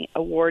jury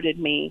awarded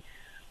me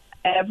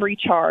every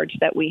charge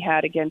that we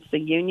had against the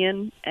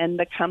union and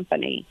the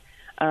company.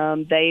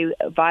 They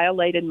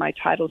violated my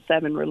Title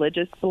VII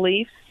religious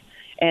beliefs,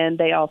 and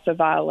they also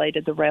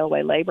violated the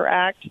Railway Labor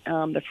Act,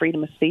 the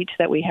freedom of speech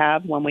that we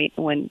have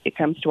when it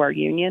comes to our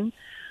union.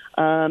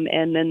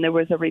 And then there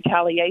was a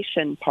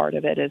retaliation part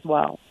of it as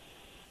well.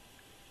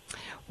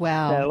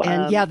 Wow.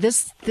 And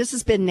this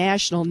has been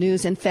national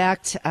news. In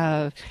fact,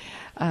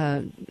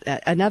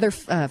 another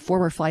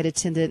former flight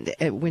attendant,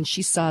 when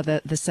she saw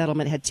the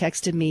settlement, had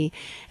texted me,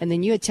 and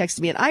then you had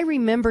texted me. And I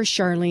remember,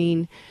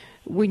 Charlene,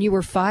 when you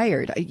were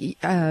fired, you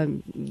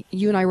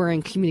and I were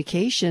in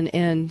communication,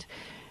 and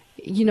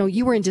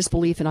you were in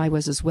disbelief, and I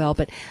was as well.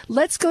 But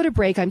let's go to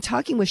break. I'm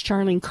talking with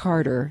Charlene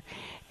Carter,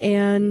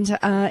 and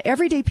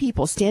everyday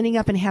people standing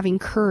up and having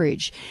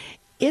courage.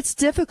 It's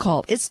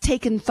difficult. It's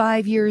taken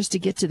 5 years to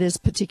get to this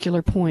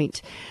particular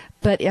point.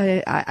 But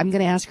I'm going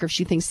to ask her if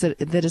she thinks that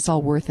it's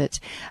all worth it.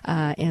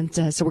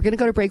 So we're going to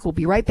go to break. We'll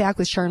be right back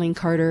with Charlene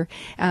Carter.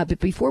 But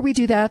before we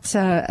do that,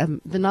 the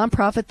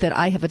nonprofit that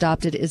I have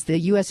adopted is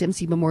the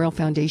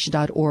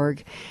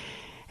USMCMemorialFoundation.org.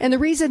 And the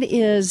reason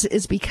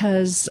is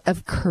because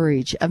of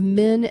courage of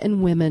men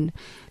and women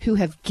who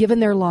have given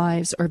their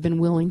lives or been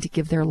willing to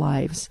give their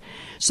lives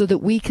so that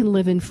we can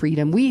live in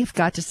freedom. We've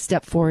got to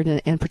step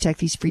forward and protect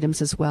these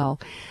freedoms as well.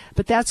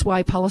 But that's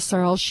why Paula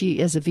Sarl, she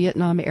is a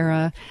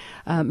Vietnam-era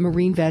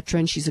Marine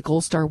veteran. She's a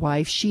Gold Star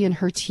wife. She and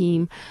her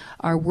team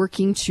are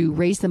working to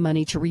raise the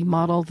money to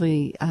remodel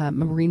the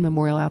Marine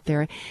Memorial out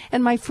there.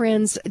 And my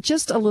friends,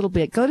 just a little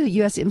bit, go to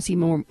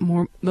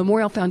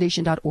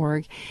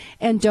USMCMemorialFoundation.org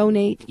and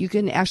donate. You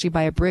can actually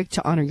buy a brick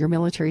to honor your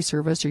military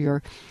service or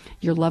your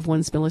loved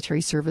one's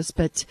military service.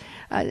 But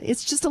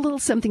it's just a little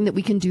something that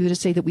we can do to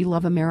say that we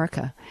love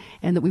America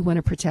and that we want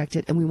to protect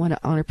it and we want to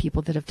honor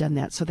people that have done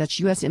that. So that's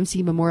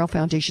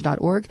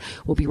USMCMemorialFoundation.org.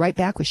 We'll be right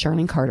back with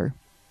Charlene Carter.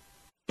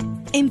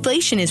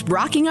 Inflation is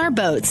rocking our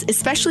boats,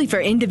 especially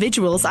for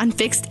individuals on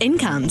fixed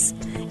incomes.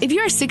 If you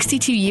are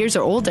 62 years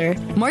or older,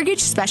 mortgage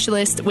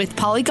specialist with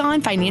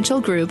Polygon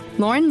Financial Group,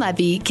 Lauren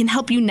Levy, can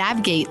help you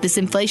navigate this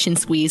inflation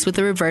squeeze with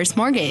a reverse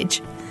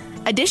mortgage.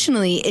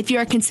 Additionally, if you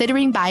are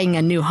considering buying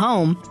a new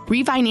home,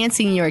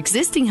 refinancing your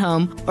existing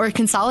home, or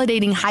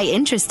consolidating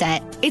high-interest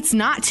debt, it's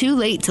not too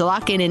late to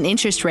lock in an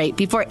interest rate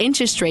before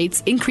interest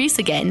rates increase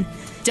again.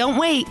 Don't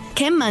wait.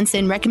 Kim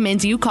Munson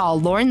recommends you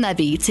call Lauren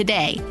Levy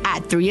today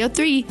at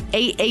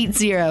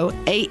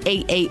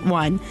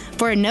 303-880-8881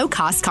 for a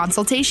no-cost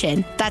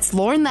consultation. That's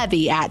Lauren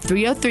Levy at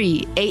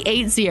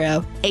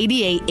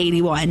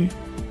 303-880-8881.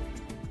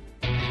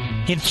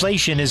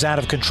 Inflation is out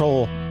of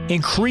control.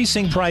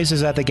 Increasing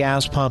prices at the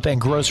gas pump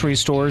and grocery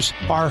stores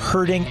are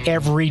hurting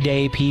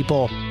everyday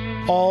people.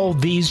 All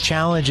these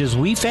challenges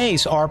we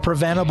face are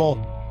preventable.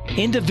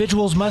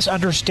 Individuals must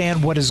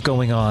understand what is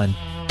going on.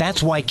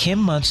 That's why Kim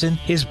Munson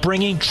is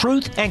bringing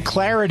truth and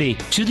clarity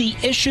to the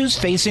issues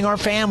facing our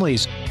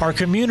families, our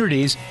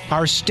communities,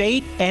 our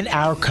state, and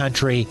our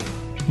country.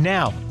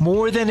 Now,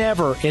 more than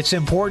ever, it's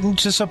important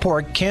to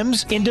support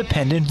Kim's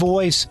independent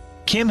voice.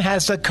 Kim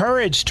has the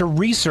courage to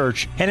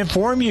research and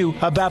inform you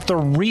about the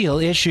real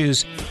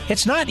issues.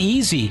 It's not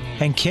easy,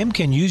 and Kim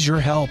can use your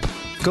help.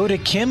 Go to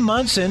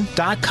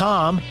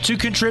KimMunson.com to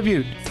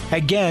contribute.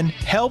 Again,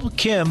 help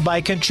Kim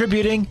by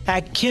contributing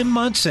at Kim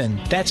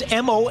Munson. That's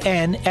MONSON.com.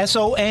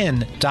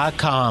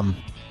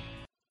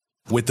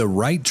 With the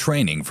right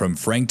training from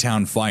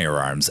Franktown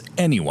Firearms,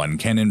 anyone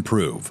can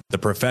improve. The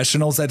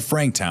professionals at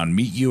Franktown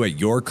meet you at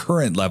your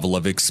current level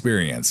of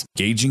experience,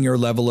 gauging your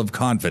level of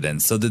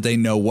confidence so that they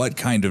know what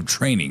kind of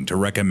training to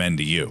recommend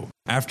to you.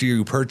 After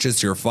you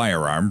purchase your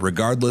firearm,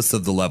 regardless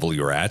of the level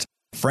you're at,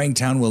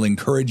 Franktown will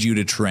encourage you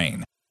to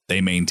train. They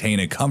maintain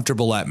a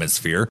comfortable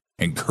atmosphere,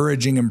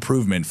 encouraging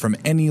improvement from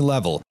any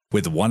level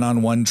with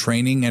one-on-one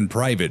training and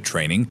private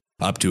training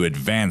up to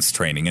advanced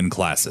training and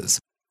classes.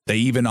 They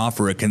even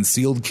offer a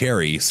concealed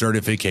carry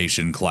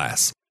certification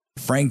class.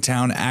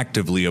 Franktown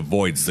actively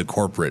avoids the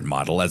corporate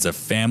model as a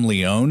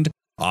family-owned,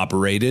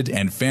 operated,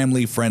 and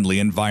family-friendly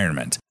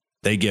environment.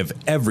 They give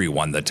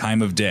everyone the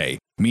time of day,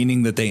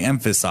 meaning that they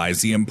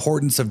emphasize the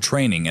importance of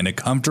training in a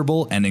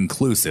comfortable and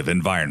inclusive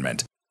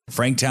environment.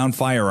 Franktown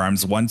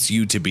Firearms wants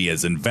you to be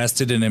as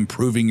invested in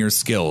improving your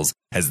skills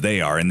as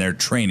they are in their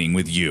training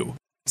with you.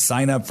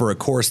 Sign up for a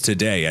course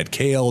today at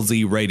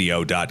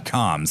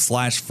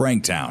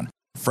klzradio.com/Franktown.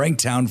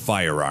 Franktown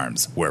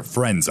Firearms, where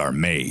friends are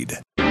made.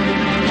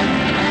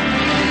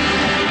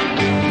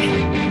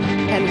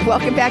 And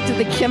welcome back to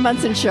the Kim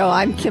Munson Show.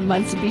 I'm Kim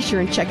Munson. Be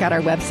sure and check out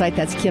our website.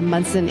 That's Kim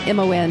Munson,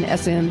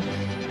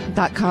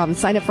 MONSN.com.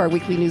 Sign up for our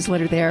weekly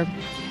newsletter there.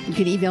 You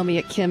can email me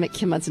at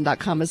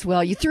kim@kimmunson.com as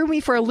well. You threw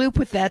me for a loop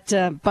with that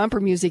bumper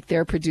music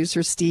there,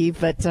 producer Steve,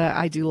 but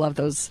I do love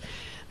those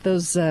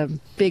those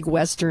big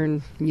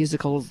Western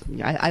musicals.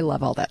 I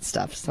love all that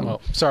stuff. So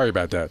well, sorry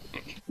about that.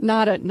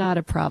 Not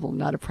a problem.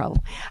 Not a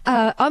problem.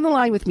 On the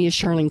line with me is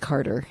Charlene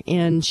Carter,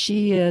 and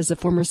she is a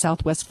former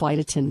Southwest flight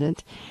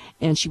attendant,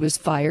 and she was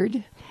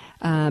fired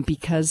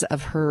because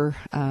of her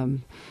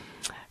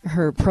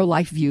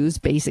pro-life views,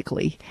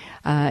 basically.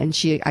 And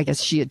I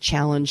guess she had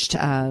challenged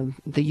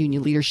the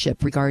union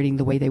leadership regarding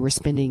the way they were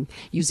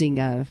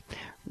using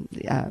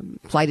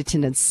flight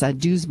attendants'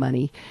 dues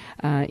money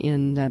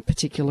in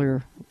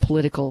particular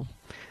political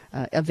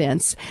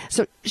events.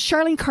 So,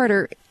 Charlene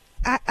Carter,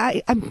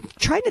 I'm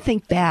trying to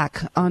think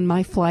back on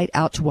my flight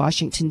out to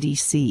Washington,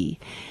 D.C.,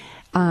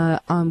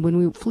 when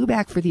we flew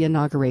back for the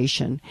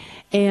inauguration.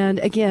 And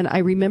again, I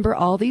remember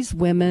all these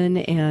women,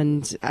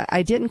 and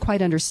I didn't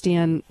quite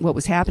understand what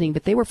was happening,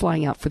 but they were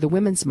flying out for the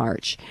Women's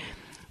March.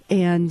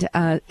 And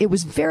it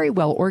was very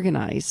well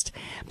organized.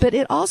 But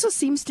it also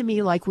seems to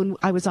me like when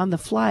I was on the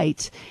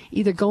flight,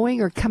 either going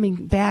or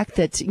coming back,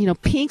 that,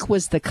 pink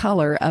was the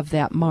color of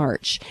that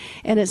march.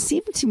 And it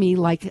seemed to me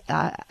like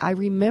I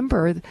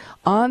remember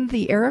on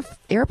the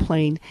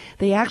airplane,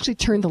 they actually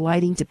turned the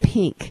lighting to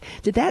pink.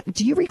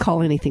 Do you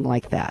recall anything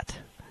like that?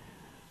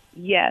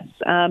 Yes.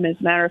 As a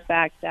matter of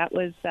fact, that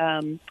was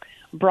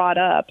brought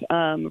up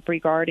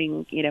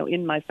regarding,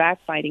 in my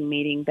fact-finding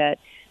meeting, that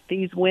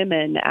these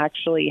women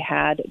actually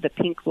had the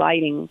pink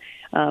lighting.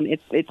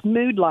 It's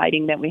mood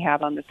lighting that we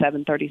have on the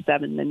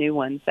 737, the new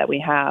ones that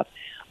we have.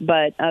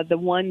 But the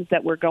ones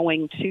that were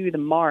going to the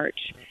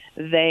march,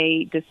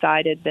 they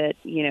decided that,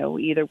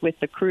 either with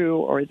the crew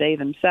or they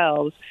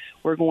themselves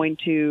were going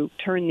to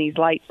turn these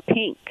lights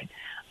pink.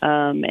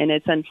 And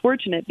it's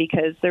unfortunate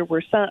because there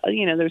were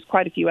there's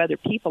quite a few other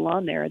people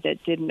on there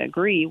that didn't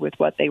agree with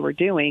what they were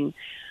doing.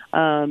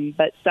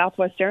 But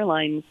Southwest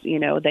Airlines,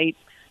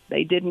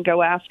 they didn't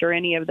go after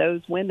any of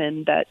those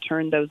women that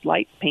turned those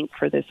lights pink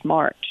for this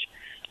march.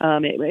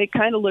 It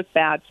kind of looked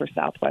bad for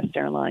Southwest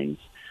Airlines,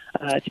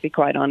 to be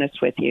quite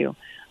honest with you.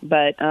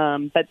 But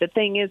the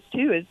thing is,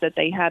 too, is that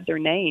they had their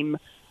name,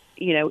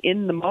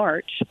 in the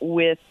march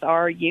with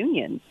our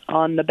union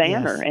on the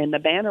banner, yes. And the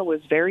banner was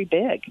very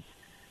big.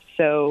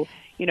 So,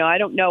 I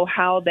don't know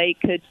how they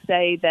could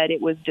say that it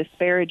was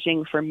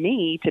disparaging for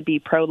me to be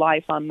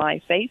pro-life on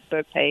my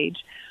Facebook page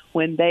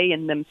when they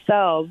in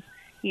themselves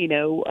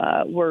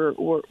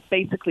were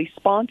basically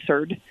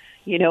sponsored,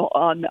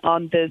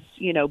 on this,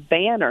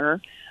 banner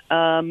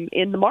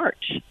in the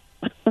march.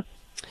 So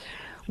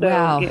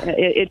wow.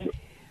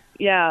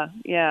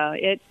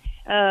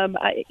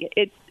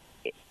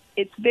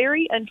 It's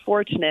very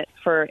unfortunate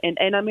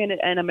and I'm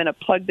gonna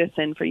plug this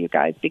in for you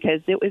guys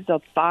because it was a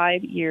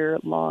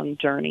 5-year-long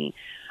journey,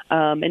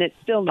 and it's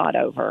still not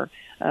over.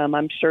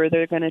 I'm sure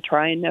they're going to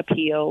try and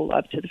appeal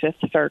up to the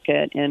Fifth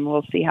Circuit, and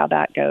we'll see how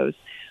that goes.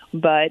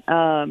 But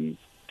the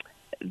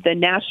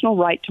National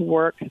Right to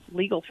Work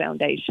Legal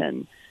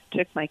Foundation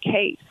took my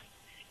case,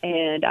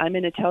 and I'm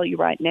going to tell you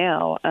right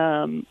now,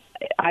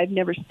 I've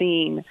never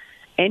seen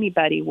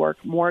anybody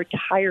work more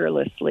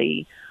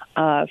tirelessly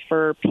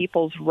for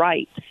people's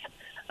rights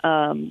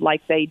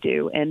like they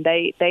do, and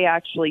they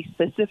actually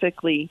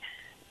specifically,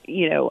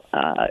 go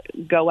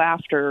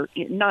after,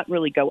 not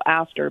really go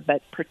after,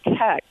 but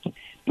protect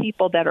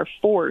people that are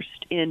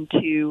forced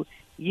into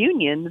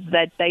unions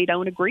that they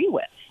don't agree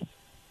with.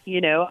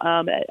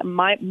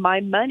 My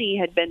money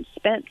had been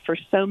spent for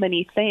so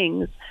many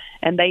things,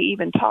 and they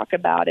even talk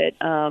about it.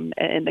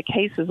 And the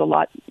case is a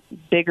lot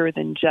bigger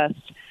than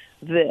just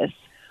this.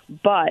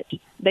 But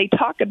they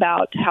talk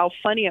about how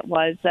funny it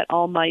was that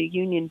all my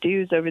union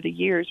dues over the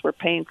years were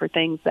paying for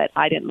things that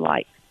I didn't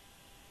like.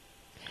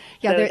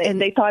 Yeah, so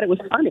they thought it was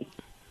funny.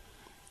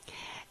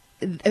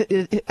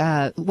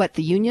 What,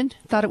 the union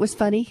thought it was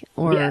funny,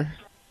 or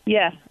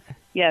yes,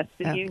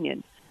 the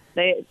union.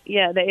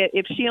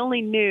 If she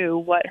only knew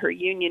what her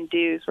union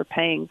dues were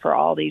paying for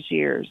all these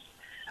years,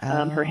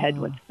 her head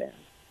would spin.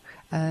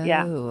 Oh,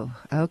 yeah.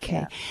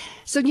 Okay. Yeah.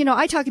 So,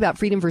 I talk about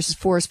freedom versus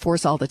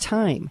force all the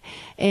time.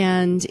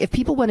 And if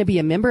people want to be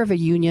a member of a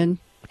union,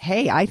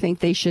 hey, I think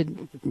they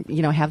should,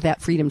 have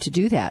that freedom to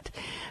do that.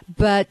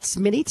 But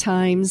many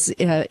times,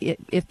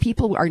 if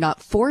people are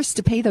not forced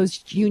to pay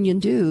those union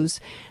dues,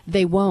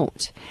 they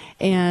won't.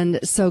 And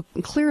so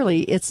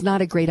clearly it's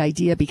not a great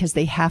idea because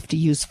they have to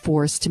use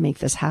force to make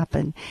this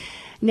happen.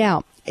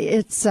 Now,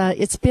 it's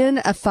been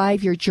a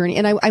 5-year journey,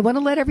 and I want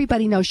to let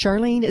everybody know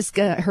Charlene is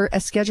her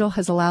schedule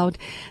has allowed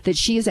that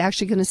she is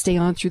actually going to stay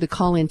on through the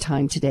call-in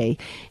time today.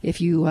 If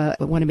you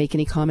want to make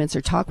any comments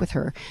or talk with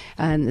her,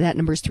 and that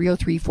number is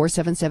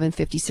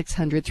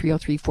 303-477-5600,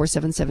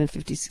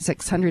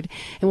 303-477-5600, and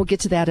we'll get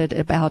to that at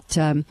about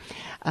in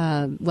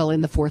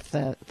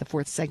the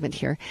fourth segment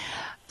here.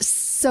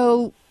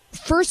 So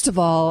first of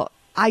all,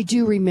 I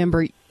do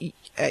remember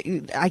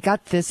I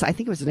got this, I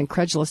think it was an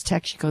incredulous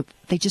text. You go,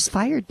 they just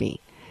fired me.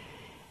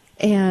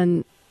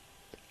 And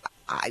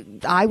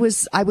I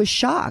was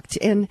shocked.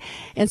 And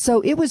so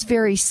it was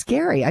very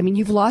scary. I mean,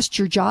 you've lost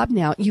your job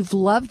now. You've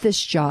loved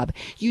this job.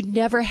 You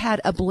never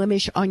had a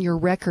blemish on your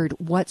record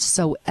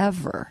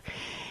whatsoever.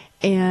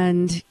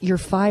 and you're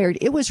fired.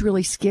 It was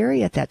really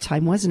scary at that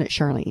time, wasn't it,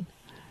 Charlene?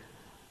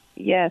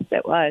 Yes,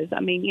 it was. I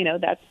mean,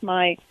 that's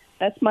my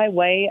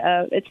way.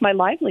 It's my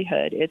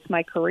livelihood. It's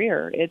my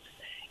career. It's,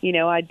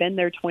 I'd been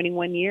there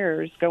 21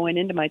 years, going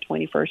into my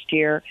 21st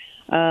year.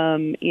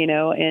 And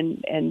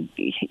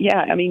yeah,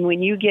 I mean,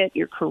 when you get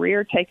your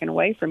career taken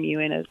away from you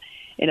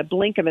in a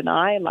blink of an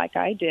eye, like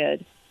I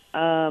did,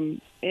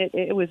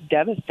 it was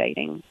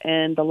devastating.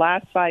 And the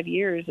last 5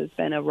 years has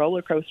been a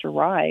roller coaster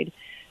ride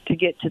to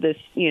get to this,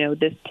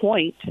 this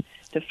point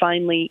to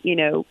finally,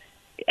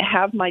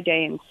 have my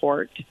day in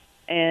court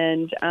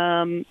and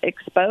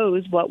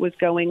expose what was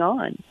going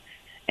on.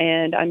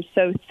 And I'm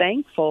so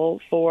thankful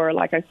for,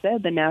 like I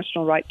said, the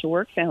National Right to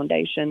Work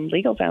Foundation,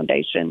 Legal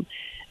Foundation.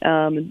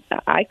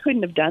 I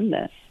couldn't have done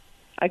this.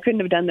 I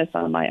couldn't have done this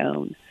on my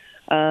own.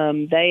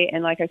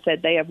 Like I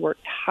said, they have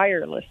worked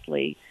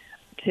tirelessly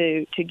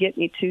to get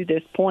me to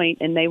this point,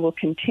 and they will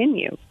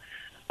continue.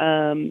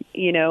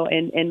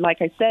 And like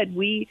I said,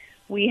 we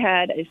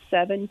had a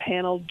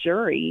 7-panel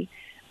jury,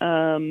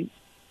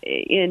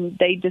 and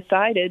they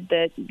decided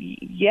that,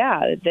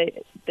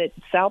 that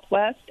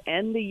Southwest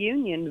and the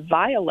union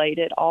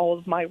violated all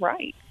of my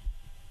rights.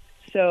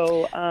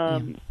 So,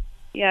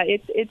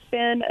 it's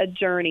been a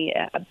journey,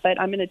 but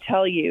I'm going to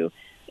tell you,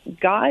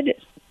 God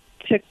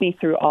took me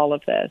through all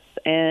of this,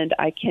 and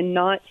I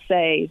cannot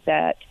say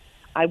that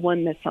I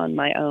won this on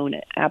my own,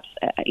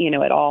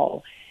 at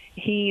all.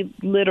 He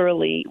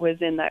literally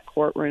was in that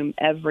courtroom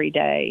every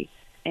day,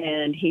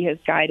 and he has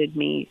guided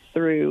me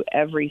through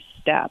every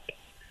step.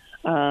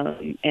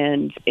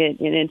 And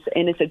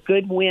it's a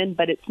good win,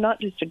 but it's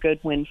not just a good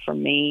win for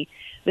me.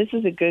 This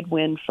is a good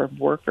win for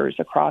workers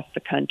across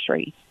the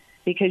country,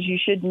 because you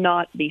should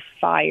not be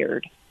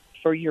fired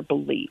for your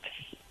beliefs.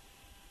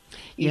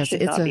 You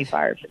should not be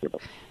fired for your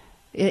beliefs.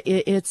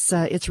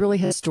 It's really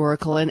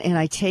historical, and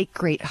I take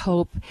great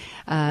hope,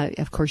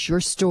 of course, your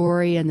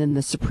story, and then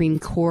the Supreme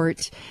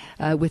Court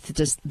with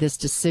this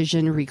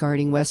decision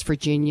regarding West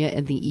Virginia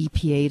and the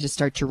EPA to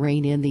start to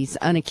rein in these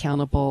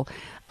unaccountable,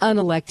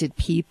 unelected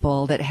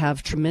people that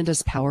have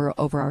tremendous power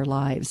over our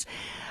lives.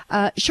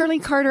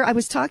 Charlene Carter, I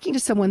was talking to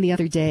someone the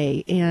other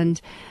day, and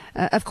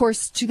of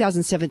course,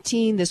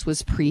 2017, this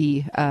was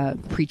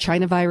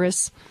pre-China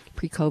virus,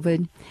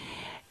 pre-COVID,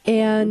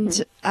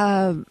 and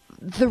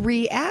the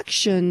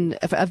reaction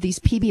of these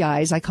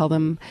PBIs, I call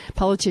them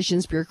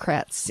politicians,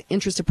 bureaucrats,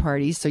 interested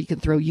parties, so you can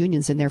throw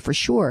unions in there for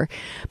sure.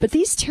 But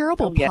these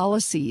terrible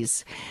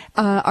policies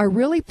are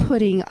really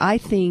putting, I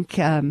think,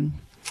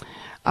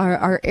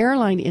 our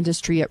airline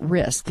industry at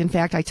risk. In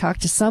fact, I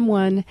talked to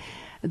someone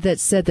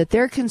that said that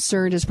they're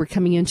concerned as we're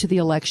coming into the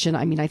election.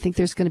 I mean, I think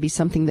there's going to be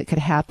something that could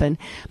happen.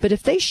 But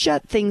if they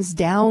shut things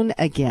down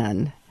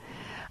again,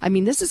 I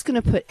mean, this is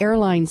going to put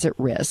airlines at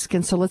risk.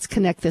 And so let's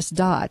connect this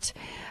dot.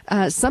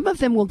 Some of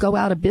them will go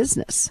out of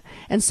business.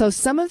 And so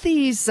some of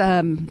these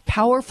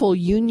powerful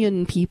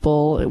union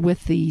people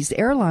with these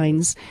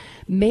airlines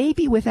may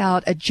be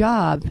without a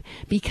job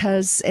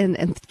because,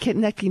 and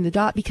connecting the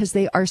dot, because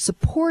they are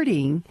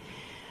supporting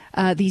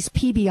these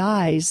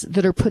PBIs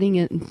that are putting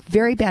in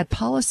very bad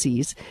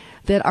policies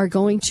that are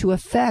going to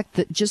affect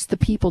just the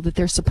people that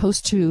they're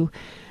supposed to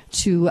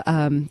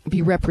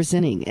be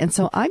representing. And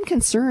so I'm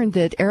concerned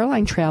that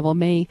airline travel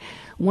may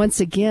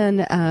once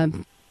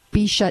again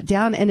be shut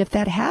down. And if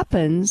that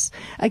happens,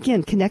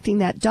 again, connecting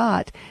that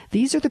dot,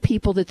 these are the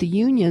people that the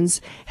unions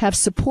have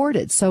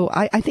supported. So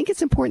I think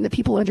it's important that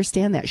people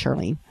understand that,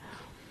 Charlene.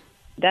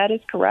 That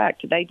is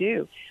correct. They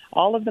do.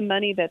 All of the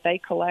money that they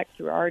collect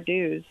through our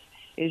dues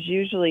is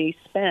usually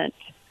spent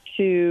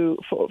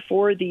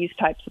for these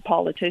types of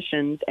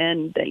politicians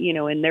and,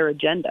 in their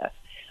agenda.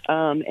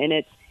 And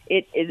it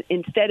is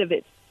instead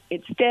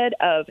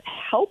of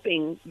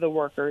helping the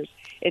workers,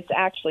 it's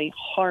actually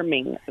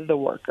harming the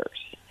workers.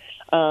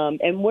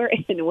 And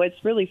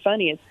what's really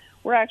funny is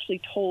we're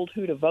actually told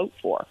who to vote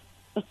for.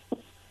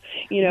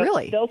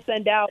 Really? They'll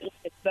send out when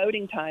it's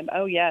voting time.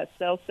 Oh yes,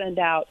 they'll send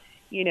out.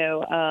 You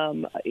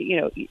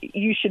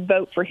should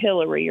vote for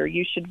Hillary, or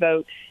you should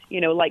vote.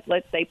 Like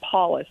let's say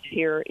Paulus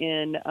here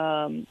in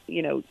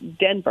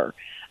Denver.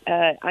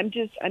 I'm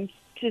just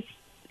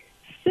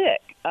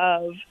sick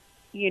of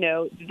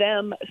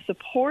them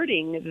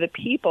supporting the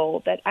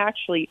people that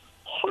actually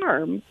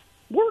harm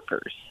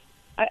workers.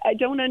 I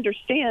don't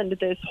understand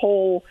this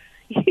whole,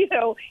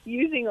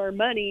 using our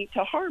money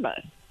to harm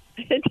us.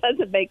 It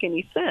doesn't make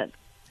any sense.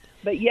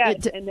 But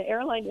yet, and the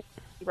airline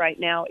industry right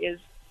now is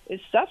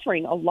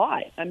suffering a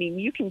lot. I mean,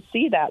 you can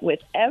see that with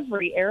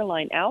every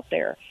airline out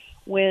there.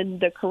 When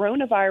the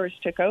coronavirus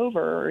took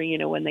over,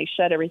 or, when they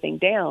shut everything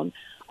down,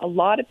 a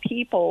lot of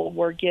people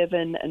were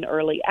given an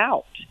early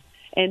out.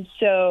 And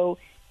so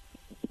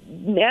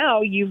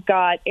now you've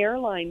got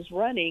airlines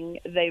running.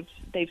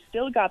 They've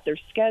still got their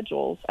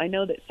schedules. I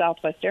know that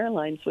Southwest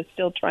Airlines was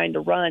still trying to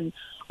run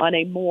on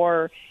a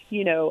more,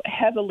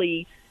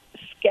 heavily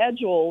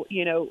schedule,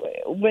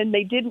 when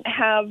they didn't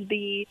have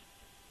the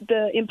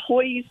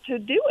employees to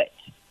do it.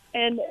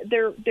 And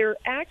they're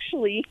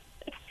actually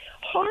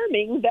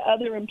harming the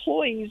other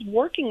employees,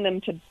 working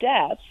them to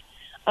death.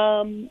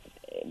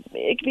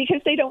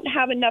 because they don't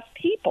have enough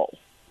people.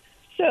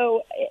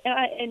 So,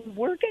 and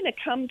we're going to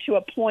come to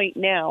a point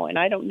now, and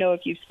I don't know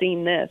if you've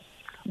seen this,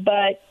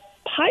 but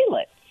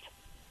pilots,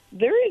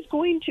 there is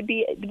going to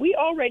be, we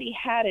already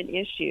had an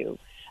issue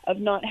of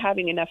not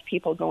having enough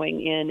people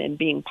going in and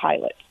being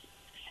pilots.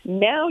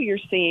 Now you're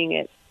seeing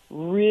it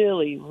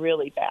really,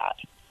 really bad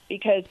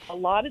because a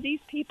lot of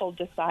these people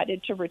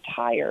decided to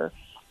retire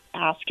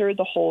after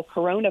the whole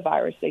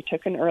coronavirus. They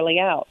took an early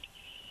out,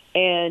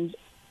 and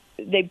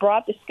they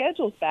brought the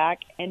schedules back,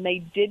 and they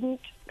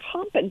didn't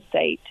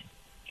compensate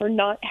for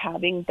not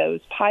having those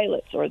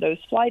pilots or those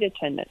flight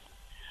attendants.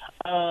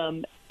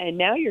 And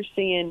now you're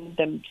seeing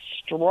them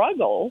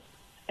struggle,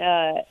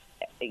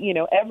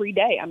 every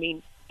day. I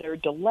mean, they're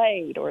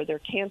delayed or they're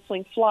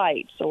canceling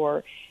flights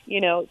or,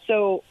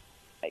 so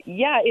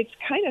yeah, it's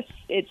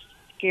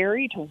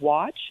scary to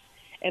watch.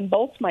 And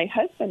both my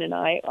husband and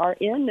I are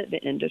in the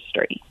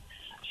industry.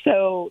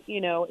 So,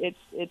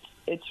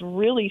 it's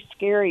really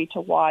scary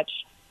to watch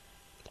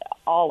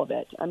all of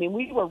it. I mean,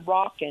 we were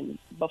rocking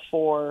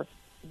before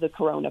the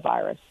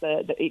coronavirus.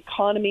 The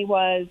economy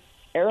was,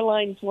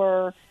 airlines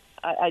were,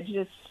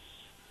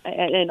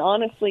 and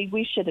honestly,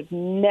 we should have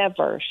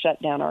never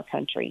shut down our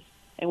country,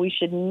 and we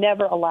should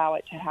never allow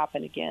it to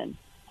happen again.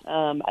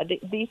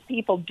 These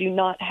people do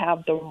not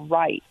have the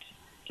right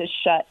to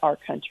shut our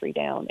country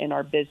down and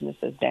our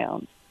businesses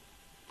down.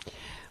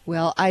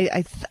 Well,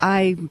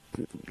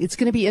 it's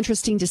going to be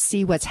interesting to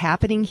see what's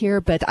happening here,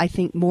 but I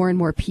think more and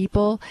more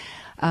people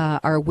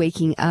are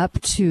waking up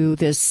to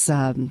this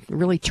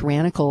really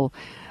tyrannical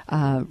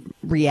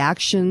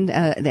reaction.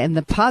 And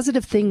the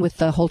positive thing with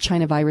the whole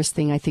China virus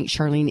thing, I think,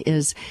 Charlene,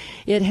 is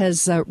it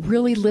has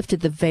really lifted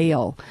the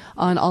veil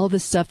on all the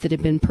stuff that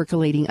had been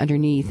percolating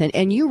underneath.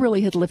 And you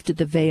really had lifted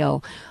the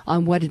veil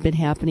on what had been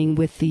happening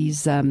with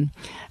these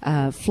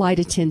flight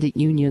attendant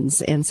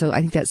unions. And so I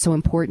think that's so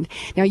important.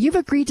 Now, you've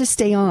agreed to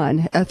stay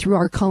on through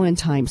our call-in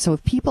time. So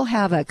if people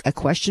have a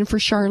question for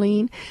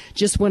Charlene,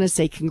 just want to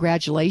say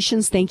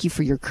congratulations. Thank you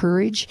for your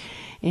courage.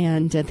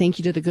 And thank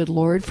you to the good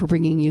Lord for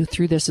bringing you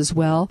through this as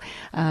well.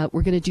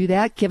 We're going to do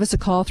that. Give us a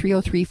call,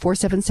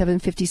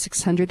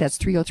 303-477-5600. That's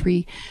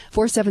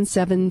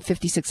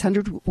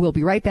 303-477-5600. We'll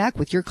be right back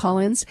with your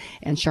call-ins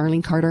and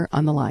Charlene Carter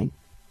on the line.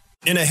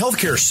 In a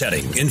healthcare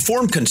setting,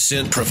 informed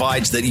consent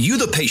provides that you,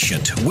 the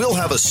patient, will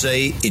have a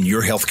say in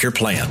your healthcare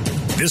plan.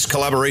 This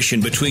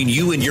collaboration between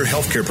you and your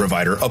healthcare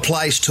provider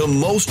applies to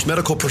most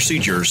medical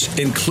procedures,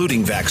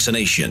 including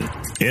vaccination.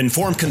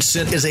 Informed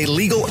consent is a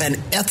legal and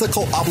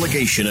ethical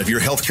obligation of your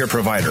healthcare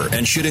provider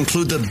and should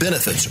include the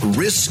benefits,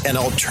 risks, and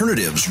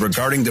alternatives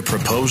regarding the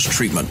proposed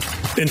treatment.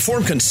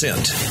 Informed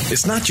consent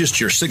is not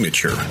just your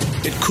signature,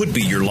 it could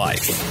be your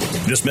life.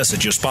 This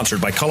message is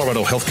sponsored by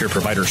Colorado Healthcare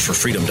Providers for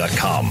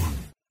Freedom.com.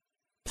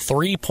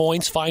 3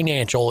 Points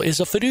Financial is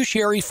a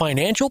fiduciary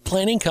financial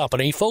planning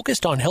company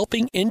focused on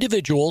helping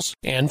individuals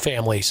and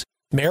families.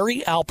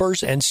 Mary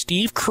Alpers and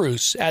Steve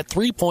Cruz at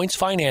 3 Points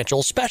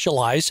Financial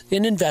specialize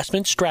in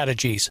investment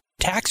strategies,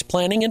 tax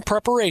planning and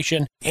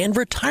preparation, and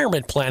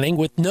retirement planning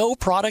with no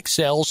product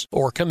sales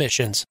or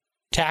commissions.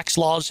 Tax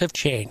laws have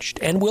changed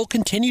and will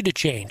continue to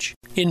change.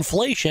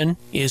 Inflation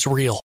is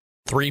real.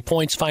 3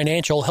 Points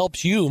Financial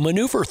helps you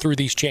maneuver through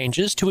these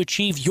changes to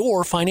achieve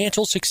your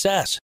financial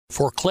success.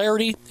 For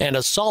clarity and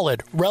a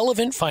solid,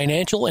 relevant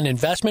financial and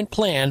investment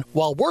plan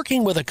while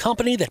working with a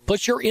company that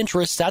puts your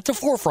interests at the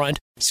forefront,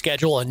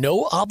 schedule a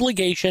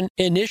no-obligation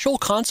initial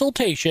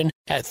consultation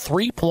at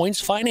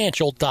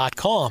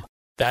 3pointsfinancial.com.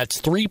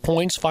 That's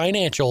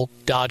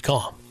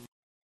 3pointsfinancial.com.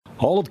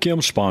 All of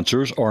Kim's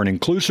sponsors are an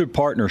inclusive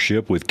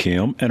partnership with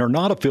Kim and are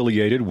not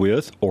affiliated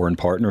with or in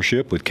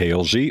partnership with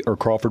KLZ or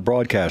Crawford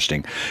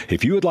Broadcasting.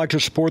 If you would like to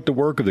support the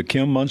work of the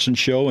Kim Munson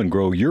Show and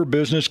grow your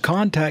business,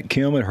 contact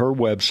Kim at her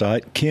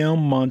website,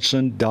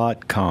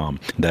 kimmunson.com.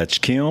 That's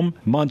Kim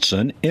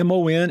Munson,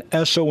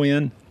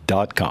 MONSON.com.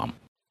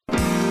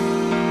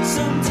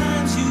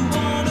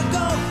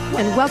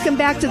 And welcome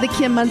back to the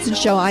Kim Munson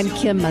Show. I'm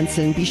Kim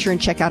Munson. Be sure and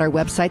check out our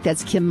website.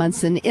 That's Kim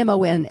Munson,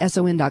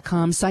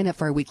 MONSON.com. Sign up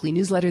for our weekly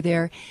newsletter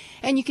there.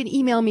 And you can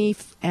email me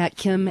at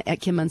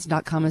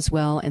kim@kimmunson.com as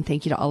well. And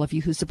thank you to all of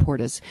you who support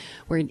us.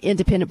 We're an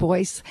independent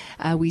voice.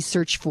 We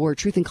search for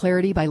truth and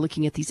clarity by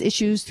looking at these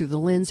issues through the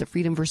lens of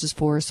freedom versus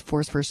force,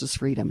 force versus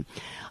freedom.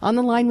 On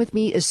the line with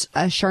me is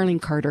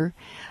Charlene Carter.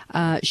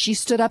 She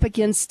stood up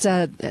against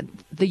the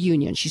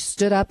union. She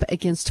stood up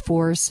against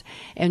force,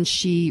 and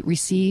she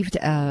received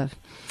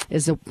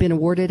been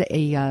awarded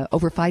a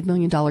over $5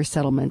 million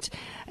settlement.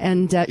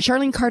 And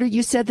Charlene Carter,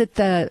 you said that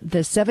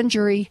the seven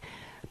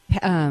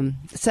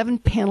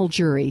panel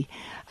jury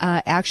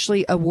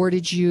actually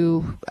awarded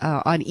you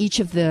on each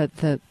of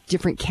the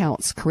different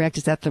counts, correct?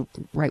 Is that the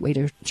right way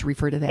to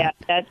refer to that?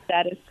 Yeah,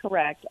 that is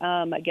correct.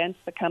 Against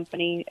the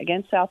company,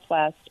 against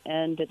Southwest,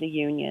 and the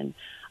union.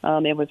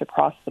 It was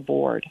across the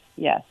board,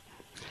 yes.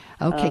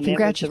 Okay, congratulations. It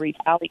was the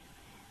retaliation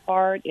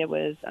part. It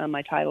was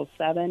my Title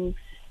VII,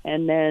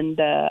 and then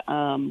the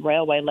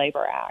Railway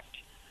Labor Act,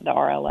 the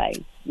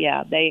RLA.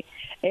 Yeah,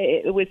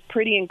 it was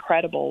pretty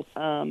incredible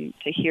to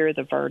hear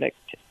the verdict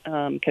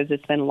because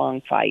it's been a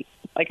long fight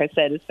like I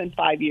said, it's been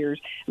 5 years,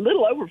 a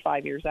little over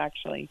 5 years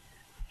actually.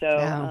 So,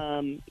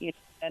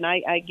 and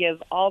I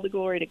give all the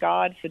glory to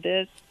God for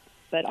this,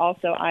 but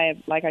also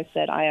like I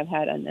said, I have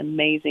had an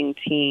amazing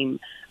team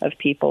of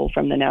people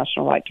from the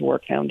National Right to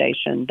Work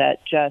Foundation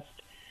that just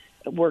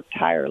work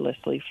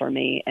tirelessly for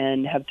me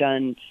and have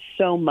done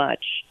so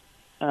much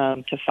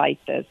to fight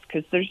this,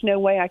 because there's no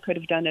way I could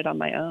have done it on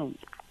my own.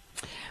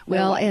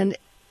 Well, and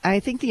I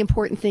think the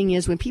important thing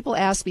is when people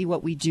ask me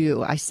what we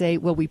do, I say,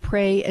 well, we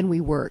pray and we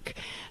work.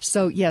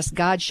 So, yes,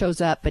 God shows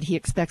up, but he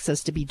expects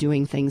us to be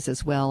doing things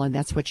as well, and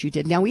that's what you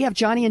did. Now, we have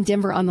Johnny in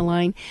Denver on the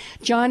line.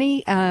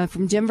 Johnny,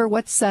 from Denver,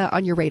 what's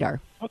on your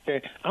radar?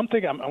 Okay, I'm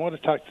thinking, I want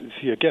to talk to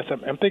your guest.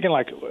 I'm thinking,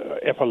 like,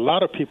 if a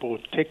lot of people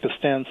take the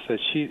stance that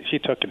she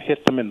took and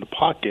hit them in the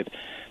pocket,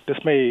 this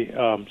may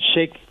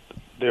shake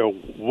their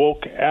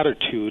woke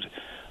attitude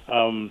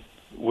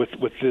with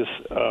this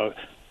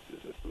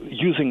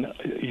using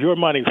your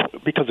money,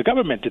 because the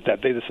government did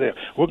that. They just say,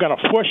 we're going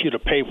to force you to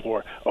pay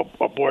for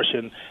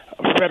abortion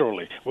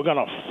federally. We're going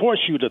to force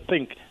you to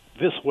think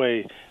this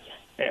way,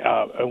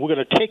 and we're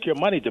going to take your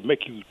money to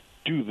make you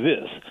do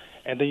this.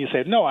 And then you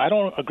say, no, I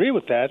don't agree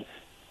with that.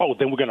 Oh,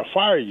 then we're going to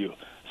fire you.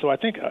 So I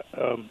think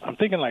I'm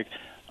thinking, like,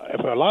 if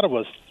a lot of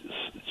us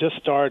just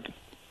start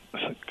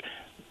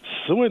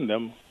suing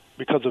them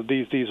because of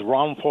these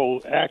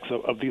wrongful acts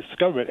of these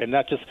government, and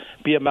not just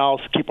be a mouse,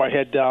 keep our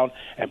head down,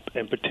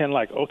 and pretend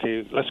like,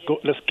 okay, let's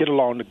get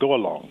along to go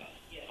along.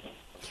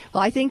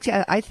 Well, I think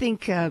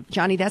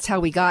Johnny, that's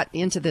how we got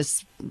into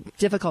this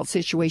difficult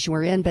situation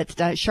we're in. But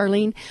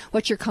Charlene,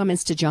 what's your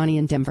comments to Johnny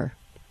in Denver?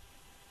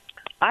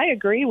 I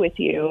agree with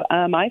you.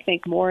 I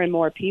think more and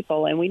more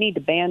people, and we need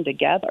to band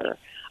together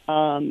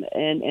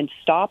and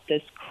stop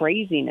this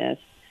craziness.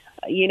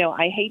 You know,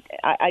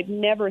 I've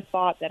never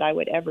thought that I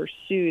would ever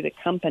sue the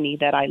company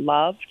that I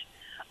loved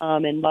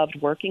and loved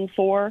working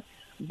for.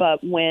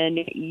 But when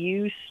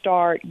you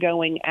start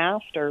going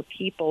after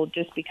people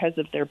just because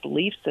of their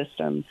belief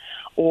system,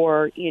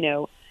 or, you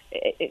know,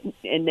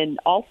 and then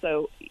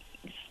also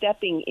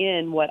stepping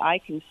in what I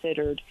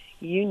considered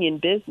union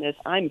business,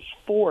 I'm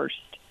forced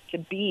to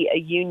be a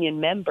union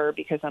member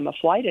because I'm a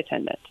flight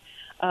attendant.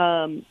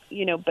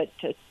 You know, but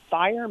to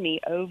fire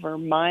me over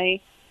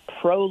my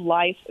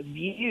pro-life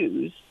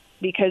views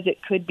because it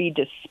could be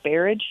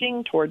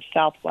disparaging towards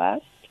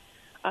Southwest,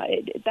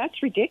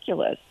 that's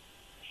ridiculous.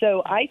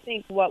 So I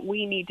think what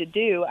we need to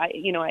do,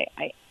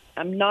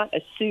 I'm not a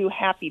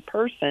sue-happy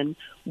person,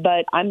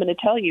 but I'm going to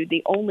tell you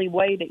the only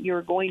way that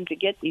you're going to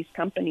get these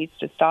companies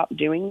to stop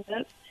doing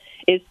this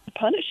is to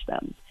punish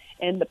them.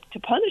 And to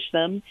punish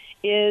them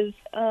is,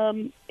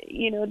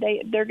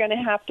 they're going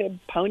to have to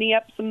pony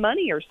up some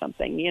money or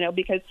something,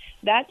 because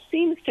that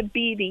seems to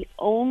be the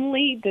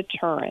only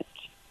deterrent.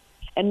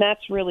 And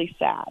that's really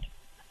sad.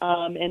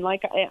 And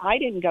like I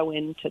didn't go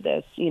into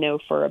this,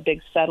 for a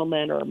big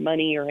settlement or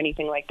money or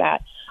anything like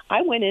that.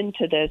 I went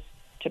into this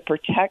to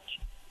protect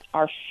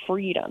our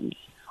freedoms,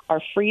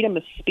 our freedom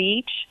of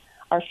speech,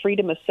 our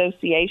freedom of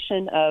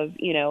association of,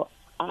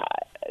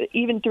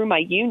 even through my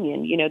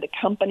union, the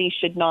company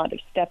should not have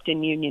stepped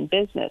in union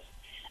business.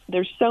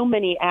 There's so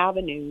many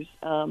avenues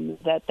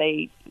that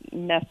they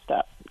messed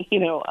up,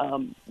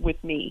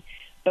 with me.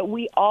 But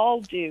we all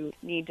do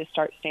need to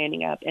start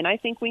standing up. And I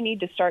think we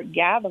need to start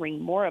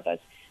gathering more of us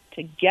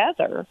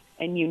together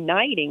and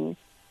uniting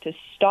to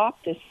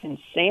stop this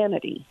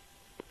insanity.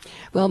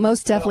 Well,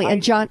 most definitely.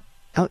 And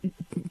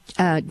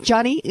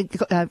Johnny,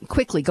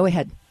 quickly, go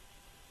ahead.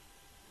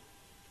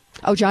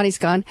 Oh, Johnny's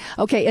gone.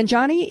 Okay, and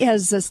Johnny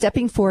is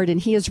stepping forward, and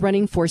he is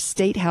running for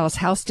State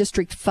House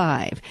District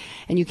 5.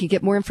 And you can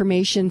get more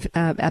information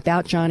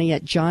about Johnny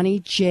at Johnny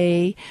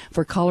J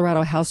for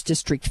Colorado House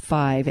District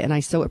 5. And I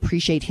so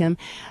appreciate him.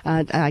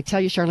 I tell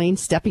you, Charlene,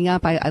 stepping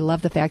up. I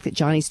love the fact that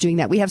Johnny's doing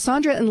that. We have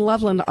Sandra in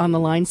Loveland on the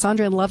line.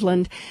 Sandra in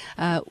Loveland,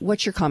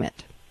 what's your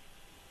comment?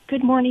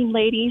 Good morning,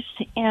 ladies,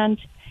 and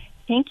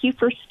thank you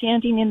for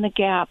standing in the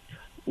gap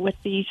with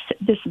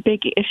this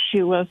big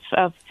issue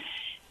of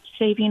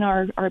saving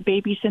our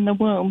babies in the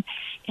womb.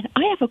 And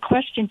I have a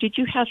question. Did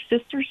you have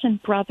sisters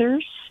and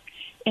brothers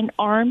in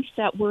arms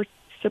that were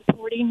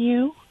supporting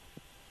you?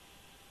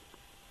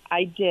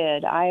 I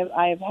did.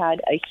 I've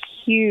had a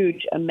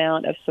huge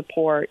amount of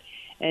support,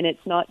 and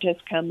it's not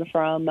just come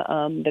from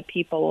the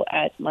people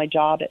at my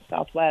job at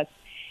Southwest.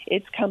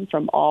 It's come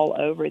from all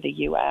over the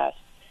U.S.,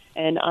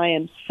 and I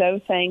am so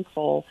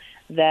thankful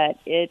that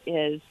it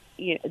is,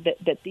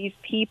 that these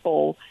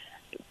people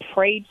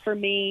prayed for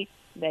me.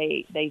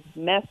 They've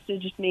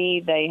messaged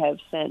me. They have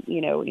sent,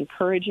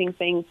 encouraging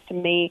things to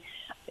me.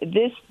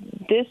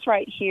 This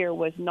right here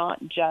was not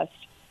just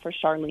for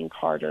Charlene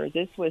Carter.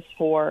 This was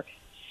for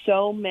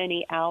so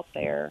many out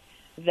there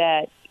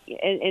that,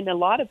 and a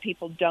lot of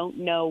people don't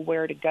know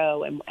where to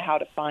go and how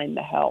to find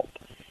the help.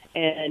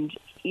 And,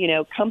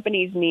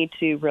 companies need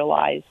to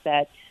realize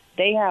that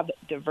they have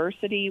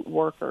diversity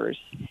workers,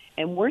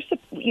 and we're,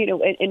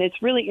 and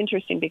it's really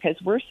interesting because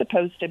we're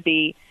supposed to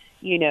be,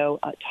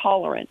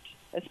 tolerant,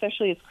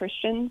 especially as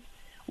Christians.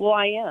 Well,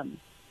 I am.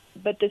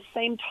 But the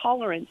same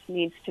tolerance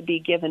needs to be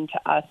given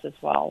to us as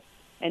well.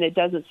 And it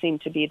doesn't seem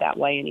to be that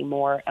way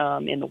anymore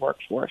in the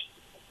workforce,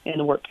 in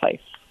the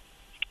workplace.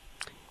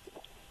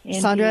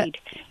 Sandra?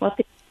 Well,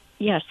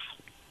 yes.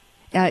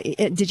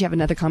 Did you have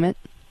another comment?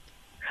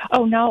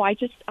 Oh, no, I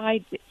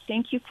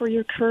thank you for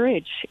your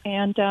courage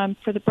and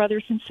for the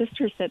brothers and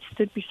sisters that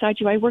stood beside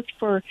you. I worked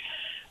for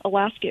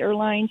Alaska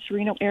Airlines,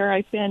 Reno Air.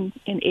 I've been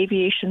in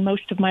aviation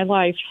most of my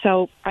life,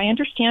 so I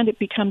understand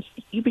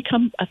you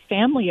become a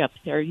family up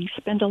there. You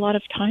spend a lot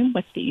of time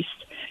with these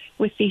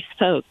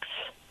folks.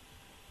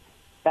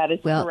 That is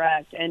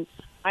correct, and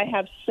I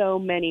have so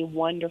many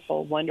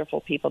wonderful,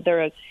 wonderful people.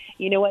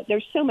 You know what?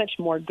 There's so much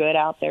more good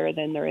out there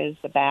than there is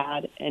the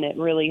bad, and it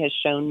really has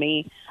shown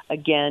me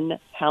again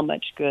how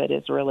much good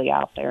is really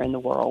out there in the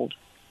world.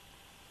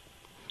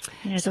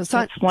 Yeah, so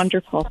that's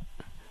wonderful.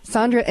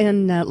 Sandra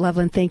and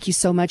Loveland, thank you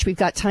so much. We've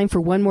got time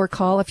for one more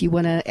call. If you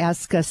want to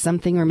ask us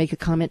something or make a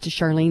comment to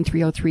Charlene,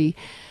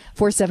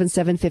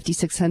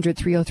 303-477-5600,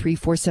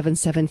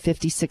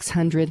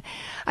 303-477-5600.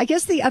 I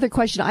guess the other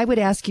question I would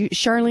ask you,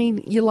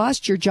 Charlene, you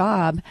lost your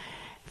job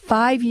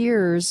 5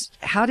 years.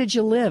 How did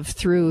you live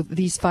through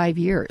these 5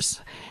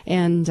 years?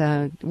 And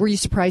were you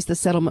surprised the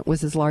settlement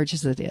was as large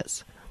as it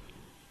is?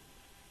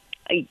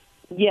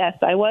 Yes,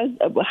 I was.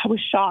 I was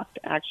shocked,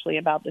 actually,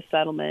 about the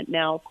settlement.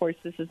 Now, of course,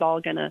 this is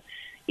all going to,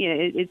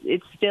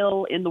 it's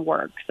still in the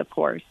works, of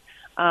course.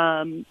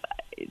 How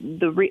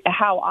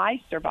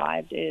I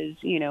survived is,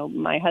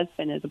 my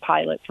husband is a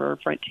pilot for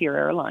Frontier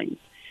Airlines.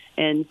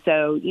 And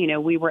so,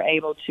 we were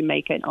able to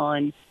make it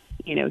on,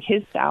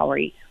 his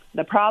salary.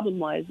 The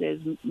problem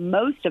is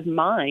most of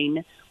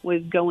mine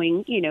was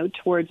going,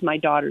 towards my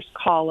daughter's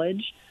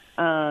college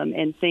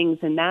and things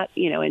and that,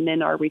 and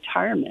then our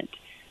retirement.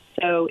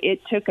 So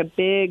it took a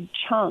big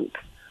chunk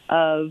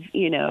of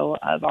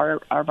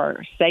our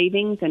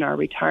savings and our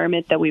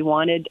retirement that we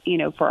wanted,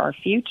 for our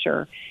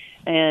future.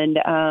 And,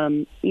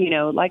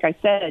 like I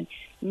said,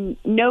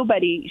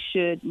 nobody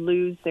should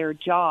lose their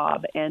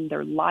job and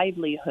their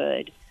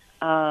livelihood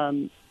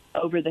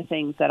over the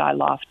things that I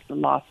lost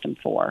them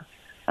for.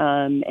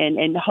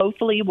 And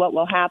hopefully what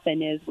will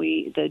happen is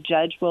the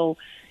judge will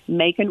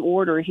make an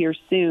order here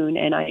soon,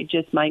 and I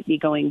just might be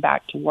going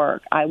back to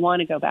work. I want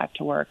to go back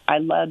to work. I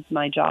loved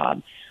my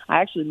job.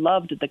 I actually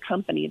loved the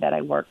company that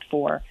I worked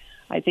for.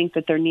 I think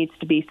that there needs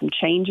to be some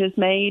changes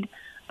made,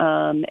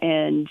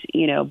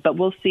 but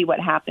we'll see what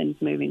happens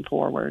moving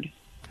forward.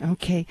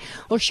 Okay.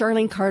 Well,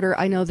 Charlene Carter,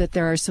 I know that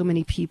there are so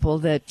many people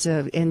that,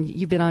 and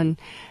you've been on,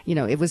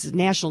 it was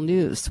national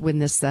news when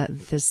this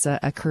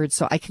occurred.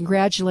 So I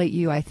congratulate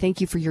you. I thank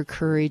you for your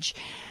courage.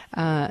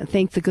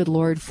 Thank the good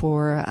Lord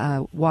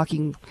for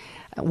walking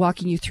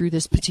you through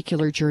this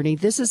particular journey.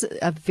 This is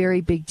a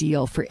very big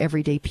deal for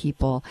everyday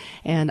people,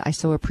 and I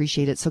so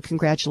appreciate it. So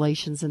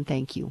congratulations and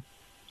thank you.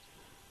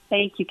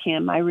 Thank you,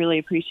 Kim. I really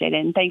appreciate it,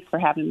 and thanks for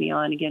having me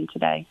on again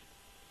today.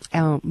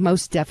 Oh,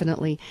 most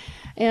definitely.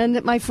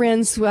 And my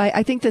friends,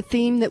 I think the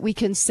theme that we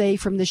can say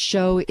from this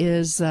show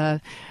is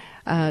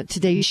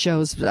today's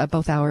shows,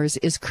 both hours,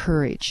 is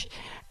courage.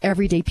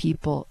 Everyday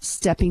people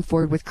stepping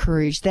forward with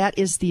courage. That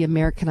is the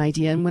American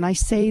idea. And when I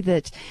say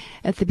that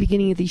at the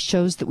beginning of these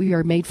shows that we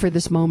are made for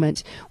this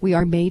moment, we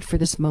are made for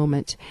this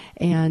moment.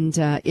 And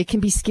it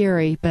can be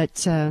scary,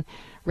 but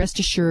rest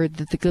assured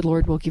that the good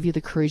Lord will give you the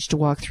courage to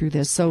walk through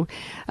this. So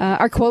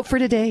our quote for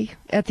today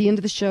at the end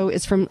of the show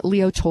is from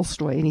Leo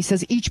Tolstoy. And he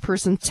says, each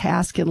person's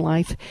task in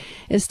life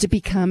is to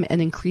become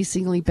an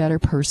increasingly better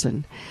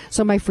person.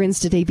 So my friends,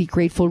 today be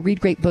grateful, read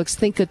great books,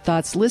 think good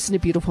thoughts, listen to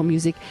beautiful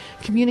music,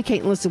 communicate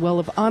and listen well,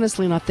 live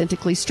honestly and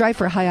authentically, strive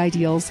for high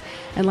ideals,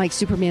 and like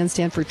Superman,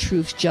 stand for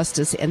truth,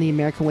 justice, and the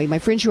American way. My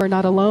friends, you are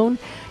not alone.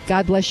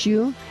 God bless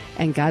you,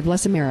 and God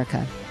bless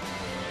America.